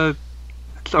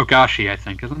 it's Ogashi, I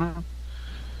think, isn't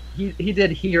it? He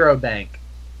did Hero Bank.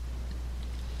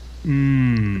 I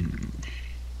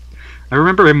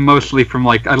remember him mostly from,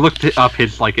 like, I looked up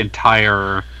his, like,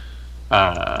 entire,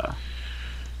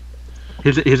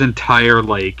 his entire,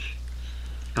 like,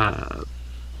 let's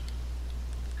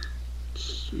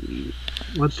see,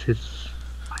 what's his,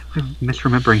 I'm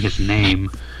misremembering his name.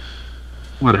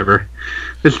 Whatever.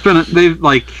 He's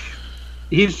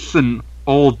an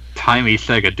old-timey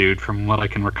Sega dude from what I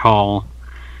can recall.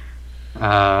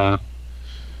 But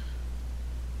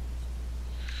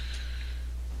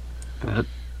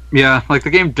yeah, like the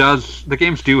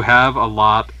games do have a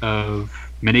lot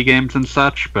of mini-games and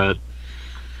such, but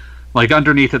like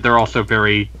underneath it they're also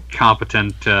very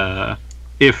competent,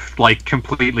 if like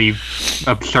completely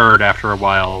absurd after a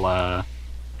while,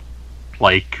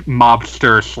 like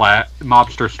mobster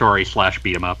story /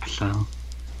 beat 'em up, so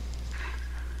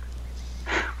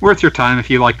worth your time if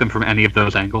you like them from any of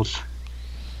those angles.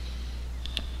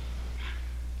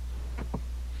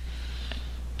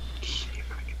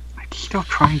 I'm still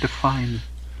trying to find.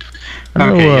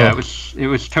 Okay, yeah, it was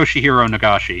Toshihiro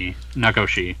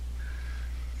Nagoshi.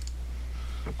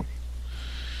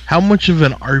 How much of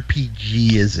an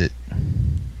RPG is it?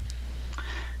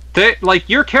 Like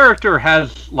your character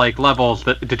has like levels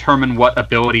that determine what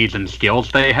abilities and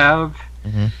skills they have,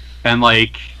 and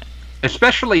like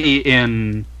especially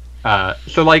in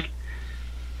so like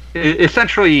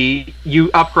essentially you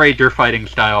upgrade your fighting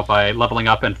style by leveling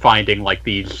up and finding like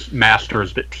these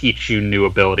masters that teach you new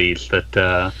abilities that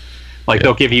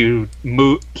they'll give you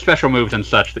special moves and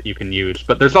such that you can use.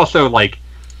 But there's also like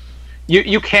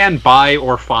you can buy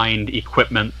or find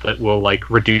equipment that will like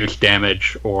reduce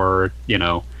damage or, you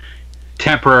know,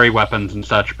 temporary weapons and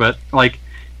such. But like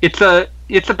it's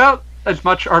about as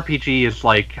much RPG as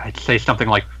like I'd say something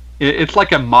like it's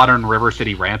like a modern River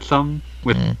City Ransom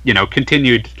with you know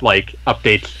continued like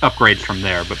upgrades from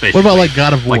there. But basically, what about like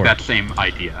God of War? Like that same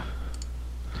idea.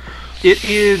 It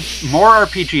is more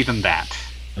RPG than that.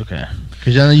 Okay,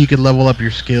 because I know you could level up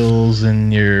your skills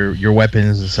and your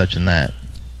weapons and such and that.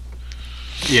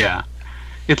 Yeah,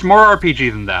 it's more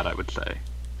RPG than that, I would say,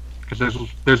 because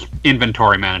there's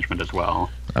inventory management as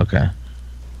well. Okay.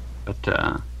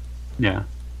 But yeah,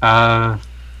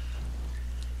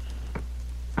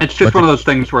 it's just one of those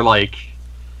things where like,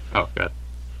 oh, good.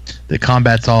 The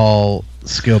combat's all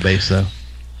skill based, though.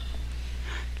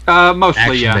 Mostly,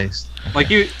 action yeah. Based. Okay. Like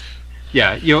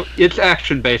it's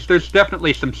action based. There's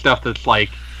definitely some stuff that's like,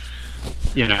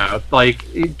 you know, like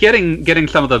getting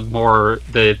some of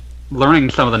learning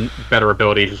some of the better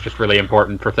abilities is just really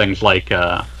important for things like,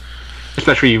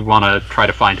 especially you want to try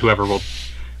to find whoever will,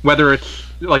 whether it's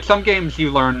like some games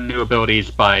you learn new abilities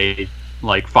by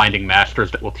like finding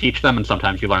masters that will teach them, and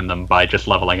sometimes you learn them by just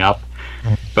leveling up.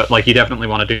 But like you definitely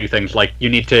want to do things like you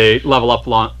need to level up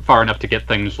far enough to get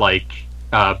things like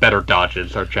better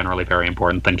dodges are generally very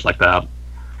important, things like that.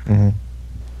 Mm-hmm.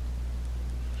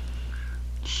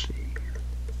 Let's see.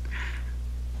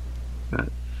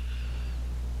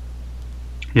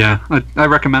 Yeah, I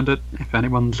recommend it if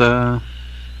anyone's on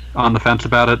the fence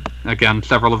about it. Again,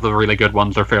 several of the really good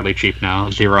ones are fairly cheap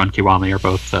now. Zero and Kiwami are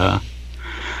both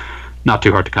not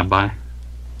too hard to come by.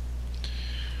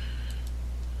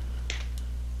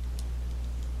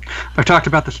 I've talked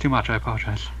about this too much, I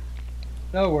apologize.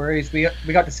 No worries. We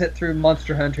got to sit through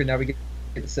Monster Hunter, now we get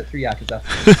to sit through Yakuza.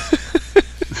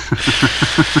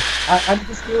 I'm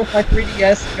just here with my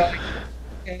 3DS going,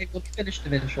 okay, we'll be finished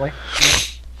eventually.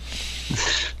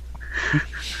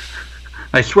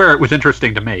 I swear it was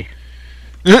interesting to me.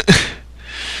 Oh,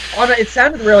 no, it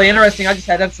sounded really interesting, I just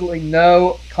had absolutely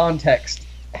no context.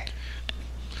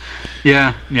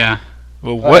 Yeah.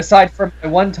 Well, what? Aside from my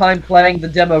one time playing the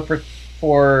demo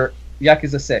for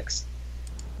Yakuza 6.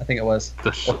 I think it was. The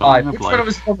Or Song 5. of Which Life. one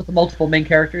was the one with the multiple main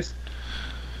characters?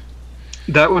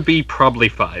 That would be probably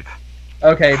 5.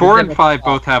 Okay. the 4 and demo 5 for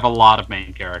both have a lot of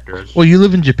main characters. Well, you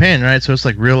live in Japan, right? So it's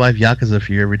like real life Yakuza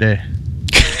for you every day.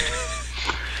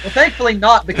 Well, thankfully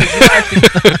not, because you actually.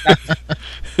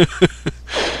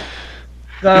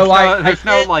 So I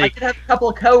did have a couple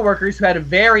of coworkers who had a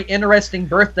very interesting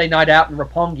birthday night out in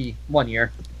Roppongi one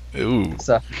year. Ooh.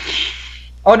 So,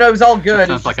 oh no, it was all good. That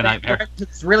sounds It's like a just nightmare. they were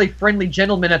this really friendly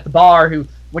gentleman at the bar who,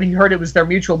 when he heard it was their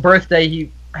mutual birthday,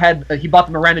 he bought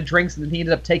them a round of drinks, and then he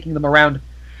ended up taking them around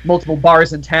multiple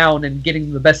bars in town and getting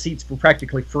them the best seats for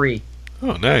practically free.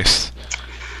 Oh, nice.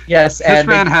 Yes, This and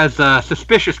man has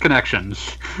suspicious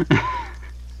connections.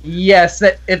 yes,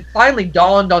 that it finally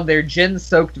dawned on their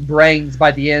gin-soaked brains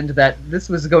by the end that this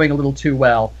was going a little too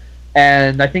well,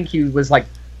 and I think he was like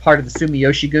part of the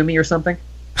Sumiyoshi Gumi or something.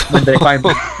 When they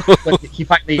finally, when he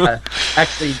finally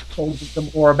actually told them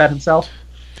more about himself.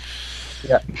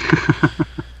 Yeah.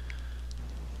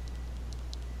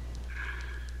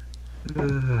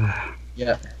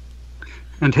 Yeah.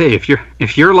 And hey, if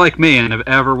you're like me and have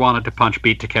ever wanted to punch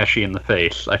Beat Takeshi in the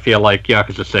face, I feel like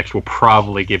Yakuza 6 will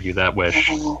probably give you that wish.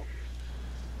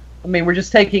 I mean, we're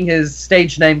just taking his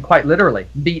stage name quite literally.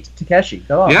 Beat Takeshi.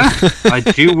 Go on. Yeah, I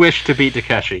do wish to beat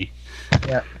Takeshi.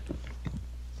 Yeah.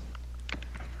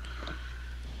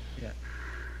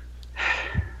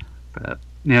 But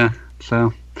yeah,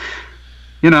 so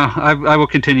I will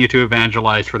continue to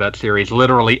evangelize for that series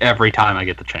literally every time I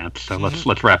get the chance. So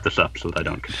let's wrap this up so that I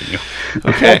don't continue.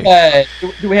 Okay.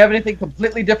 Do we have anything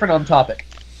completely different on topic?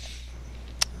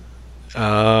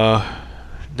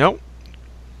 Nope.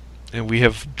 And we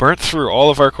have burnt through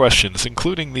all of our questions,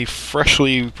 including the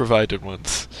freshly provided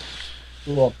ones.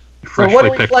 Cool. So Freshly what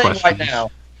are we picked playing right questions.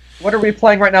 now? What are we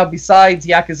playing right now besides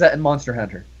Yakuza and Monster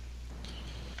Hunter?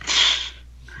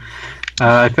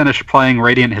 I finished playing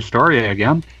Radiant Historia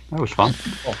again. That was fun.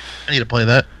 I need to play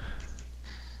that.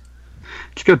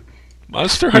 It's good.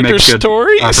 Monster He Hunter makes good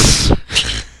Stories?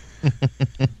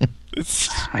 It's,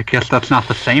 I guess that's not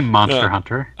the same Monster No.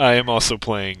 Hunter. I am also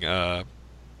playing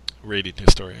Radiant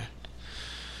Historia.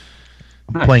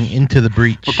 Nice. Playing Into the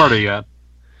Breach. What part are you at?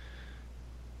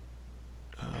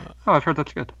 Oh, I've heard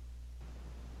that's good.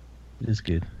 It is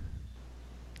good.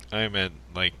 I am at,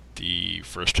 like, the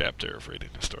first chapter of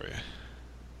Radiant Historia.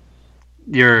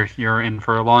 You're in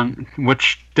for a long...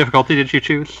 Which difficulty did you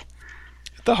choose?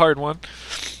 The hard one.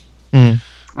 Mm.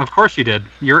 Of course you did.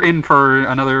 You're in for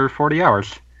another 40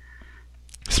 hours.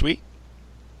 Sweet.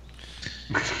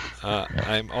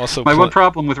 I'm also My one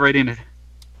problem with Radiant...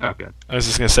 Oh, good. I was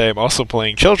just going to say, I'm also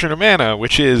playing Children of Mana,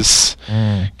 which is...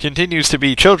 continues to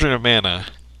be Children of Mana.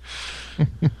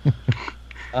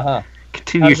 Uh-huh.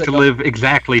 Continues How does it to go? live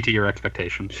exactly to your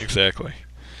expectations. Exactly.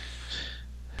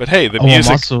 But hey, the I'm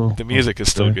music is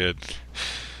still sorry. good.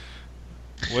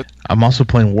 What? I'm also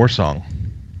playing Warsong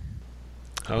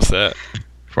How's that?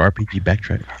 for RPG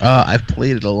Backtrack. I've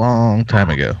played it a long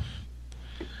time ago,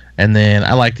 and then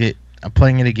I liked it. I'm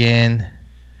playing it again.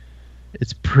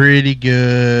 It's pretty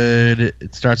good.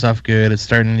 It starts off good. It's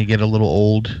starting to get a little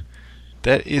old.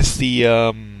 That is the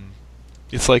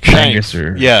it's like Shanks. Angus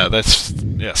or- Yeah, that's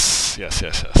yes.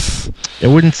 I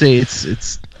wouldn't say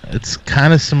it's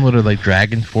kind of similar to like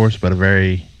Dragon Force, but a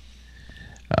very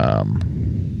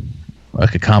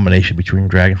like a combination between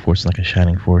Dragon Force and like a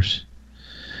Shining Force.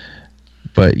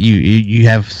 But you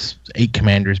have 8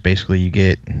 commanders basically. You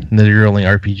get your only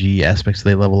RPG aspects.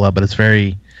 They level up, but it's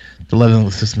very the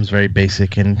leveling system is very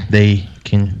basic, and they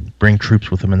can bring troops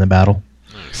with them in the battle.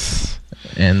 Nice.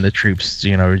 And the troops,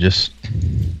 are just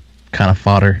kind of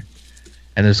fodder.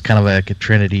 and it's kind of like a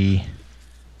Trinity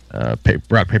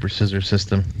rock paper scissors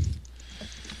system,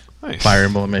 Nice. Fire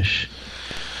Emblem-ish.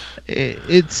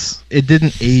 It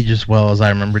didn't age as well as I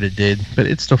remembered it did, but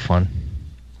it's still fun.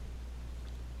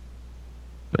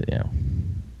 But yeah.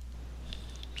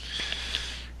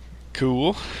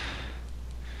 Cool.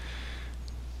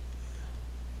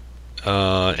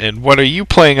 And what are you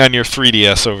playing on your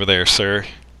 3DS over there, sir?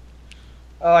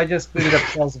 Oh, I just booted up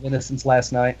Tales of Innocence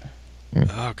last night.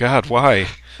 Oh God, why?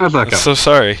 How's that I'm go? so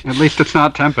sorry. At least it's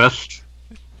not Tempest.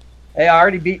 Hey, I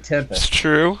already beat It's Tempest.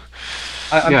 true.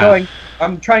 Yeah.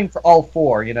 I'm trying for all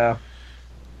four. You know,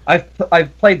 I've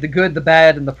played the good, the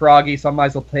bad, and the froggy, so I might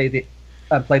as well play the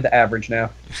average now.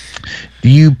 Do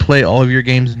you play all of your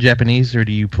games in Japanese, or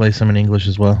do you play some in English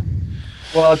as well?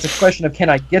 Well, it's a question of can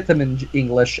I get them in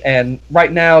English, and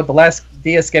right now the last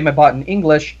DS game I bought in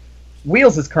English,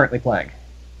 Wheels is currently playing.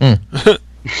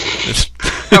 It's,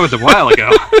 That was a while ago.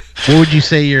 What would you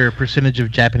say your percentage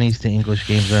of Japanese to English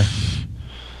games are?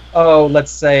 Oh, let's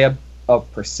say a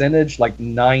percentage, like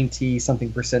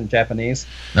 90-something% Japanese.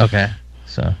 Okay,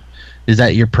 so is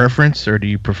that your preference, or do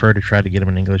you prefer to try to get them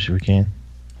in English if we can?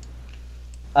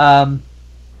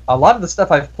 A lot of the stuff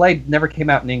I've played never came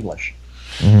out in English.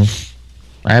 Hmm.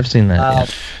 I have seen that. Yeah.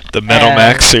 the Metal And-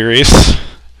 Max series,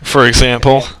 for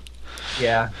example.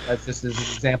 Yeah, that's just as an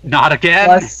example. Not again.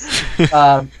 Plus,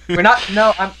 we're not.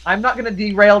 No, I'm not going to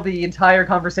derail the entire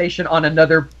conversation on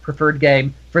another preferred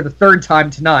game for the third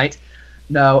time tonight.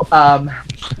 No.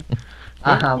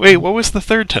 Wait, what was the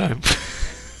third time?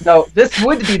 No, this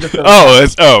would be the third.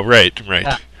 Right.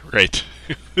 Yeah. Right.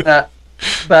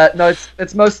 But no,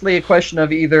 it's mostly a question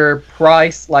of either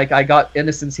price, like I got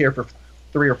Innocence here for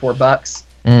 $3 or $4,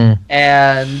 Mm.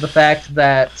 and the fact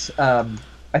that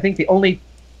I think the only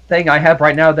thing I have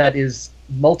right now that is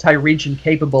multi-region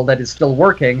capable that is still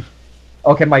working,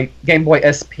 okay, my Game Boy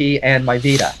SP and my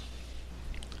Vita.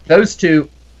 Those two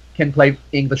can play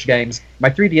English games. My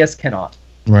 3DS cannot.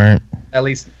 Right. At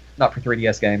least not for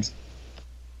 3DS games.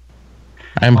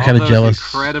 I'm All kind of those jealous.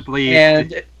 Incredibly.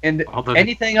 And all those-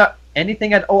 anything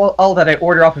at all that I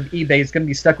order off of eBay is going to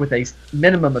be stuck with a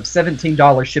minimum of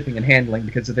 $17 shipping and handling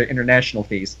because of their international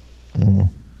fees. Mm.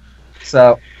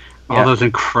 So, all yeah. those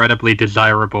incredibly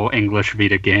desirable English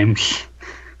Vita games.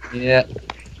 Yeah,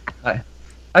 I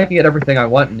can get everything I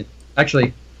want. And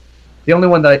actually, the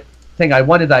only thing I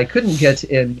wanted that I couldn't get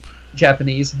in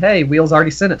Japanese, hey, Wheels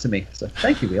already sent it to me. So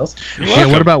thank you, Wheels. Yeah.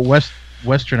 What about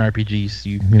Western RPGs?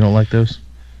 You don't like those?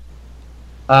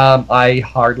 I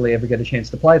hardly ever get a chance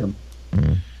to play them.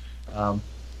 Mm. I What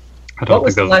don't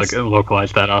was think the those are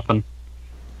localized that often.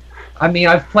 I mean,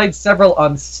 I've played several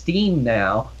on Steam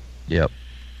now. Yep.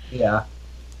 Yeah,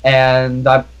 and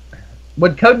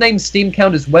would Codename Steam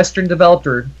count as Western developed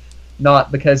or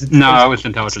not? Because it's No, it was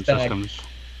Intelligent bag. Systems.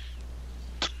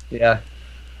 Yeah,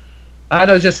 I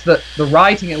know. Just the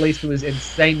writing, at least, was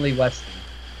insanely Western.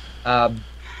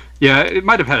 Yeah, it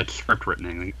might have had its script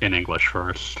written in English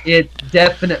first. It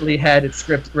definitely had its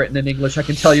script written in English. I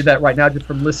can tell you that right now, just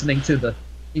from listening to the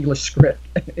English script,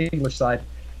 English side.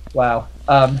 Wow.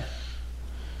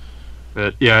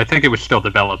 But yeah, I think it was still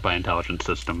developed by Intelligent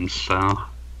Systems, so.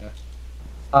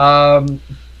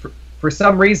 For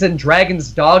some reason,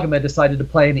 Dragon's Dogma decided to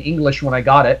play in English when I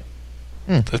got it.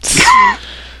 That's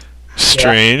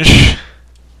strange.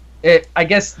 I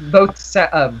guess both.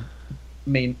 I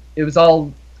mean, it was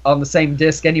all on the same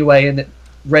disc anyway, and it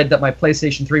read that my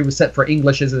PlayStation 3 was set for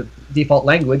English as a default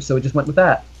language, so it just went with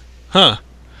that. Huh.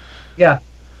 Yeah.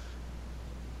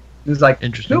 It was like,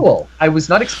 Interesting. cool. I was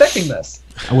not expecting this.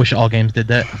 I wish all games did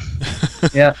that.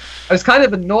 Yeah. I was kind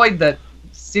of annoyed that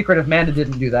Secret of Mana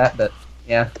didn't do that, but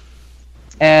yeah.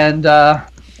 And, I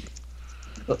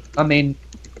mean,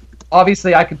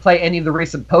 obviously I could play any of the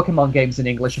recent Pokemon games in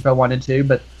English if I wanted to,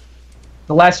 but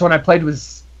the last one I played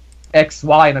was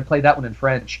XY, and I played that one in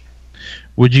French.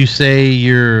 Would you say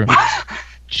you're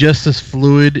just as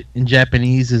fluid in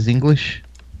Japanese as English?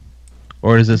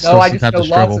 Or is it No, still I just sometimes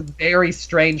know a lots struggle? of very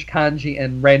strange kanji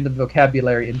and random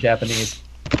vocabulary in Japanese.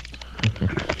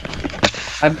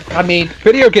 I mean,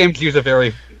 Video games use a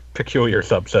very peculiar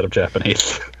subset of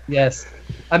Japanese. yes.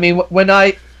 I mean,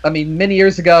 many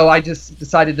years ago, I just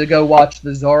decided to go watch the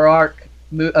Zoroark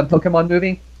Pokemon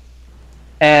movie.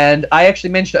 And I actually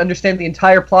managed to understand the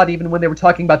entire plot even when they were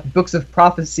talking about the Books of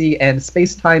Prophecy and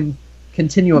space-time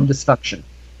continuum dysfunction.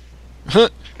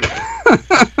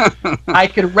 I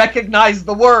could recognize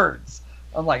the words.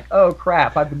 I'm like, oh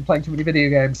crap, I've been playing too many video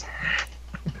games.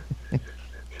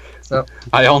 So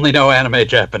I only know anime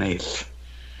Japanese.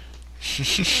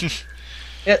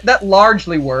 that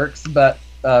largely works, but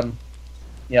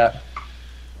yeah.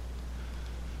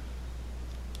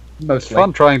 mostly.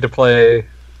 fun trying to play.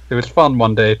 It was fun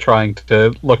one day trying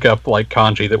to look up like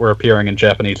kanji that were appearing in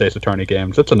Japanese Ace Attorney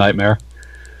games. It's a nightmare.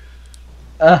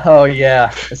 Oh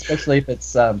yeah, especially if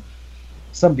it's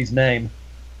somebody's name.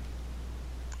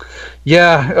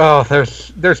 Yeah, oh,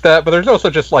 there's that, but there's also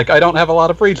just like I don't have a lot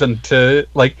of reason to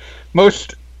like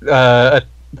most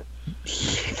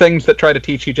things that try to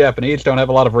teach you Japanese don't have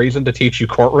a lot of reason to teach you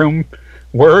courtroom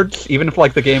words, even if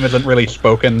like the game isn't really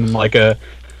spoken in, like a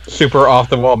super off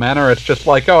the wall manner. It's just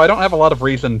like, oh, I don't have a lot of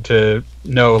reason to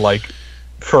know like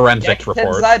forensics Yakuten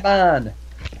reports. Zaiban.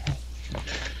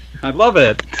 I love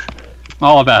it.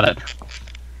 All about it.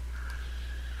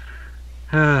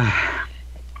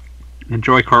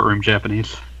 Enjoy courtroom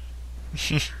Japanese.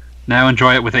 Now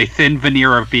enjoy it with a thin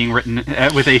veneer of being written,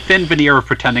 with a thin veneer of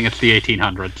pretending it's the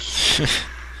 1800s.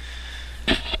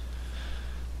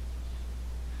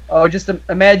 Oh, just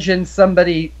imagine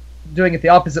somebody doing it the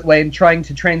opposite way and trying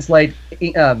to translate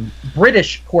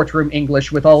British courtroom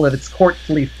English with all of its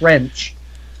courtly French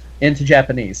into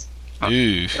Japanese.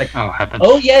 Ooh. Like, Oh heavens!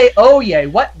 oh yay,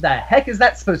 what the heck is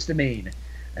that supposed to mean?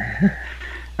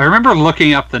 I remember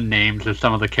looking up the names of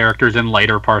some of the characters in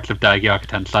later parts of Daigyaku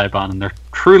Saiban, and they're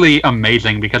truly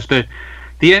amazing because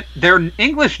they're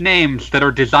English names that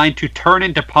are designed to turn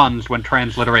into puns when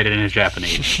transliterated into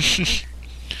Japanese.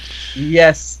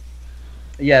 Yes.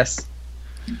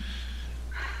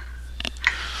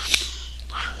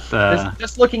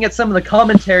 Just looking at some of the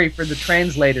commentary for the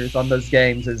translators on those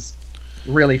games is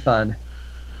really fun.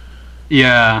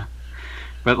 Yeah,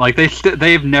 but like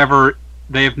they've never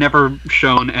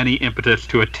shown any impetus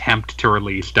to attempt to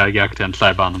release Daigyaku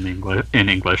Saiban in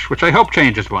English, which I hope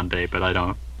changes one day, but I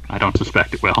don't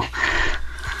suspect it will.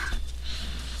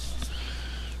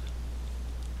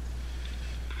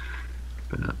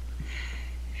 But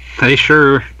they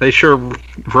sure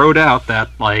wrote out that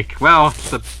like, well,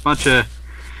 it's a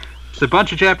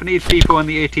bunch of Japanese people in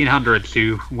the 1800s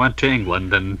who went to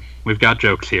England, and we've got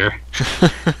jokes here.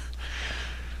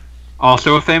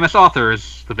 Also, a famous author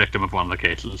is the victim of one of the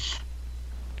cases,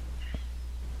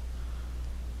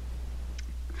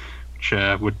 which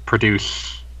would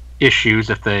produce issues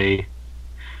if they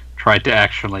tried to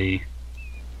actually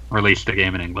release the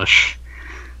game in English.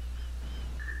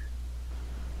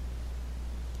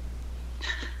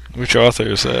 Which author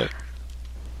is that?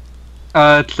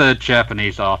 It's a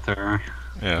Japanese author.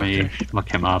 Yeah. Let me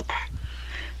look him up.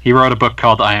 He wrote a book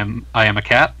called I Am a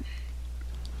Cat.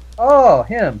 Oh,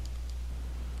 him.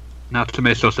 Natsume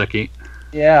Soseki.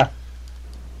 Yeah.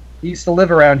 He used to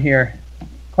live around here.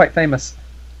 Quite famous.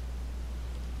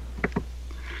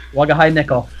 Wagahai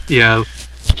Nickel. Yeah.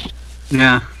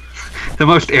 Yeah. The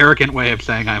most arrogant way of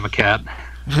saying I'm a cat.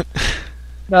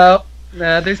 No,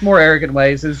 there's more arrogant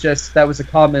ways. It's just that was a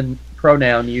common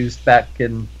pronoun used back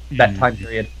in that time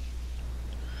period.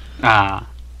 Ah.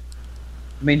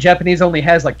 I mean, Japanese only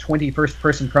has like 20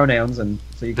 first-person pronouns, and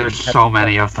so you can There's have so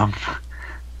many of them.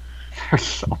 There's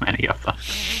so many of them.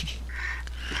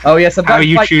 Oh yes, I'm How not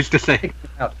you quite choose to say figuring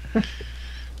it out.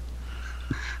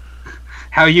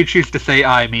 how you choose to say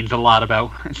I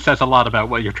says a lot about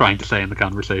what you're trying to say in the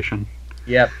conversation.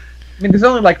 Yep. I mean, there's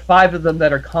only like 5 of them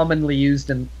that are commonly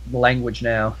used in the language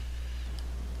now.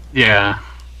 Yeah.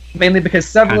 Mainly because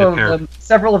several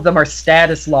of them are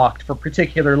status locked for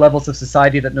particular levels of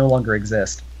society that no longer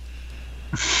exist.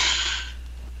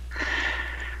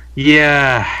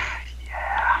 Yeah.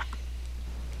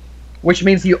 Which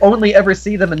means you only ever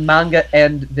see them in manga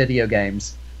and video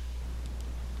games.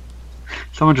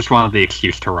 Someone just wanted the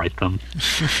excuse to write them.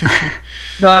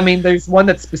 No, I mean, there's one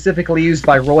that's specifically used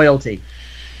by royalty.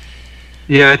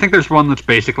 Yeah, I think there's one that's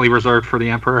basically reserved for the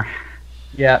Emperor.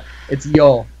 Yeah, it's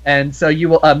Yo. And so you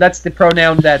will, that's the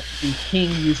pronoun that the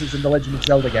king uses in the Legend of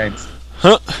Zelda games.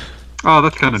 Huh? Oh,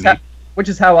 that's kind of neat. Which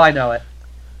is how I know it.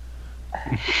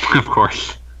 Of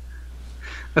course.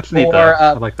 That's neat, though.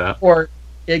 I like that. Or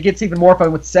it gets even more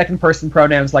fun with second-person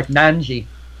pronouns like Nanji.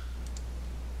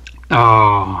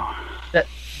 Oh.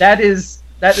 That is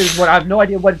what I have no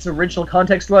idea what its original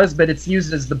context was, but it's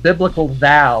used as the biblical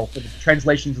thou for the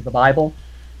translations of the Bible.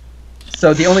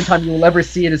 So the only time you will ever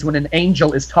see it is when an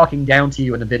angel is talking down to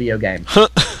you in a video game.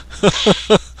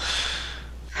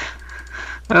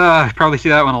 I probably see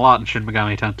that one a lot in Shin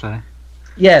Megami Tensei.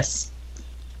 Yes.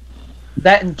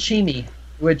 That and Chimi,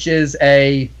 which is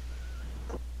a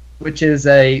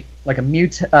like a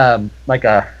mute like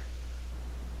a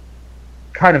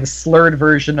kind of a slurred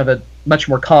version of a much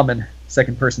more common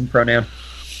second person pronoun.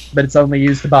 But it's only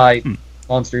used by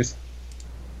monsters.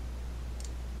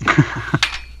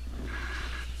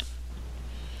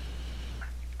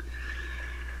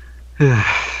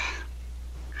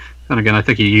 Then again, I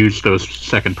think you use those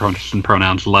second person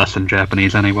pronouns less in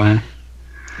Japanese anyway.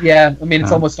 Yeah, I mean,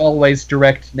 it's almost always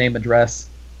direct name address.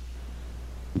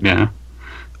 Yeah.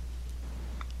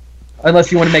 Unless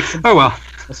you want to make some Oh well.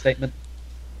 statement.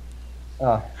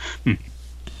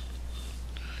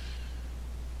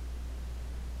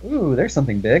 Ooh, there's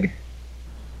something big.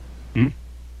 Hmm?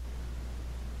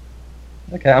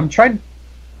 Okay, I'm trying...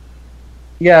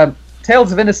 Yeah,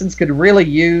 Tales of Innocence could really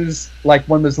use like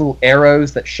one of those little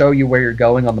arrows that show you where you're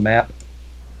going on the map.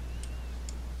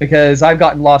 Because I've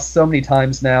gotten lost so many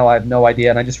times now, I have no idea,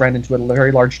 and I just ran into a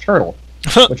very large turtle,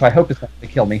 which I hope is not going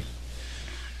to kill me.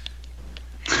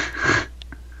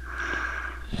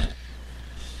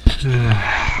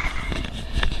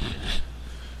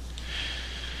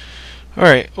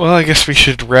 Alright, well, I guess we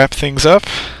should wrap things up.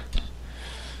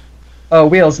 Oh,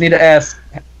 Wheels, need to ask,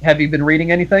 have you been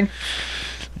reading anything?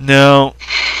 No.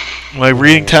 My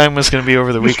reading time was going to be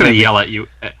over the I'm just gonna weekend. yell at you.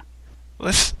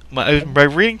 My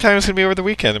reading time was going to be over the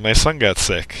weekend, and my son got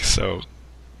sick, so...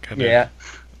 Kinda, Yeah.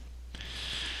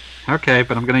 Okay,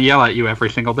 but I'm gonna yell at you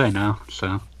every single day now,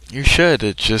 so... You should,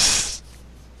 it just...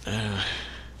 I'm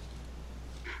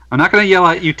not gonna yell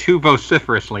at you too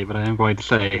vociferously, but I am going to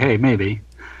say, hey, maybe.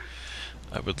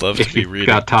 I would love If to be you've reading.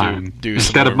 got time. do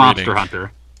instead some of more Monster reading.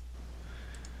 Hunter.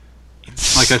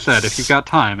 Like I said, if you've got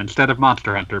time, instead of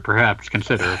Monster Hunter, perhaps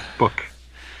consider a book.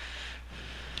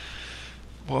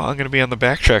 Well, I'm going to be on the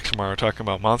backtrack tomorrow talking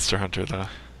about Monster Hunter, though.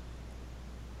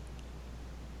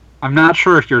 I'm not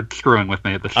sure if you're screwing with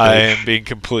me at this stage. I am being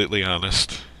completely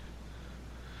honest.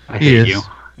 I hate you.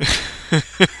 Yes.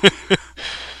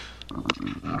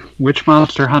 Which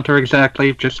Monster Hunter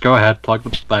exactly? Just go ahead, plug the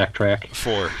backtrack.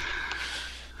 4.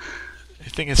 I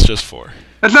think it's just 4.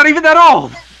 That's not even that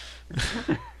old!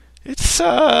 It's,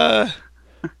 at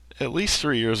least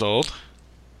 3 years old.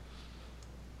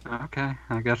 Okay,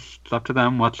 I guess it's up to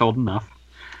them what's old enough.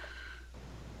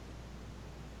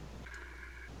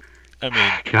 I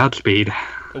mean, Godspeed.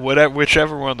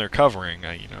 whichever one they're covering,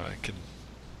 I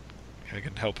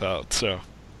can help out, so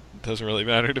it doesn't really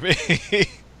matter to me.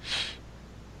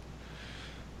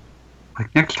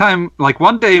 Like, next time, like,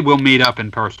 one day we'll meet up in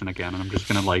person again, and I'm just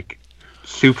gonna, like,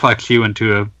 suplex you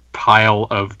into a pile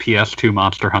of PS2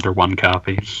 Monster Hunter 1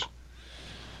 copies.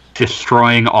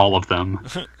 Destroying all of them.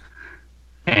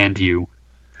 And you.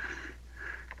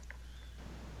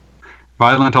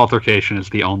 Violent altercation is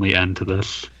the only end to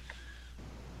this.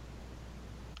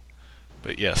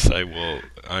 But yes,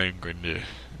 I'm going to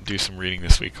do some reading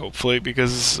this week, hopefully,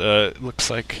 because it looks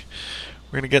like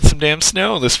we're going to get some damn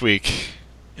snow this week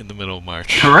in the middle of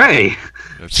March. Hooray!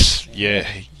 It's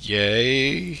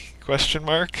yay? Question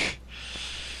mark?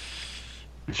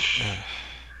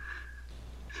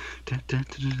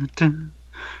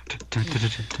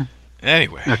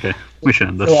 Anyway, Okay, we should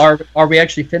end this. So are we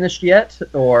actually finished yet,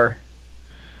 or?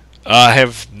 I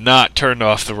have not turned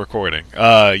off the recording.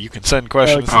 You can send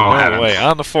questions Oh, by the heavens. way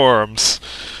on the forums.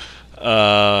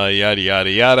 Yada yada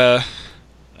yada.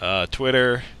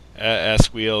 Twitter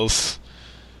 @AskWheels.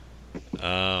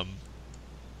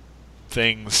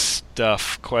 Things,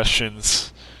 stuff,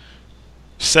 questions.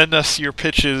 Send us your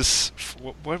pitches.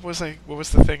 What was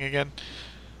the thing again?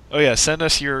 Oh yeah, send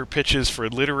us your pitches for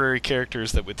literary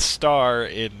characters that would star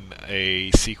in a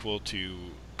sequel to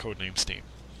Codename Steam.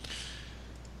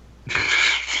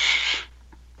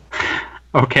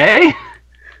 Okay?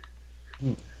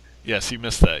 Yes, you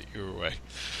missed that. You were away.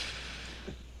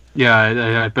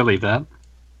 Yeah, I believe that.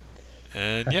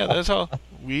 And yeah, that's all.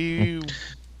 We,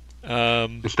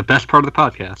 It's the best part of the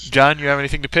podcast. John, you have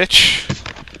anything to pitch?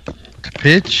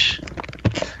 Pitch.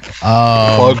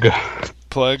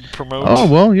 Plug, promote? Oh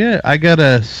well, yeah. I got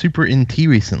a Super NT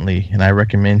recently, and I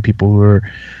recommend people who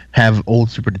have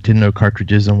old Super Nintendo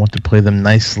cartridges and want to play them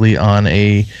nicely on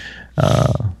a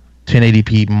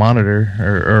 1080p monitor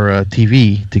or a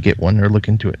TV to get one or look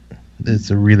into it. It's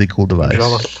a really cool device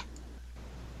Jealous.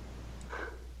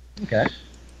 Okay.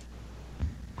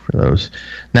 for those.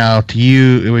 Now, to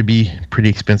you, it would be pretty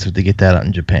expensive to get that out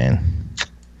in Japan.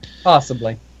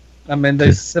 Possibly. I mean,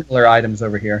 there's similar items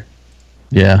over here.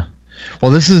 Yeah.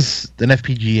 Well, this is an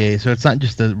FPGA, so it's not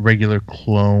just a regular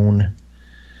clone,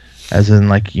 as in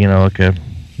like the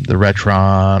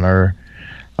Retron or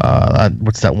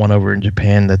what's that one over in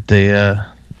Japan that they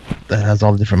that has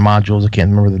all the different modules. I can't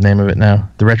remember the name of it now.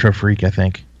 The Retro Freak, I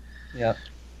think. Yeah.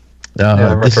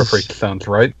 Retro Freak sounds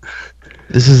right.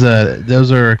 This is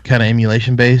those are kind of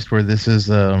emulation based. Where this is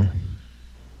those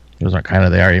aren't kind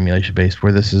of, they are emulation based.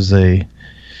 Where this is a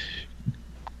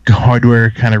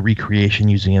hardware kind of recreation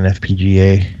using an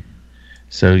FPGA.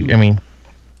 So I mean,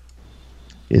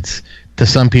 it's to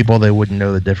some people, they wouldn't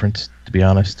know the difference. To be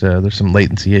honest, there's some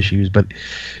latency issues, but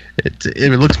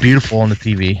it looks beautiful on the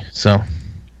TV. So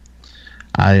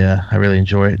I really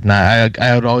enjoy it, and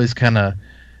I would always kind of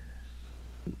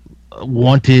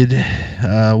wanted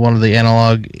one of the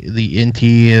analog, the NT,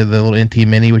 the little NT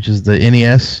Mini, which is the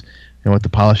NES, with the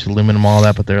polished aluminum, all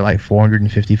that, but they're like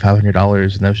 $450, $500,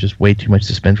 and that was just way too much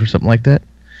to spend for something like that.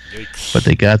 Yikes. But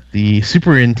they got the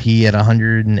Super NT at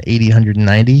 180,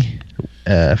 190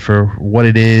 for what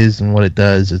it is and what it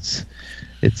does.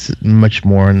 It's much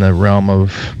more in the realm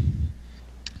of,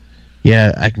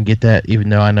 yeah, I can get that, even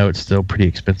though I know it's still pretty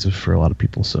expensive for a lot of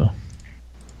people. So,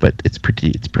 but it's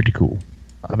pretty cool.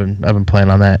 I've been playing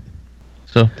on that.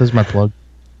 So that's my plug.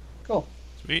 Cool.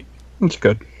 Sweet. That's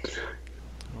good.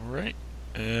 All right.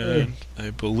 And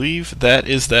I believe that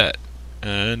is that.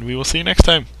 And we will see you next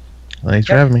time. Thanks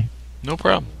for having me. No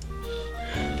problem.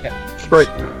 Sprite.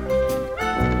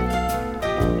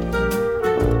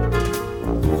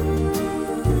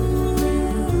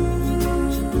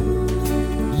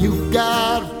 You've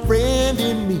got a friend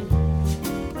in me.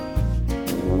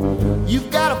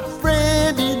 You've got a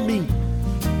friend in me.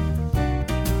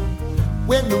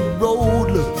 When the road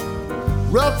looks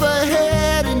rough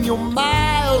ahead and you're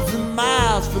miles and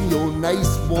miles from your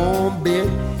nice warm bed,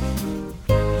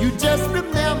 you just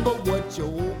remember what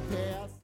your